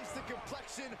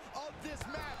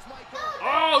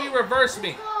 Oh, he reversed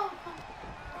me.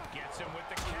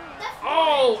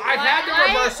 Oh, I had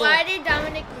the reversal. Why did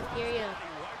Dominic Mysterio?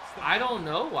 I don't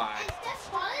know why.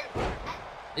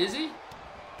 Is he?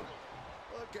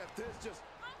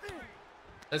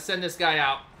 Let's send this guy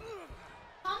out.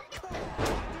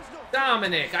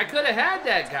 Dominic, I could have had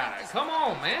that guy. Come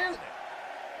on, man.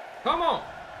 Come on.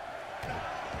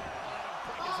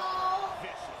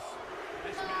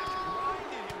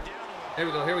 Here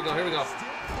we go, here we go, here we go.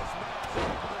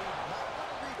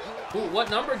 Ooh, what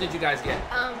number did you guys get?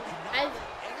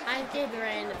 I did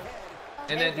random.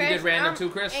 And then Chris, you did random too,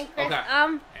 Chris? And Chris, okay.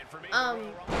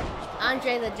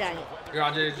 Andre the Giant. You're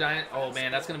Andre the Giant? Oh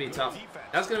man, that's gonna be tough.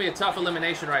 That's gonna be a tough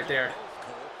elimination right there.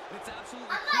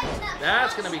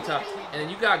 That's gonna be tough. And then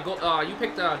you got you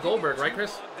picked Goldberg, right,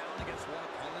 Chris?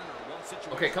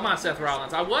 Okay, come on, Seth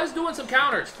Rollins. I was doing some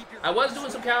counters.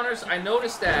 I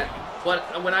noticed that,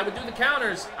 but when I would do the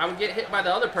counters, I would get hit by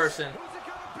the other person.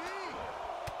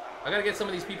 I gotta get some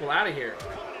of these people out of here.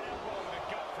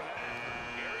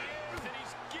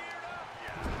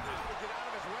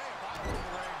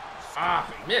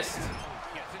 Ah, missed.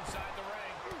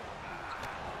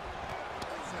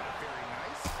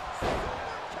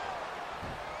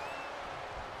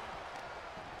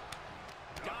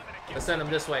 Let's send him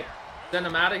this way. Send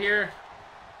him out of here.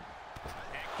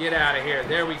 Get out of here.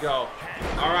 There we go.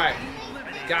 All right.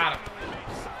 Got him.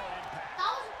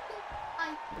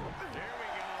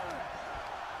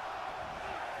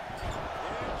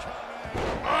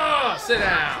 Oh, sit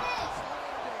down.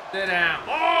 Sit down.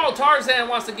 Oh, Tarzan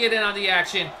wants to get in on the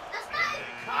action.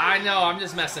 I know. I'm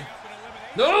just messing.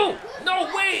 No. No,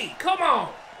 wait. Come on.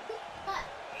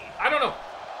 I don't know.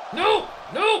 No.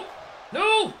 No.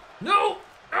 No. No.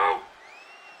 No.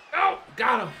 No.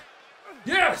 Got him.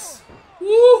 Yes.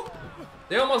 Woo.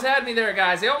 They almost had me there,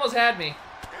 guys. They almost had me.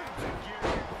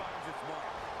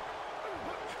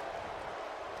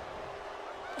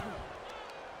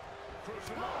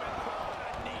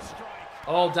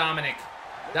 Oh, Dominic.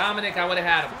 Dominic, I would have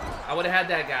had him. I would have had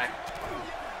that guy.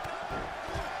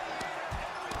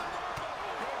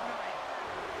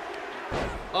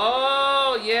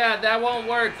 Oh, yeah, that won't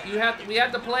work. We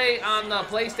have to play on the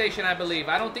PlayStation, I believe.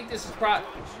 I don't think this is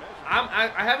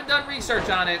I haven't done research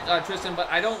on it, Tristan, but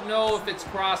I don't know if it's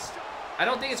I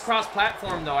don't think it's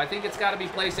cross-platform, though. I think it's got to be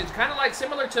PlayStation. Kind of like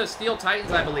similar to Steel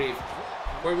Titans, I believe,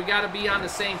 where we got to be on the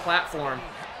same platform.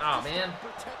 Oh, man.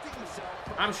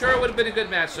 I'm sure it would have been a good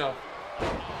match, though.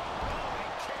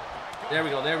 There we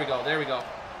go, there we go, there we go.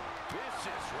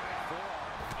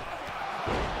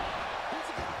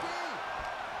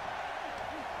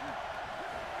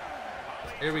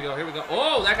 Here we go, here we go.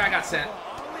 Oh, that guy got sent.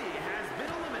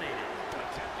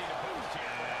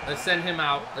 Let's send him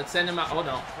out. Let's send him out. Oh,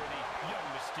 no.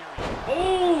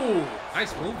 Oh,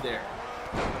 nice move there.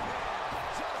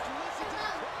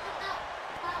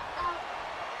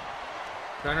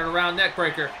 Turn it around, neck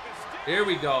breaker. Here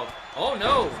we go. Oh,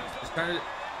 no. Just turn it.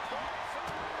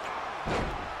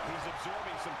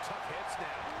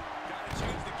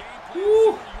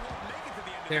 Woo.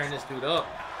 Tearing this dude up.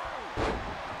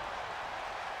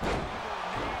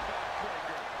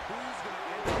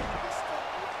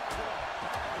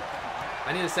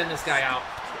 I need to send this guy out.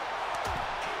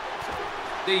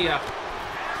 See ya.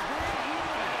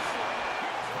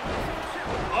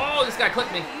 Oh, this guy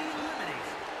clipped me.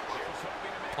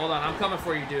 Hold on, I'm coming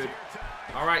for you, dude.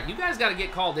 All right, you guys got to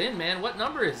get called in, man. What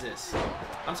number is this?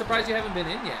 I'm surprised you haven't been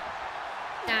in yet.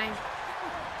 9.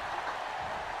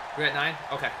 You're at 9?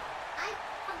 Okay.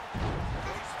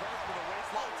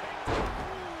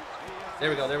 There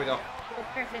we go, there we go. Well,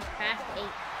 Chris is past 8.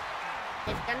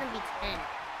 It's gonna be 10.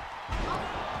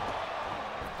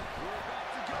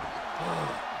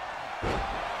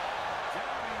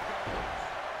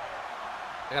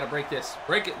 I gotta break this.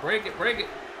 Break it, break it, break it.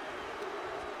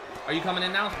 Are you coming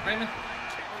in now, Raymond?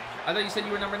 I thought you said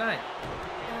you were number 9.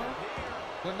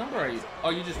 What number are you?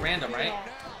 Oh, you just random, right?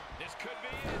 Yeah.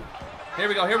 Here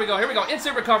we go, here we go, here we go.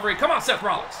 Instant recovery. Come on, Seth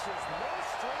Rollins.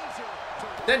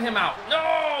 Send him out. No!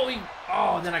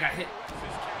 Oh, and then I got hit.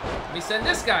 Let me send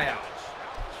this guy out.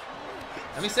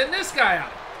 Let me send this guy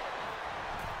out.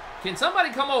 Can somebody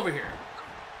come over here?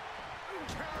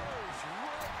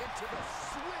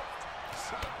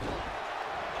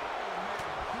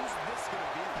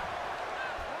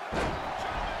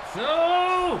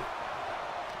 No!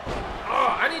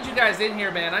 Oh, I need you guys in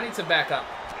here, man. I need some backup.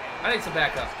 I need some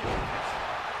backup.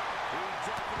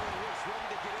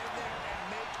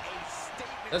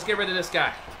 Let's get rid of this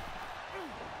guy.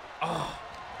 Oh.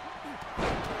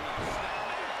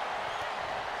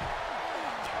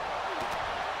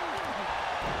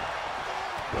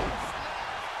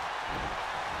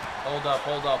 Hold up,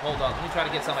 hold up, hold up. Let me try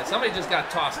to get somebody. Somebody just got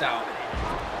tossed out.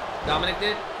 Dominic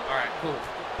did? All right, cool.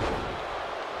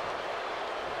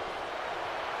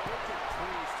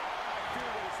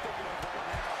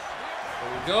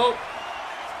 There we go.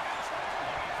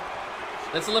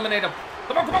 Let's eliminate him.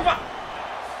 Come on, come on, come on.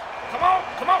 Come on,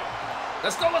 come on.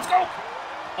 Let's go, let's go.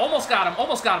 Almost got him,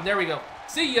 almost got him. There we go.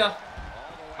 See ya.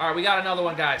 All right, we got another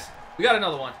one, guys. We got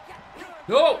another one.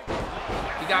 No.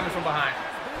 He got me from behind.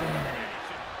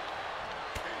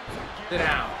 Sit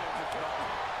down.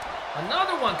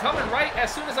 Another one coming right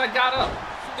as soon as I got up.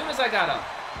 As soon as I got up.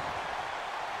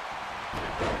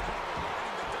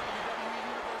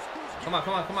 Come on,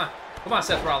 come on, come on. Come on,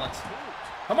 Seth Rollins.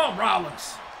 Come on,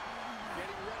 Rollins.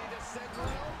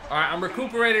 All right, I'm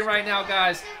recuperating right now,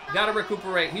 guys. Gotta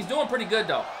recuperate. He's doing pretty good,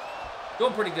 though.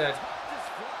 Doing pretty good.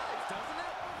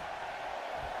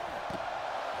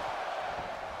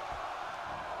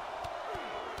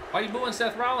 Why are you booing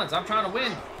Seth Rollins? I'm trying to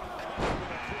win.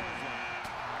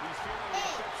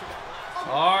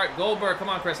 All right, Goldberg. Come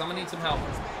on, Chris. I'm going to need some help.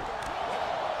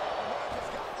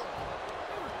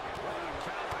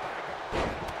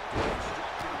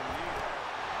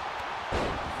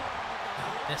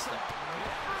 Missed him.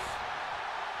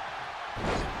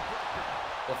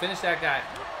 Well, finish that guy.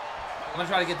 I'm going to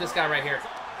try to get this guy right here.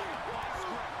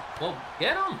 Well,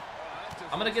 get him.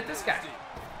 I'm going to get this guy.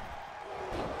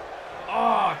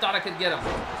 Oh, I thought I could get him.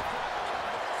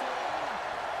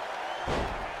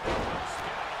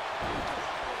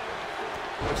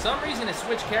 For some reason, it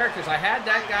switched characters. I had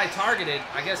that guy targeted.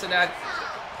 I guess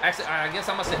actually, I guess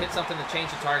I must have hit something to change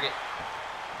the target.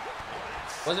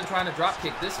 Wasn't trying to drop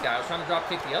kick this guy. I was trying to drop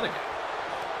kick the other guy.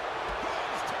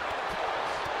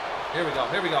 Here we go.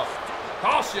 Here we go.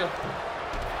 Toss you.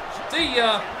 See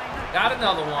ya. Got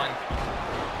another one.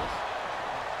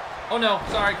 Oh no,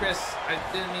 sorry, Chris. I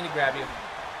didn't mean to grab you.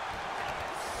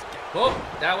 Oh,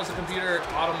 that was the computer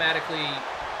automatically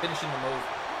finishing the move.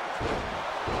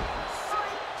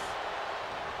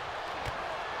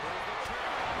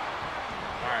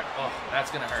 All right. Oh,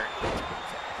 that's gonna hurt.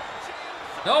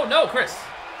 No, no, Chris.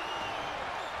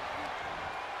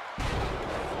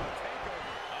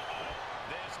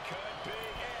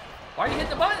 Why are you hitting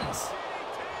the buttons?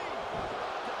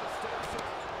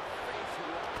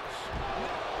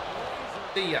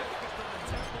 See ya.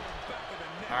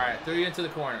 All right, threw you into the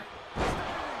corner.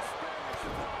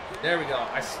 There we go.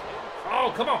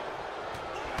 Oh, come on.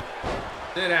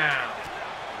 Sit down.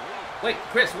 Wait,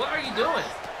 Chris, what are you doing?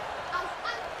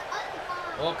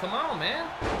 Well, come on, man.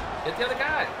 Get the other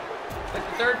guy. Like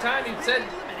the third time you said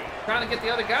trying to get the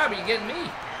other guy, but you're getting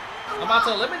me. I'm about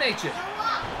to eliminate you.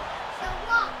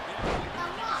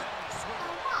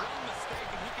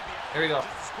 Here we go.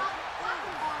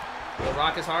 The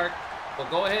rock is hard. Well,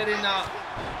 go ahead and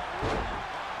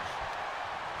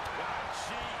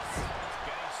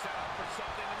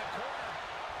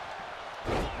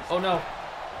oh no.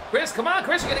 Chris, come on,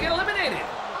 Chris, you're gonna get eliminated.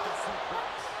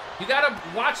 You gotta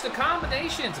watch the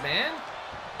combinations, man.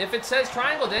 If it says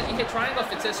triangle, then you hit triangle.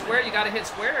 If it says square, you gotta hit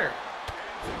square.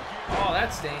 Oh,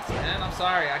 that stinks, man. I'm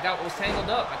sorry. I was tangled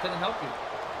up. I couldn't help you.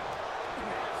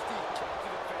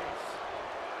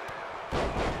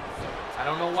 I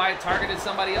don't know why it targeted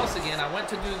somebody else again. I went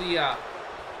to do the I'm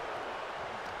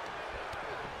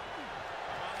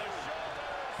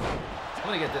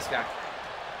gonna get this guy.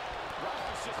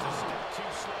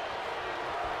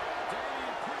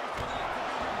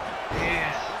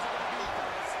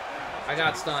 I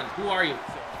got stunned. Who are you?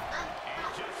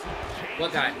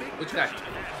 What guy? Which guy?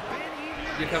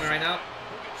 You're coming right now?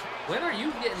 When are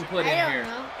you getting put in here?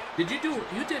 Know. You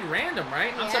did random,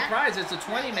 right? Yeah. I'm surprised it's a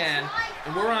 20-man,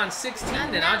 and we're on 16,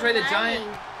 and Andre the Giant,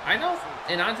 I know,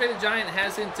 and Andre the Giant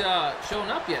hasn't shown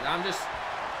up yet. I'm just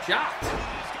shocked.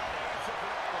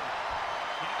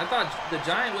 I thought the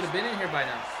Giant would have been in here by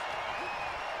now.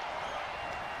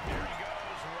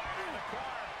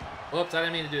 Whoops, I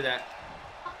didn't mean to do that.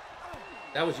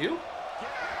 That was you?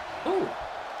 Who?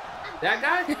 That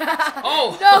guy?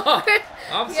 Oh, No.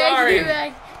 I'm sorry.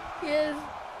 Yes.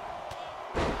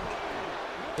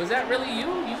 Was that really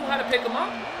you? You know how to pick them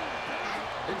up?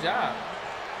 Good job.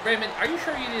 Raymond, are you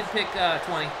sure you didn't pick 20?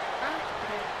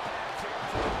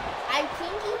 I'm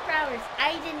pinky flowers.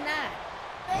 I did not.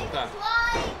 Okay.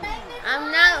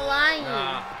 I'm not lying.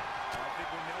 Nah,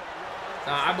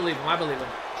 I believe him. I believe him.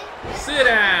 Sit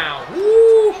down.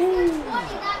 Woo-hoo.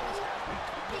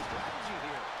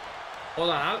 Hold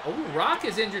on. Oh, Rock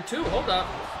is injured too. Hold up.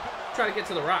 Try to get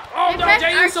to the Rock. Oh, no.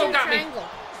 Jey Uso got me.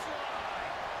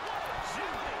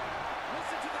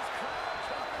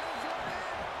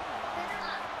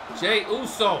 Jey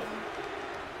Uso.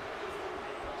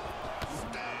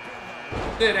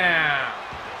 Sit down.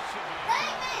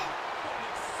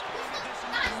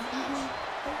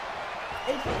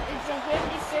 It's a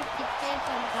 50-50 chance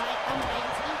on 19.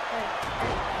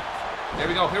 There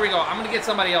we go. Here we go. I'm going to get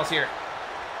somebody else here.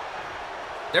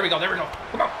 There we go. There we go.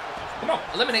 Come on. Come on.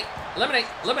 Eliminate. Eliminate.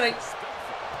 Eliminate.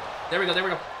 There we go. There we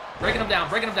go. Breaking him down.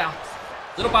 Breaking him down.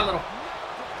 Little by little.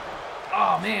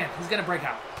 Oh, man. He's going to break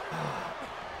out.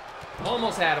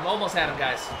 Almost had him. Almost had him,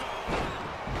 guys.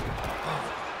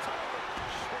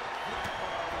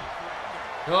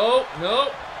 No.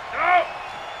 No. No.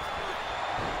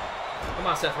 Come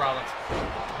on, Seth Rollins.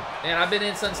 Man, I've been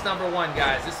in since #1,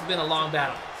 guys. This has been a long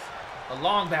battle. A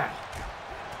long battle.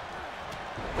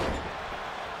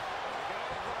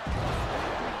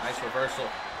 Nice reversal.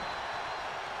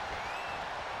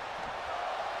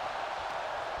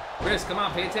 Chris, come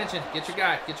on, pay attention. Get your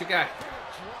guy. Get your guy.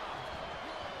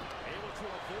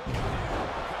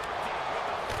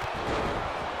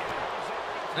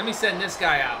 Let me send this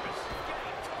guy out.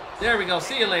 There we go.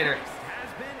 See you later.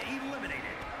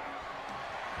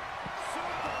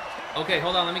 Okay,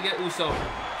 hold on. Let me get Uso.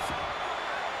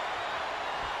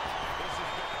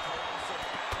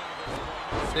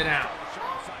 Sit down.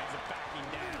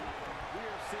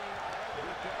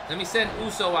 Let me send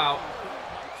Uso out.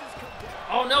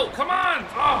 Oh, no. Come on.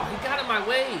 Oh, he got in my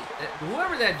way.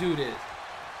 Whoever that dude is.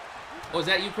 Oh, is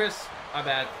that you, Chris? My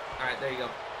bad. All right, there you go.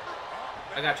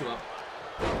 I got you up.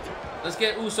 Let's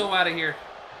get Uso out of here.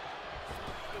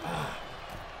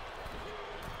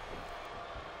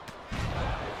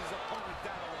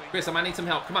 Chris, I might need some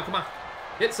help. Come on, come on.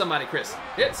 Hit somebody, Chris.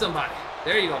 Hit somebody.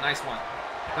 There you go. Nice one.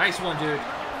 Nice one, dude.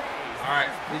 All right,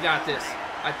 we got this.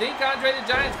 I think Andre the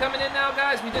Giant's coming in now,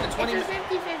 guys. We did a 20. It's a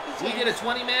 50-50 We did a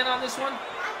 20-man on this one.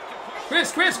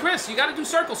 Chris, Chris, Chris, you got to do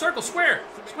circle, circle, square,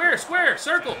 square, square,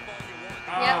 circle.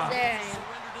 Yep, there I am.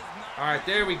 All right,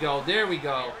 there we go. There we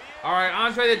go. All right,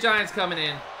 Andre the Giant's coming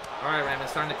in. All right, Raymond,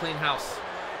 it's time to clean house.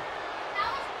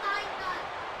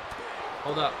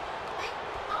 Hold up.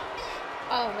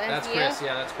 Oh, That's you? Chris.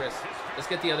 Yeah, that's Chris. Let's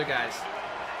get the other guys.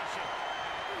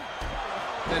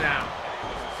 Sit down.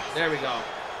 There we go.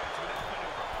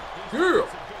 Yeah.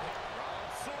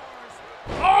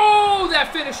 Oh,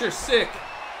 that finisher's sick.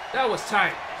 That was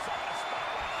tight.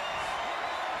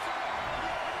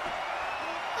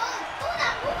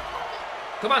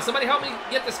 Come on, somebody help me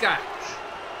get this guy.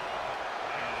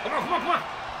 Come on, come on, come on.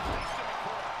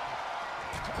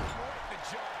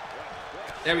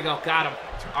 There we go. Got him.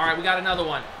 All right, we got another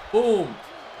one. Boom.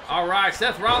 All right,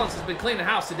 Seth Rollins has been cleaning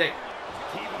house today.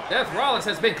 Seth Rollins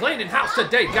has been cleaning house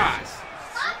today, guys.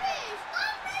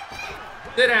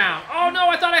 Sit down. Oh, no,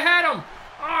 I thought I had him.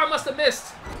 Oh, I must have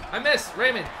missed. I missed.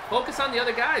 Raymond, focus on the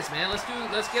other guys, man. Let's get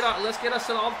us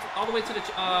to all the way to the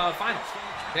finals.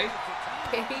 Okay?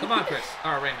 Come on, Chris.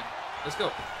 All right, Raymond. Let's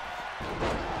go.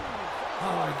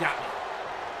 Oh, he got me.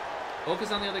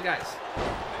 Focus on the other guys.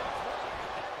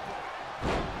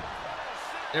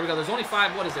 There we go. There's only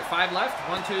 5. What is it? 5 left?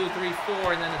 1, 2, 3,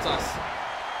 4, and then it's us.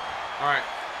 All right.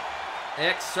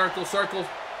 X, circle, circle.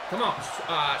 Come on.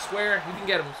 Square. You can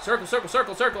get him. Circle, circle,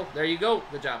 circle, circle. There you go.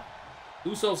 Good job.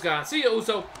 Uso's gone. See ya,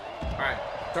 Uso. All right.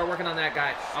 Start working on that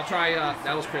guy. I'll try.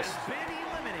 That was Chris.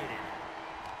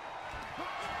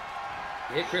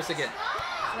 Hit Chris again.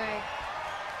 Sorry.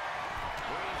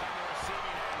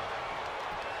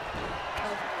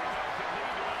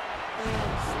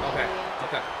 Okay.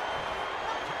 Okay.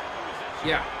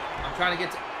 Yeah. I'm trying to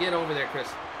get over there,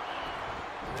 Chris.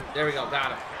 There we go.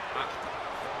 Got him.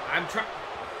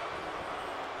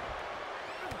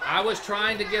 I was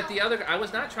trying to get the other. I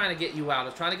was not trying to get you out. I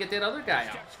was trying to get that other guy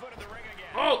out.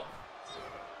 Oh.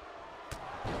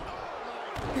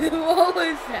 What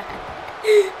was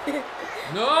that?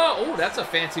 No. Oh, that's a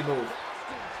fancy move.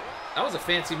 That was a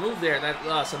fancy move there.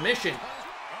 That submission.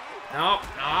 No.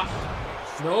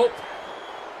 Nope.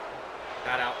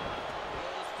 Got out.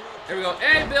 Here we go.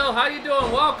 Hey, Bill. How you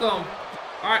doing? Welcome.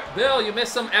 All right, Bill. You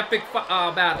missed some epic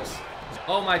battles.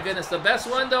 Oh, my goodness. The best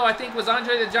one, though, I think was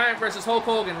Andre the Giant versus Hulk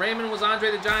Hogan. Raymond was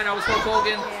Andre the Giant. I was Hulk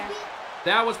Hogan. Yeah.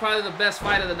 That was probably the best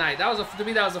fight of the night. To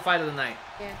me, that was the fight of the night.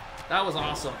 Yeah. That was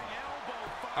awesome.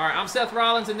 All right, I'm Seth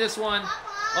Rollins in this one.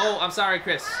 Oh, I'm sorry,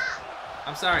 Chris.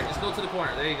 I'm sorry. Just go to the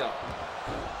corner. There you go.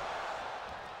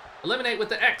 Eliminate with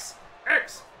the X.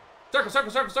 X. Circle,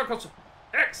 circle, circle, circle.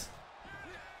 X.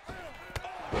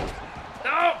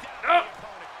 No. No.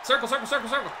 Circle, circle, circle,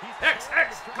 circle. X,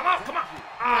 X. Come on, come on.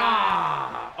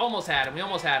 Ah. Almost had him. We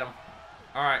almost had him.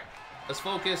 All right. Let's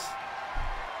focus.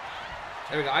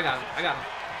 There we go. I got him. I got him.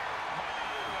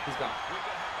 He's gone.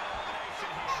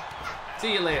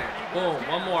 See you later. Boom.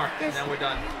 One more. And then we're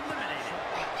done.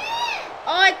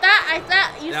 Oh, I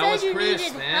thought you That was said you Chris,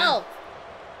 needed man. help.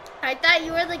 I thought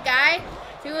you were the guy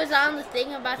who was on the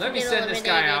thing about to Let me get send eliminated.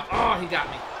 this guy out. Oh, he got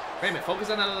me. Wait a minute.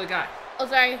 Focus on that other guy. Oh,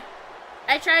 sorry.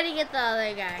 I tried to get the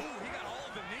other guy.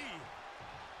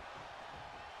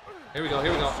 Here we go.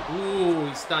 Here we go. Ooh,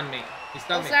 he stunned me. He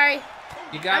stunned Oh, me. sorry.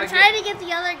 You gotta I'm trying to get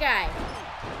the other guy.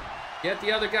 get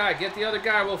the other guy. Get the other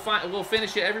guy. We'll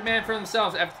finish it. Every man for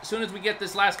themselves. As soon as we get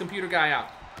this last computer guy out.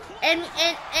 And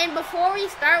before we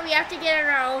start, we have to get in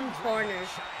our own corners.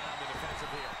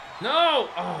 No.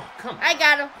 Oh, come on. I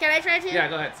got him. Can I try to? Yeah,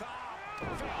 go ahead.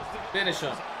 Finish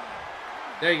him.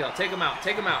 There you go. Take him out.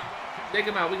 Take him out. Take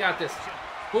him out. We got this.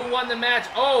 Who won the match?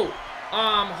 Oh,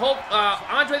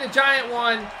 Andre the Giant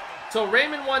won. So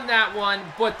Raymond won that one,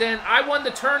 but then I won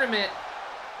the tournament,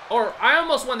 or I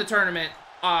almost won the tournament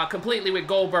completely with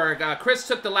Goldberg. Chris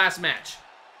took the last match.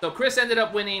 So Chris ended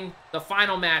up winning the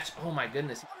final match. Oh my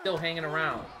goodness, he's still hanging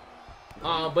around.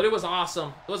 But it was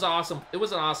awesome. It was awesome. It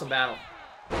was an awesome battle.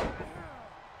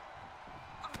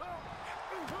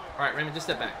 All right, Raymond, just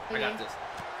step back. I got this.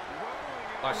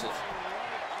 Watch this.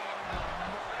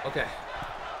 Okay.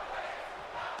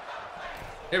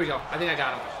 Here we go. I think I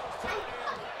got him.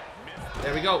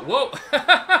 There we go. Whoa.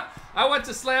 I went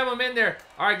to slam him in there.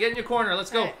 All right, get in your corner. Let's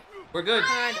go. We're good.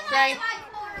 Come on, sorry.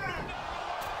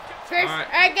 Chris, All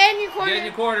right. get in your corner. Get in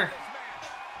your corner.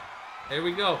 Here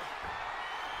we go.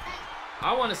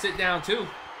 I want to sit down too.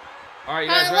 All right, you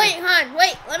guys ready?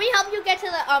 Wait. Let me help you get to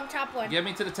the top one. Get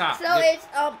me to the top. So it's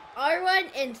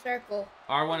R1 in circle.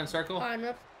 R1 in circle?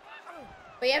 Whoops.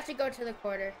 But you have to go to the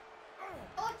corner.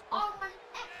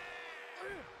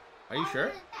 Are you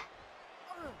sure?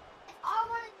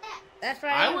 That's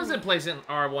what I wasn't placing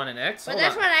R1 and X. But Hold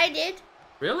that's up. what I did.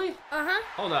 Really? Uh-huh.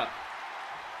 Hold up.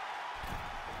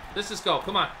 Let's just go.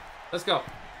 Come on. Let's go.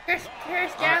 Chris,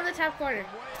 get on the top corner.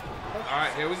 All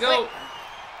right, here we go.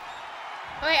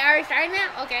 Wait, are we starting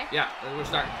now? Okay. Yeah, we're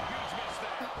starting.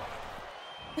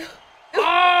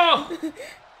 Oh!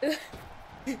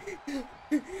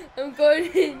 I'm going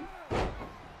in.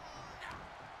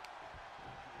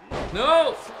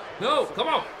 No! No! Come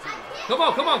on! Come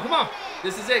on! Come on! Come on!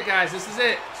 This is it, guys. This is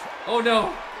it. Oh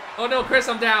no! Oh no, Chris,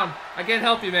 I'm down. I can't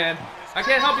help you, man. I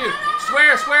can't help you.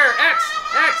 Square, square, X,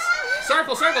 X,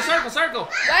 circle, circle, circle, circle.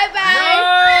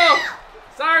 Bye-bye. No!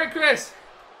 Sorry, Chris.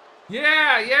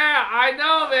 Yeah, I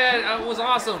know, man. It was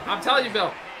awesome. I'm telling you,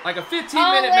 Bill. Like a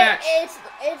 15-minute match. It's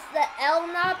the L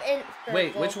knob in circle.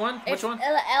 Wait, which one? Which one?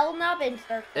 The L knob in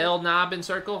circle. L knob in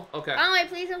circle? Okay. Oh, wait,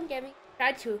 please don't get me.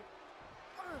 Try to.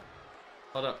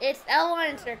 Hold up. It's L1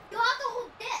 in circle. You have to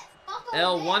hold this. You have to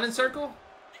hold L1 this. in circle?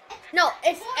 No,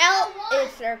 it's L in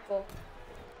circle.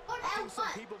 Hold Some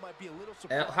L1. people might be a little L,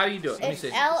 surprised. how do you do it? Let me It's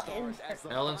see. L in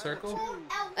circle. L in circle? Hold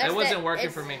L1. That's wasn't working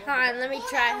it's- for me. Hold on, let me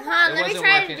try. Hold on, It let me wasn't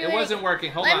try working. to do It wasn't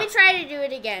working. Hold Let on. me try to do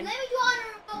it again. Let me do on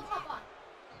a remote, Papa.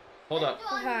 Hold up.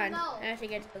 Hold on. I have to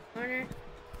get to the corner.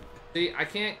 See, I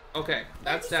can't. Okay,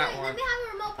 that's that one. Let me have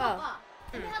a remote, Oh. Papa.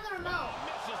 Let me have the remote.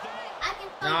 I can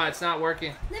play. No, it's not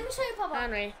working. Let me show you, Papa. Hold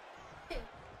on, wait.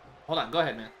 Hold on. Go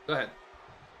ahead, man. Go ahead.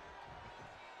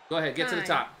 Go ahead. Get to the Fine.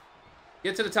 top.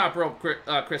 Get to the top rope,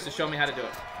 Chris, to show me how to do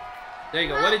it. There you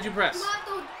go. What did you press? You have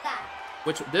to do that.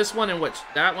 Which? This one and which?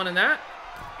 That one and that?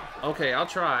 Okay, I'll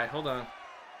try. Hold on.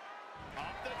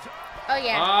 Oh,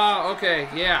 yeah. Oh, okay.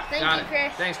 Yeah. Thank got you, it.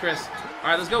 Chris. Thanks, Chris. All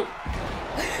right, let's go.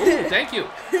 Ooh, thank you.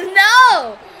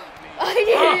 No!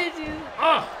 I didn't do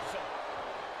Oh.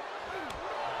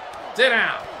 Sit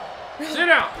down. Sit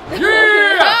down. Yeah!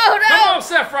 No, no. Come on,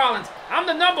 Seth Rollins. I'm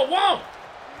the number one.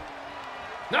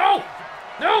 No.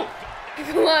 No.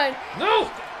 Come on. No.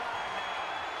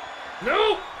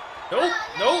 No. Nope.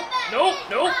 Nope. Nope.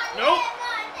 Nope. Nope.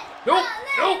 Nope.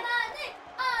 Nope.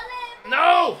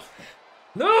 No.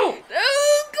 No.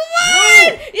 Oh, come on.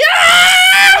 No. Yeah.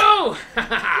 No.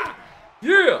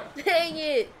 Yeah. Dang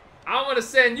it. I'm gonna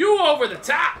send you over the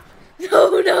top. No,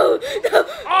 no, no.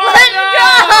 Oh, Let's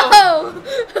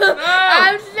go. No.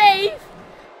 I'm safe.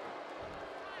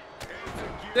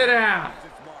 Sit down.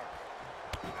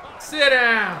 Sit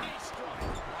down.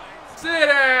 Sit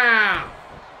down.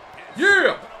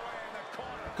 Yeah.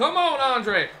 Come on,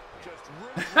 Andre.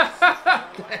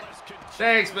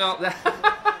 Thanks, Bill.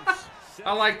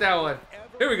 I like that one.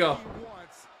 Here we go.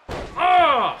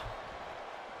 Oh.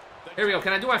 Here we go.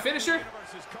 Can I do my finisher?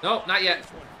 Nope, not yet.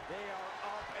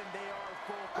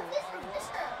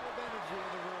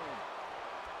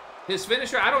 His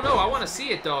finisher? I don't know. I want to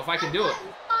see it though, if I can do it.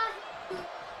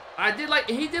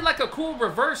 He did like a cool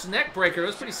reverse neck breaker. It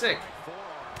was pretty sick.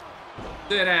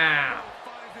 Sit down.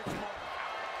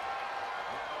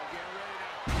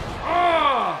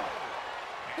 Oh!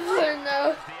 Oh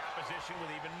no.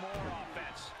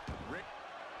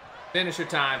 Finisher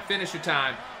time. Finisher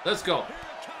time. Let's go.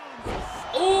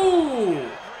 Ooh!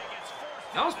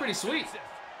 That was pretty sweet.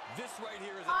 This right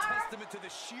here is a testament to the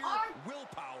sheer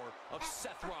willpower of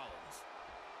Seth Rollins.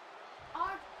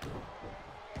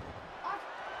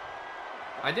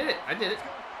 I did it. I did it.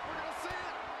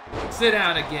 Sit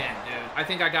down again, dude. I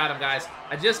think I got him, guys.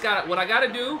 I just got it. What I got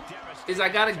to do is I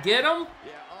got to get him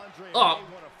up.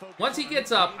 Once he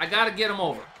gets up, I got to get him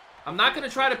over. I'm not going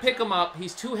to try to pick him up.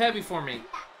 He's too heavy for me.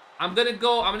 I'm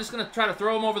just going to try to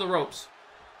throw him over the ropes.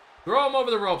 Throw him over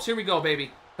the ropes. Here we go,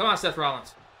 baby. Come on, Seth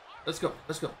Rollins. Let's go.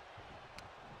 Let's go.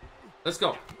 Let's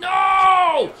go.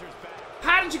 No!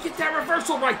 How did you get that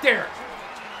reversal right there?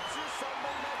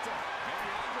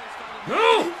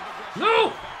 No!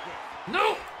 No!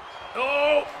 No!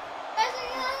 No!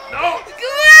 No! Come on!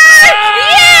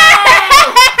 Yeah!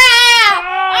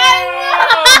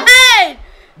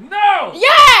 No!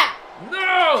 Yeah!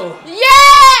 No!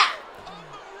 Yeah!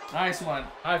 Nice one.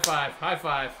 High five. High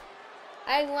five.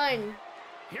 I won.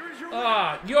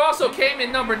 You also came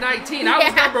in number 19. I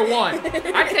was number 1.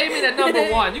 I came in at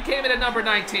number 1. You came in at number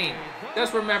 19.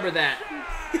 Just remember that.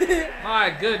 My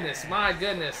goodness. My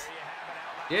goodness.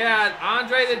 Yeah,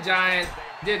 Andre the Giant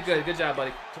did good. Good job,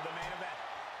 buddy.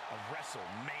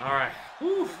 All right.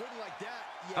 Whew.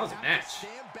 That was a match.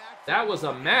 That was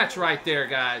a match right there,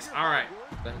 guys. All right.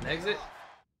 Got an exit.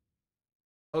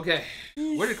 Okay.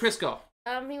 Where did Chris go?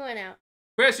 He went out.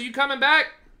 Chris, are you coming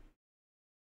back?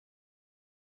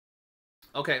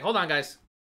 Okay, hold on, guys.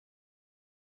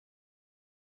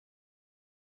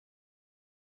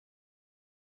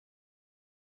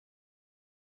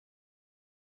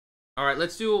 All right,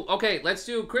 let's do,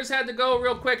 Chris had to go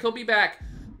real quick. He'll be back.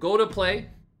 Go to play,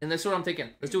 and this is what I'm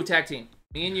thinking. Let's do a tag team.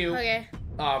 Me and you. Okay.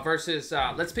 Versus,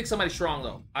 let's pick somebody strong,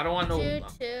 though. I don't want no...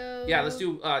 Yeah, let's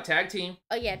do tag team.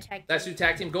 Oh, yeah, tag team. Let's do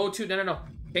tag team. Go to, no.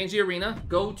 Change the arena.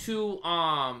 Go to,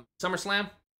 SummerSlam.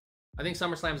 I think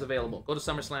SummerSlam's available. Go to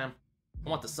SummerSlam. I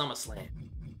want the SummerSlam.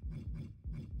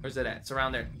 Where's it at? It's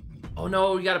around there. Oh,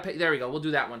 no, you gotta pay. There we go. We'll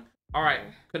do that one. All right.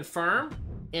 Confirm.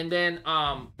 And then,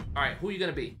 all right, who are you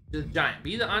gonna be? The Giant.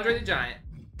 Be the Andre the Giant.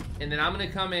 And then I'm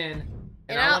gonna come in,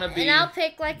 and I wanna be... And I'll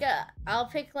pick like a...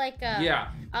 Yeah.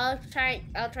 I'll try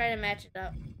to match it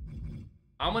up.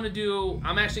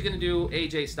 I'm actually gonna do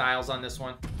AJ Styles on this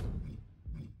one.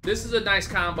 This is a nice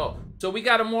combo. So we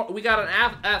got an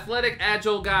athletic,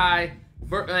 agile guy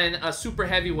and a super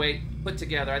heavyweight put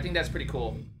together. I think that's pretty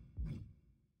cool.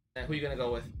 And who are you gonna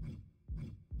go with?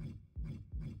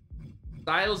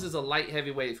 Styles is a light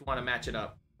heavyweight if you want to match it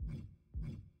up.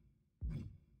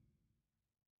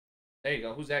 There you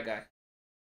go. Who's that guy?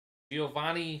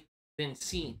 Giovanni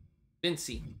Vinci.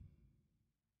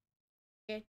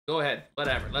 Okay. Go ahead.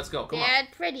 Whatever. Let's go. Come on. Yeah,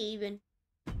 pretty even.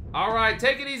 All right.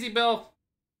 Take it easy, Bill.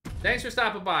 Thanks for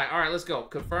stopping by. All right. Let's go.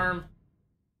 Confirm.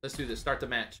 Let's do this. Start the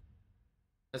match.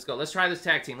 Let's go. Let's try this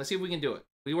tag team. Let's see if we can do it.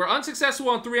 We were unsuccessful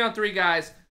on 3-on-3,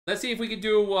 guys. Let's see if we can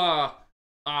do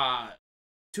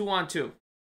 2-on-2.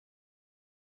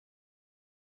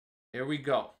 Here we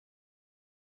go.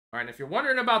 All right, if you're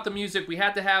wondering about the music, we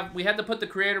had to put the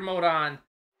creator mode on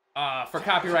for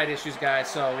copyright issues, guys.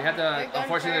 So we had to.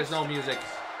 Unfortunately, there's no music.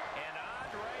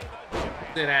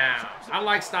 Sit down. I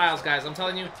like Styles, guys. I'm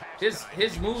telling you,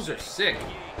 his moves are sick. It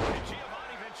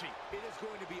is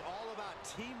going to be all about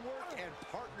teamwork and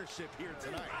partnership here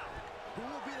tonight. Who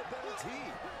will be the better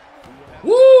team?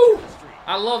 Woo!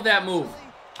 I love that move.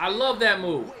 I love that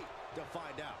move. To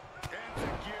find out.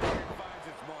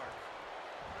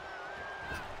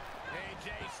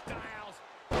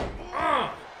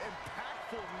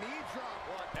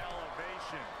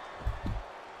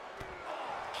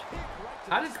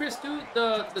 How did Chris do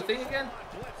the thing again?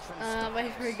 I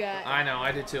forgot. I know,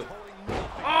 I did too.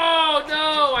 Oh,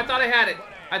 no! I thought I had it.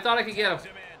 I thought I could get him.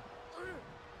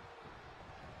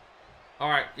 All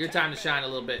right, your time to shine a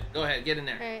little bit. Go ahead, get in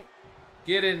there. All right.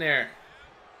 Get in there.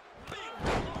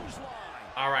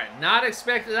 All right, not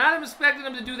expecting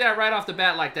him to do that right off the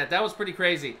bat like that. That was pretty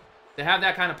crazy to have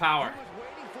that kind of power.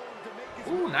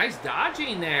 Ooh, nice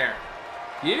dodging there.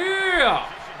 Yeah.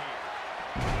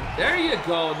 There you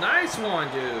go. Nice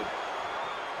one, dude.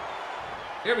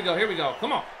 Here we go. Here we go.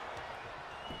 Come on.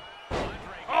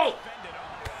 Oh.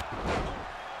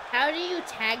 How do you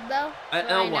tag though?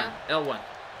 L1. L1.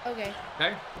 Okay.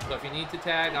 Okay. So if you need to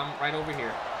tag, I'm right over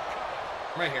here.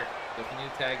 I'm right here. So if you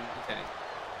need to tag, you can tag.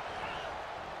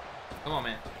 Come on,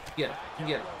 man. Get it. You can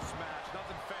get it.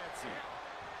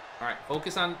 All right.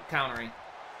 Focus on countering.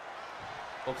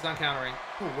 Focus on countering.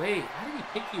 Oh, wait. How did he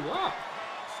pick you up?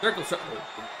 Circle, circle.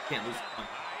 Oh, can't lose.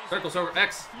 Circle, circle,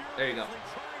 X. There you go.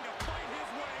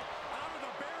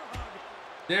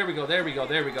 There we go. There we go.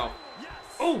 There we go.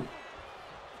 Oh.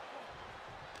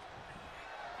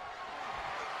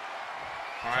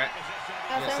 All right.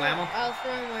 You gonna slam him? I'll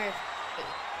throw him where it's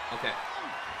Okay.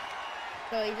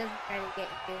 so he doesn't try to get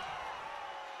you.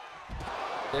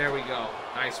 There we go.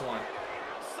 Nice one.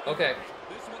 Okay.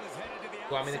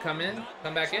 You want me to come in?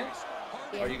 Come back in?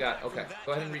 Yeah. Oh, you got. Okay.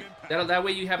 Go ahead and read. That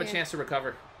way you have a chance to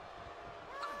recover.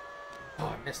 Oh,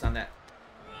 I missed on that.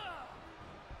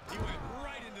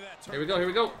 Here we go. Here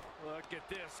we go. Look at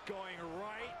this going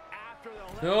right after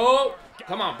the No.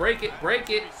 Come on. Break it. Break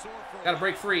it. Got to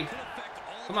break free.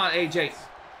 Come on, AJ.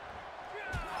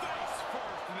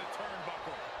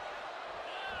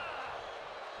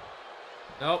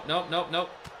 Nope, nope, nope, nope.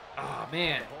 Oh,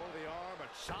 man.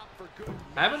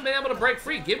 I haven't been able to break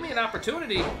free. Give me an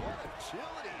opportunity.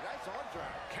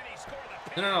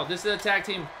 No, no, no. This is a tag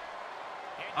team.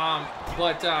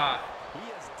 But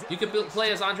you could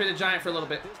play as Andre the Giant for a little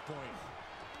bit.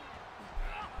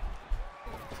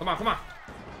 Come on, come on.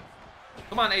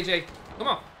 Come on, AJ. Come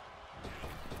on.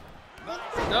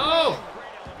 No!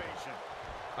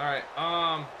 Alright,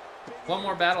 one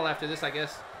more battle after this, I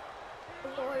guess.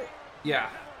 Yeah.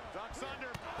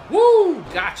 Woo!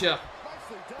 Gotcha!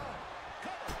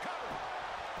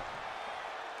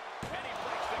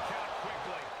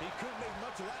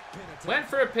 Went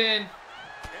for a pin.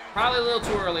 Probably a little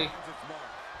too early.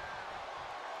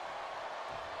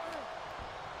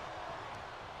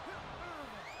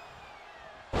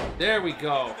 There we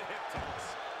go.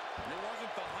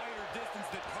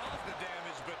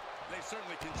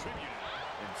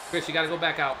 Chris, you got to go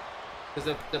back out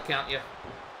because they'll count you.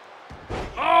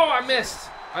 Oh, I missed.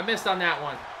 I missed on that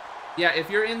one. Yeah, if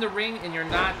you're in the ring and you're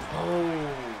not...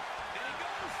 Oh.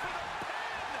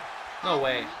 No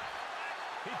way.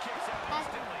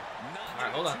 All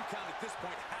right, hold on.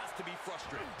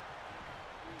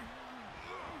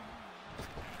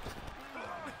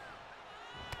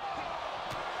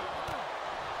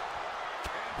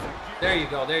 There you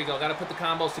go. There you go. Got to put the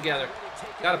combos together.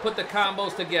 Got to put the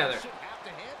combos together.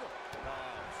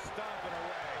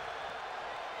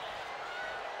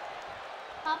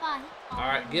 All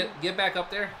right, get back up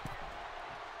there.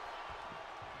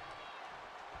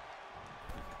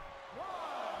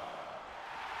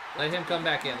 Let him come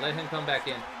back in. Let him come back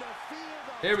in.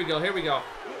 Here we go. Here we go.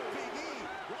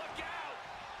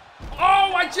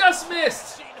 Oh, I just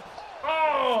missed.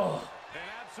 Oh.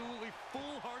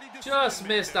 Just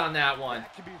missed on that one.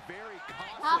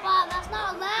 Papa, that's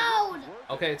not allowed.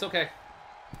 Okay, it's okay.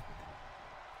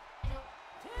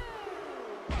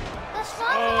 That's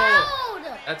not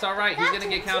allowed. That's all right. He's going to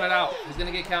get counted out. He's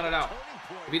going to get counted out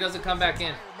if he doesn't come back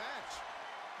in.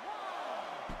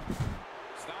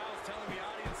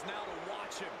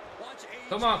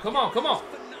 Come on, come on, come on.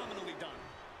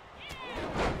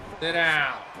 Sit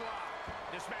down.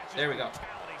 There we go.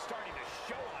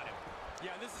 Yeah,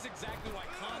 this is exactly why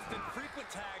constant, frequent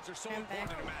tags are so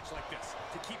important in a match like this.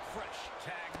 To keep fresh.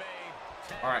 Tag made.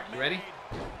 All right, you ready?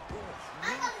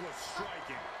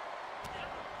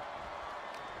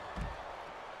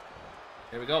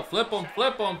 Here we go. Flip him,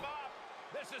 flip him.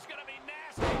 This is gonna be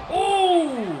nasty.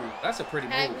 Oh, that's a pretty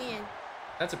Tag move. me in.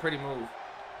 That's a pretty move.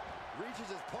 Reaches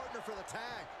his partner for the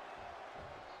tag.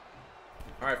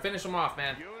 All right, finish him off,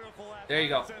 man. There you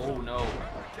go. Oh, no.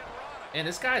 Man,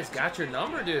 this guy's got your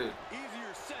number, dude.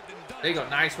 There you go.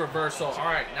 Nice reversal. All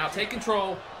right, now take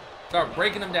control. Start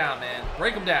breaking him down, man.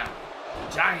 Break him down.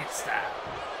 Giant style.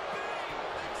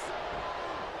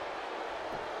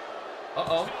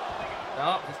 Uh-oh.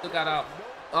 No, he still got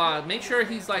out. Make sure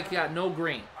he's, like, got no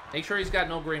green. Make sure he's got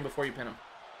no green before you pin him.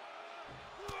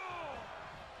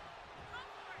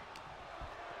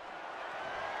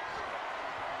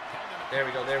 There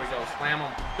we go. There we go. Slam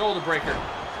him. Shoulder breaker.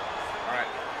 All right.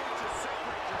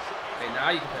 Okay, now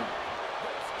you can pin him.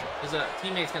 His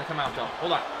teammate's gonna come out though.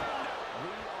 Hold on. We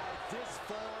are this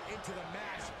far into the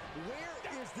match.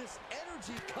 Where is this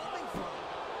energy coming from?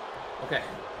 Okay.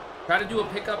 Try to do a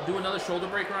pickup. Do another shoulder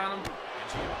breaker on him.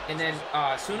 And then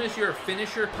as soon as your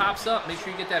finisher pops up, make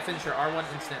sure you get that finisher R1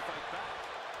 instant.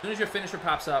 As soon as your finisher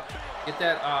pops up, get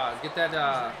that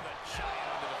uh-oh.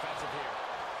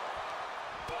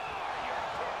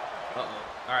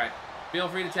 All right. Feel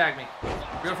free to tag me.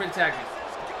 Feel free to tag me.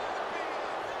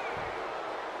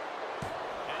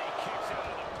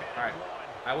 All right.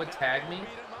 I would tag me.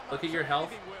 Look at your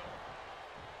health.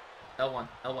 L1.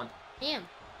 L1. Damn.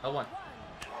 L1.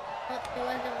 It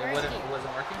wasn't working. It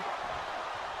wasn't working?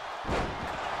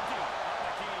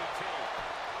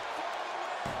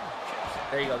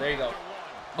 There you go. There you go.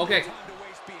 Okay.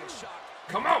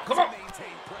 Come on. Come on.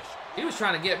 He was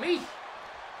trying to get me.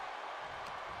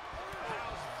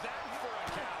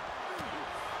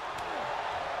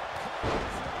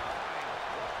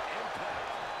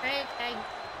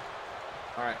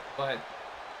 All right, go ahead.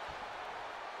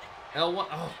 L1.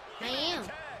 Oh. I am.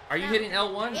 Are you hitting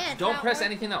L1? Yeah, Don't press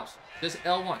anything else. Just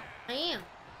L1. I am.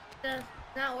 It's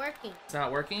not working. It's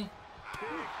not working? Oh,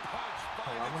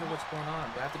 I wonder what's going on.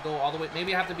 Do I have to go all the way?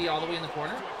 Maybe I have to be all the way in the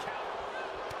corner?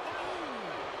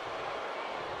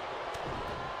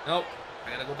 Nope. I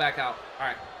gotta go back out. All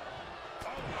right.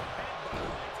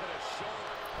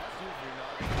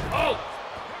 Oh!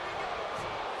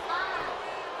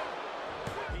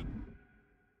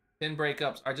 Pin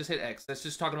breakups. I just hit X. That's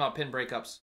just talking about pin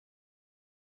breakups.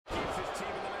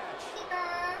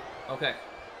 Okay.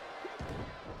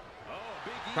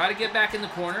 Try to get back in the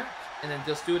corner, and then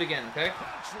just do it again, okay?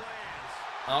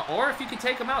 Or if you can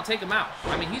take him out, take him out.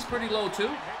 I mean, he's pretty low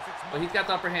too, but he's got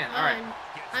the upper hand. All right.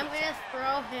 I'm gonna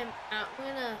throw him out.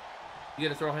 You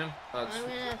gonna throw him? I'm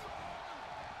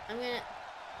gonna.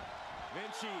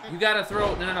 You gotta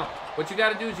throw. No. What you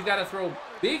gotta do is you gotta throw.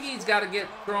 Big E's gotta get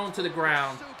thrown to the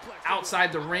ground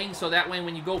outside the ring, so that way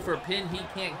when you go for a pin, he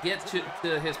can't get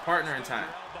to his partner in time.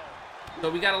 So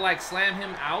we gotta like slam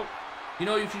him out. You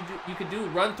know, you could do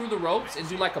run through the ropes and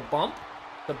do like a bump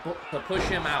to push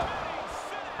him out.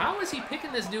 How is he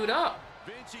picking this dude up?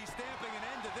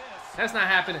 That's not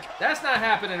happening. That's not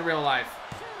happening in real life.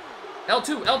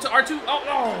 L2, R2. Oh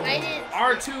no!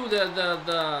 R2,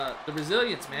 the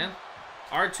resilience, man.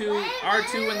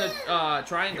 R2 in the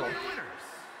triangle.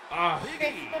 Ah.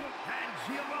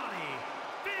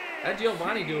 That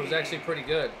Giovanni dude was actually pretty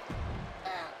good.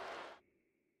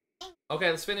 Okay,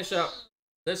 let's finish up.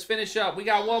 Let's finish up. We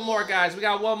got one more, guys. We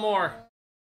got one more.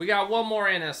 We got one more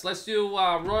in us. Let's do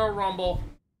Royal Rumble.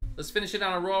 Let's finish it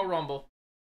on a Royal Rumble.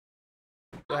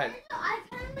 Go ahead.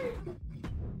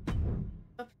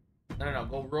 No.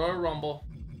 Go Royal Rumble.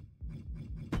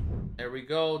 There we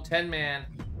go. 10-man.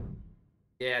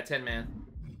 Yeah, 10-man.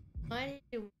 Why did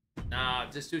you? Nah,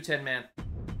 just do 10-man.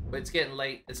 But it's getting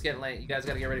late. It's getting late. You guys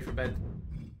gotta get ready for bed.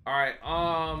 All right.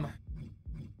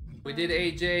 We did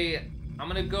AJ. I'm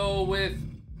gonna go with.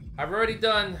 I've already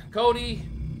done Cody.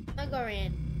 I'll go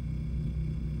Rand.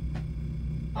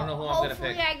 I don't know who I'm gonna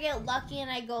pick. Hopefully I get lucky and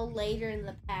I go later in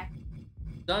the pack.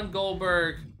 Done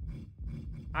Goldberg.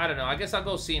 I don't know. I guess I'll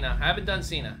go Cena. I haven't done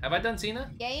Cena. Have I done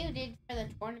Cena? Yeah, you did for the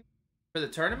tournament. For the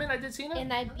tournament, I did Cena.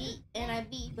 And I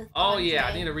beat with. Oh yeah,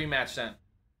 I need a rematch then.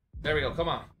 There we go. Come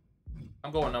on.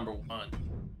 I'm going number 1.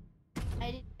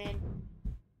 I did Rand.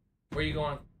 Where are you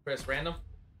going, Chris? Random.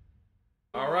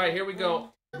 All right, here we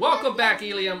go. Welcome back,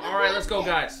 Eliam. All right, let's go,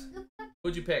 guys.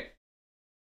 Who'd you pick?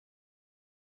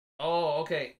 Oh,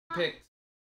 okay. Picked.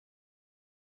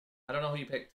 I don't know who you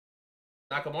picked.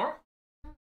 Nakamura?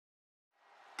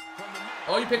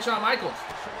 Oh, you picked Shawn Michaels.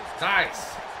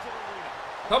 Nice.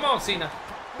 Come on, Cena.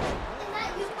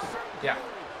 Yeah.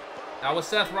 That was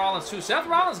Seth Rollins, too. Seth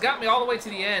Rollins got me all the way to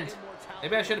the end.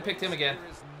 Maybe I should have picked him again.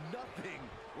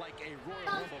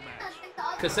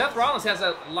 Because Seth Rollins has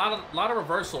a lot of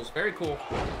reversals. Very cool.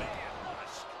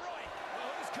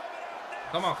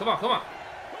 Come on.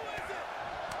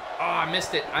 Oh, I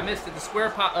missed it. The square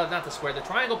pop, not the square. The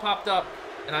triangle popped up,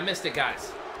 and I missed it,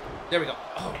 guys. There we go.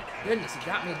 Oh, goodness, he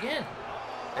got me again.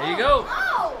 There you go.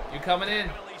 You coming in.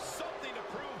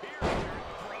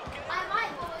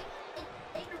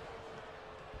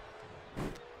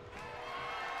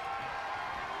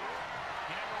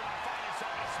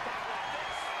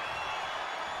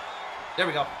 There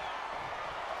we go.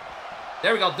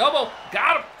 There we go. Double.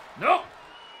 Got him. Nope.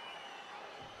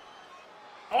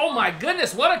 Oh my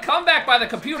goodness. What a comeback by the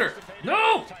computer.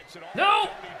 No. No.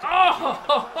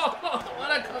 Oh,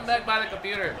 what a comeback by the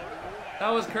computer. That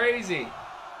was crazy.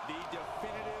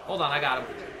 Hold on, I got him.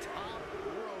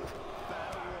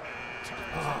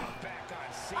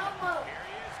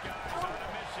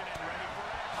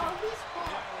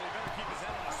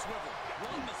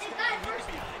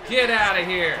 Get out of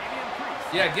here.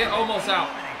 Yeah, get almost out.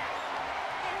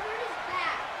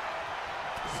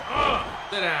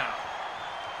 Sit down.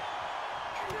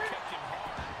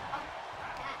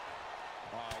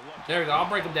 There we go. I'll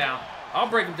break him down. I'll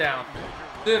break him down.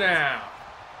 Sit down.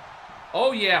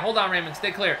 Oh, yeah. Hold on, Raymond.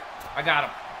 Stay clear. I got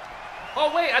him.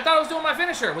 Oh, wait. I thought I was doing my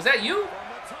finisher. Was that you?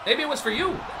 Maybe it was for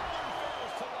you.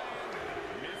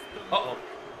 Uh-oh.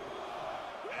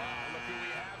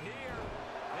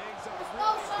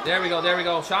 There we go, there we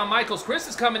go. Shawn Michaels. Chris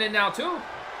is coming in now, too.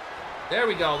 There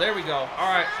we go, there we go.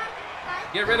 All right.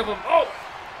 Get rid of him. Oh!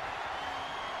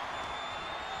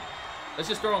 Let's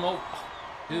just throw him over. Oh,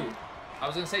 dude, I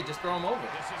was going to say, just throw him over.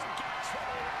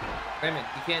 Raymond,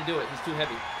 you can't do it. He's too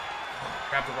heavy.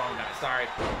 Grabbed the wrong guy. Sorry.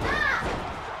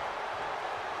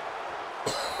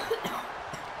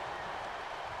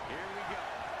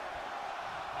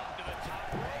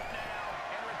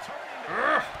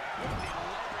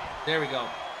 There we go.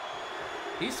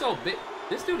 He's so big.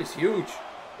 This dude is huge.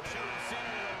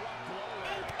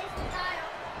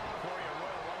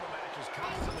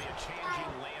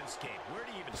 Where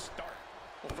do you even start?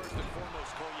 Well, first and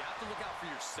foremost, Corey, you have to look out for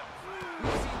yourself.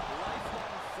 We've seen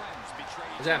lifelong friends betray.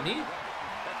 Is that me?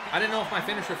 I didn't know if my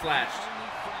finisher flashed.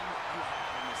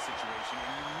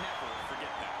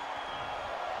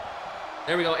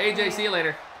 There we go. AJ, see you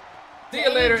later. See you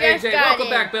later, AJ. Welcome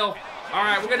back, Bill. All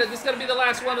right, this is gonna be the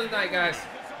last one of the night, guys.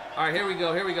 All right, here we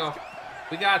go. Here we go.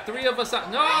 We got 3 of us.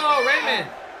 No, Raymond.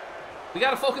 We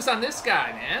gotta focus on this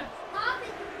guy, man.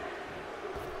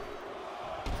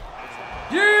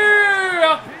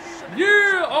 Yeah!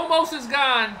 Yeah! Almost is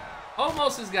gone.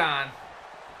 Almost is gone.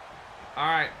 All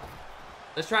right.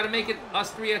 Let's try to make it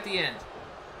us 3 at the end.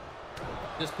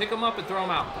 Just pick them up and throw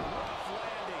them out.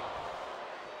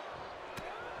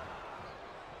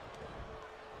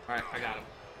 All right, I got him.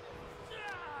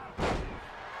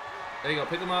 There you go.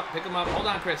 Pick him up. Pick him up. Hold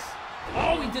on, Chris.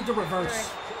 Oh, he did the reverse.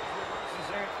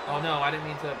 Oh, no. I didn't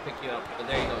mean to pick you up. But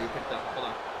there you go. You picked up. Hold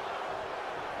on.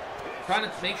 Trying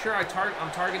to make sure I'm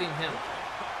targeting him.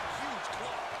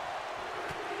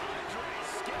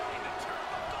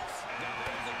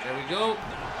 There we go.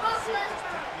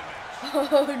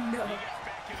 Oh, no.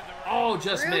 Oh,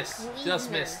 just missed.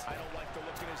 Just missed.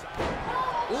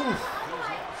 Ooh.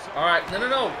 All right.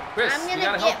 No. Chris, you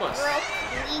got to help us.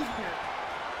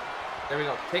 There we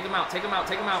go. Take him out. Take him out.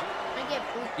 Take him out.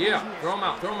 Yeah. Throw him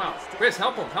out. Throw him out. Chris,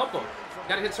 help him. Help him.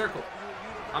 Got to hit circle.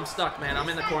 I'm stuck, man. I'm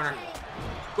in the corner.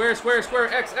 Square, square,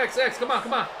 square. X, X, X. Come on,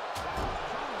 come on.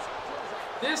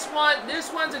 This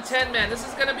one's a 10-man. This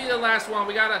is gonna be the last one.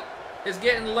 We gotta. It's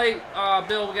getting late,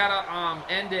 Bill. We gotta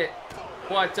end it.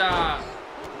 But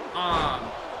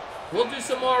we'll do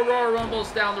some more Royal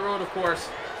Rumbles down the road, of course.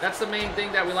 That's the main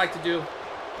thing that we like to do.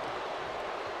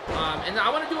 And I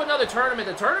want to do another tournament.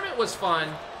 The tournament was fun,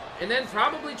 and then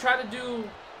probably try to do.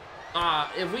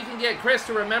 If we can get Chris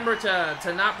to remember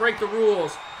to not break the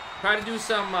rules. Try to do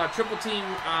some triple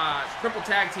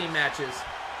tag team matches.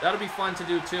 That'll be fun to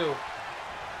do too.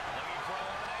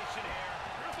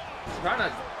 Trying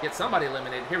to get somebody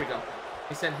eliminated. Here we go.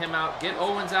 We send him out. Get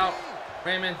Owens out.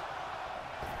 Raymond.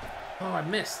 Oh, I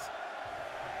missed.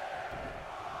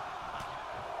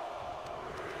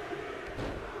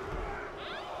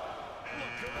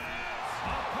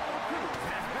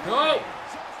 No.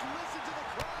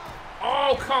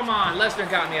 Oh, come on. Lesnar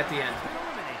got me at the end.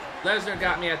 Lesnar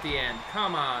got me at the end.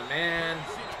 Come on, man.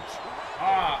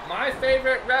 My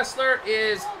favorite wrestler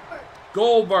is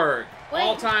Goldberg.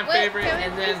 All-time favorite.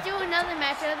 Can we please do another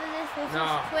match other than this? This is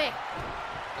quick.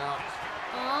 No.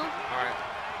 All right.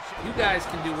 You guys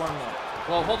can do one more.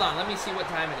 Well, hold on. Let me see what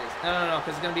time it is. No,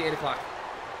 because it's going to be 8 o'clock.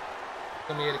 It's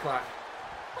going to be 8 o'clock.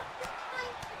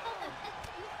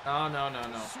 No.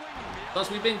 Plus,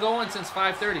 we've been going since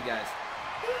 5:30, guys.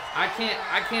 I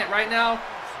can't right now.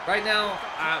 Right now,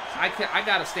 I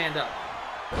gotta stand up.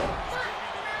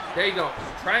 There you go.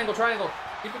 Triangle, triangle.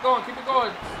 Keep it going, keep it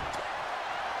going.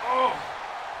 Oh.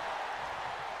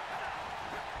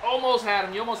 Almost had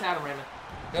him. You almost had him, Raymond.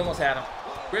 You almost had him.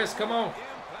 Chris, come on.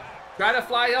 Try to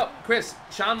fly up. Chris,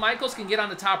 Shawn Michaels can get on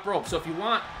the top rope. So if you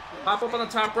want, pop up on the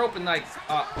top rope and like,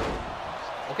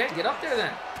 okay, get up there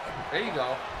then. There you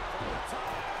go.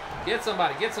 Get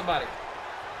somebody, get somebody.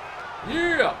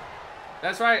 Yeah.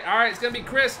 That's right. All right, it's going to be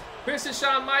Chris. Chris is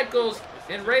Shawn Michaels,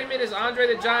 and Raymond is Andre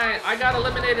the Giant. I got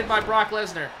eliminated by Brock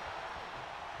Lesnar.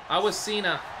 I was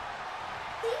Cena.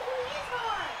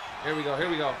 Here we go. Here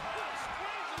we go.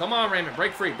 Come on, Raymond.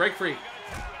 Break free. Break free.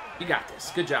 You got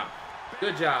this. Good job.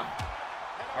 Good job.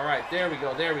 All right, there we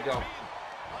go. There we go.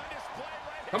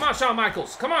 Come on, Shawn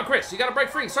Michaels. Come on, Chris. You got to break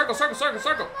free. Circle, circle, circle,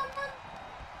 circle.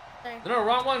 No,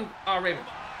 wrong one. Oh, Raymond.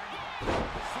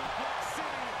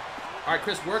 All right,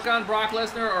 Chris, work on Brock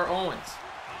Lesnar or Owens.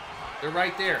 They're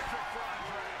right there.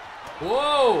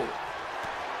 Whoa.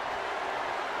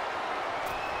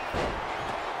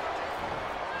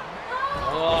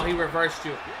 Oh, he reversed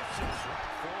you.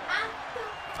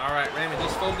 All right, Raymond,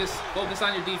 just focus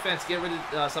on your defense. Get rid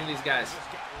of some of these guys.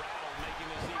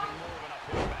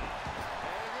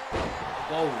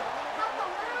 Whoa.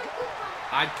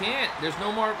 I can't. There's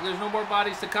no more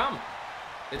bodies to come.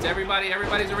 It's everybody.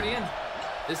 Everybody's already in.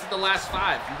 This is the last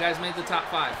 5. You guys made the top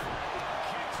 5.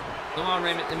 Come on,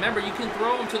 Raymond. Remember, you can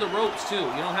throw them to the ropes too.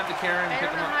 You don't have to carry them and pick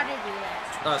them up. I don't know how to do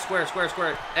that. Square, square,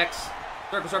 square. X.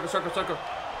 Circle, circle, circle, circle.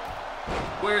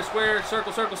 Square, square,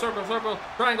 circle, circle, circle, circle.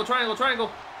 Triangle, triangle, triangle.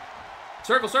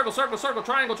 Circle, circle, circle, circle.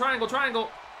 Triangle, triangle, triangle.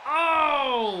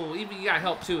 Oh! Even you got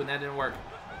help too, and that didn't work.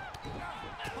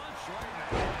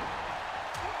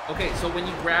 Okay, so when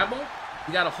you grab them,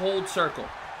 you gotta hold circle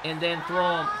and then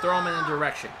throw them in a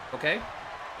direction. Okay,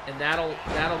 and that'll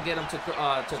get them to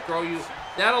throw you.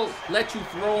 That'll let you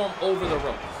throw them over the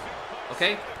rope.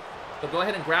 Okay, so go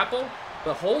ahead and grapple,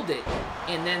 but hold it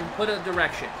and then put a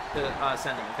direction to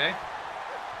send them. Okay.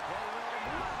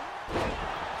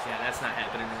 Yeah, that's not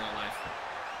happening in real life.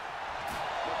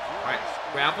 All right,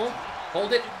 grapple,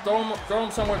 hold it, throw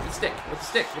them somewhere with the stick. With the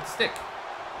stick.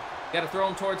 You gotta throw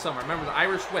them towards somewhere. Remember the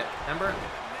Irish whip. Remember,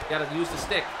 you gotta use the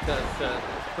stick to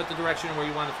put the direction where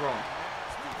you want to throw them.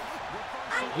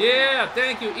 Yeah,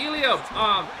 thank you, Eliam.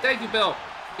 Thank you, Bill.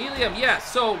 Eliam, yes.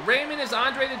 So Raymond is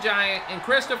Andre the Giant, and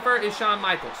Christopher is Shawn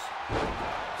Michaels.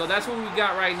 So that's what we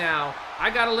got right now. I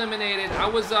got eliminated. I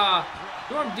was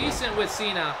doing decent with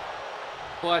Cena,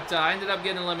 but I ended up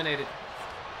getting eliminated.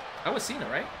 I was Cena,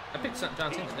 right? I picked John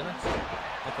Cena, didn't I?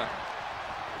 Okay.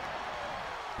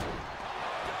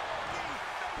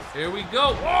 Here we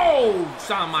go. Whoa!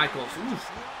 Shawn Michaels.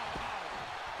 Oof.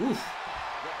 Oof.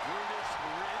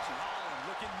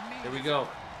 Here we go.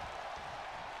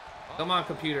 Come on,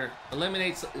 computer.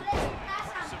 Eliminate.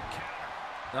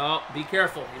 No, be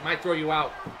careful. He might throw you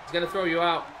out. He's going to throw you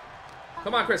out.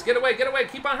 Come on, Chris. Get away. Get away.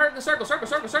 Keep on hurting the circle. Circle,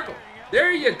 circle, circle.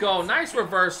 There you go. Nice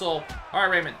reversal. All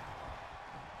right, Raymond.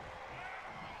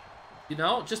 You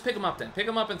know, just pick him up then. Pick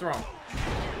him up and throw him.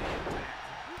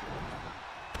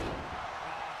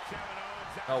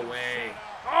 No way.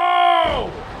 Oh!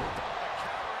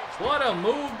 What a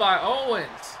move by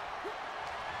Owens.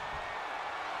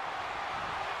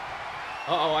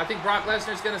 Uh-oh, I think Brock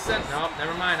Lesnar's going to send... No,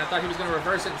 never mind. I thought he was going to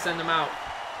reverse it and send him out.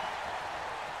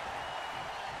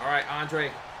 All right,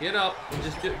 Andre, get up and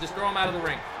just throw him out of the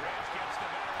ring.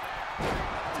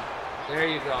 There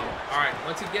you go. All right,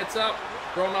 once he gets up,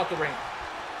 throw him out the ring.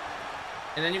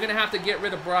 And then you're going to have to get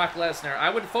rid of Brock Lesnar. I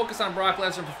would focus on Brock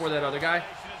Lesnar before that other guy.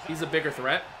 He's a bigger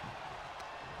threat.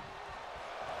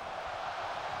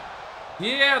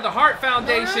 Yeah, the Hart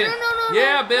Foundation. No,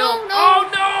 yeah, Bill. No. Oh,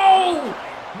 no!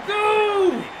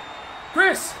 No!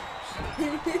 Chris!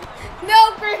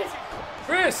 No, Chris!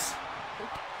 Chris!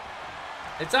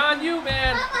 It's on you,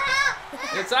 man.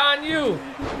 It's on you.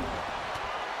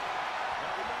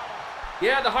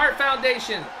 Yeah, the Hart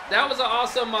Foundation. That was an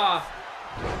awesome...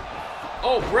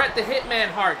 Oh, Bret the Hitman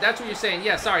Hart. That's what you're saying.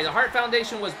 Yeah, sorry. The Hart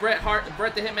Foundation was Bret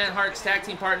the Hitman Hart's tag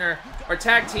team partner, or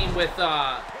tag team with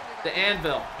the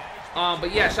Anvil.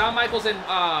 But yeah, Shawn Michaels and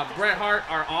Bret Hart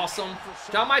are awesome.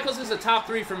 Shawn Michaels is the top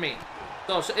 3 for me.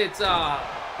 So it's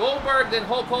Goldberg, then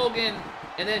Hulk Hogan,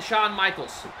 and then Shawn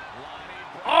Michaels.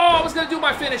 Oh, I was going to do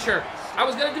my finisher.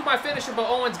 But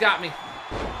Owens got me.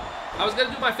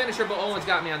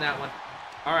 On that one.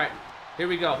 All right. Here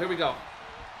we go.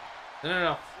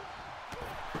 No.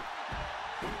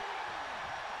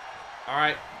 All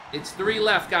right, it's 3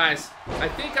 left, guys. I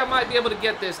think I might be able to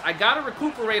get this. I got to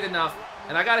recuperate enough,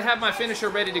 and I got to have my finisher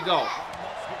ready to go.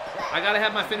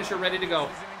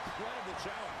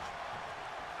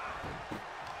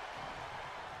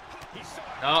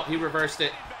 Oh, he reversed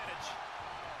it.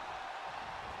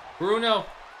 Bruno.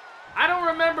 I don't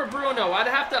remember Bruno. I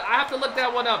have to look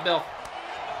that one up, Bill.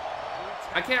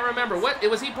 I can't remember. What?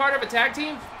 Was he part of a tag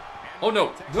team? Oh,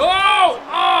 no. No!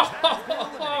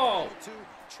 Oh!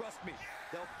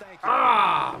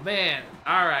 Ah, man.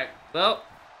 All right. Well.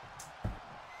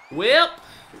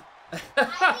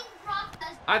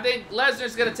 I think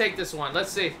Lesnar's going to take this one. Let's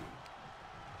see.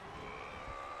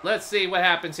 Let's see what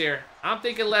happens here. I'm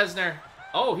thinking Lesnar.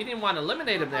 Oh, he didn't want to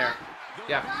eliminate him there.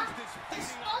 Yeah.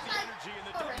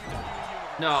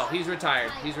 No, he's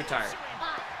retired.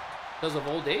 Because of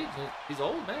old age. He's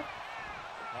old, man.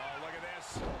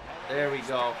 There we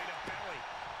go.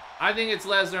 I think it's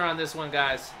Lesnar on this one,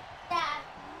 guys. Yeah.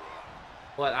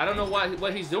 But I don't know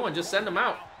what he's doing. Just send him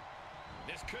out.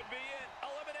 This could be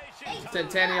it. Elimination.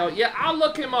 Centennial. Yeah, I'll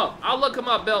look him up. I'll look him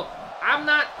up, Bill. I'm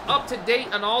not up to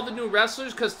date on all the new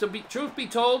wrestlers because, truth be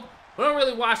told, we don't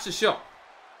really watch the show.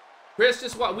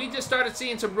 Chris we just started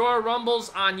seeing some Royal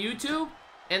Rumbles on YouTube,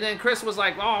 and then Chris was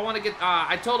like, "Oh, I want to get."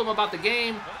 I told him about the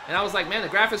game, and I was like, "Man, the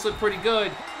graphics look pretty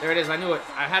good." There it is. I knew it.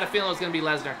 I had a feeling it was gonna be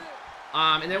Lesnar.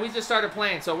 And then we just started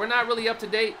playing, so we're not really up to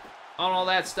date on all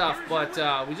that stuff, but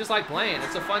we just like playing.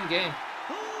 It's a fun game.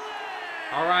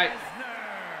 All right,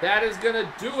 that is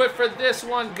gonna do it for this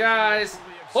one, guys.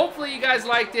 Hopefully you guys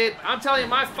liked it. I'm telling you,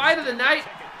 my fight of the night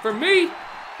for me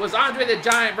was Andre the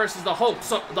Giant versus the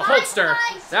Hulkster.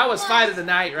 That was fight of the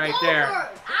night right there.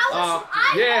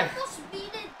 Yeah.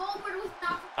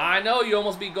 I know you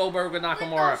almost beat Goldberg with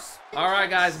Nakamura. All right,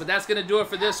 guys, but that's gonna do it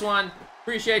for this one.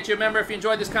 Appreciate you. Remember, if you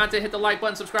enjoyed this content, hit the like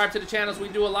button, subscribe to the channels. We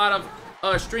do a lot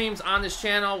of streams on this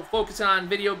channel, focusing on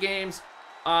video games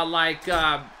like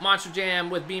Monster Jam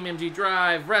with BeamMG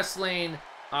Drive, wrestling,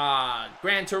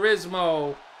 Gran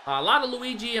Turismo, a lot of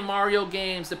Luigi and Mario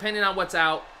games, depending on what's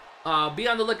out. Be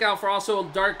on the lookout for also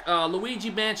Luigi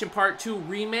Mansion Part 2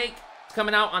 Remake. It's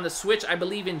coming out on the Switch, I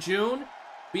believe, in June.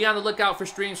 Be on the lookout for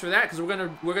streams for that, because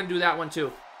we're gonna do that one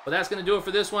too. But that's gonna do it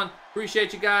for this one.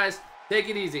 Appreciate you guys. Take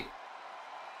it easy.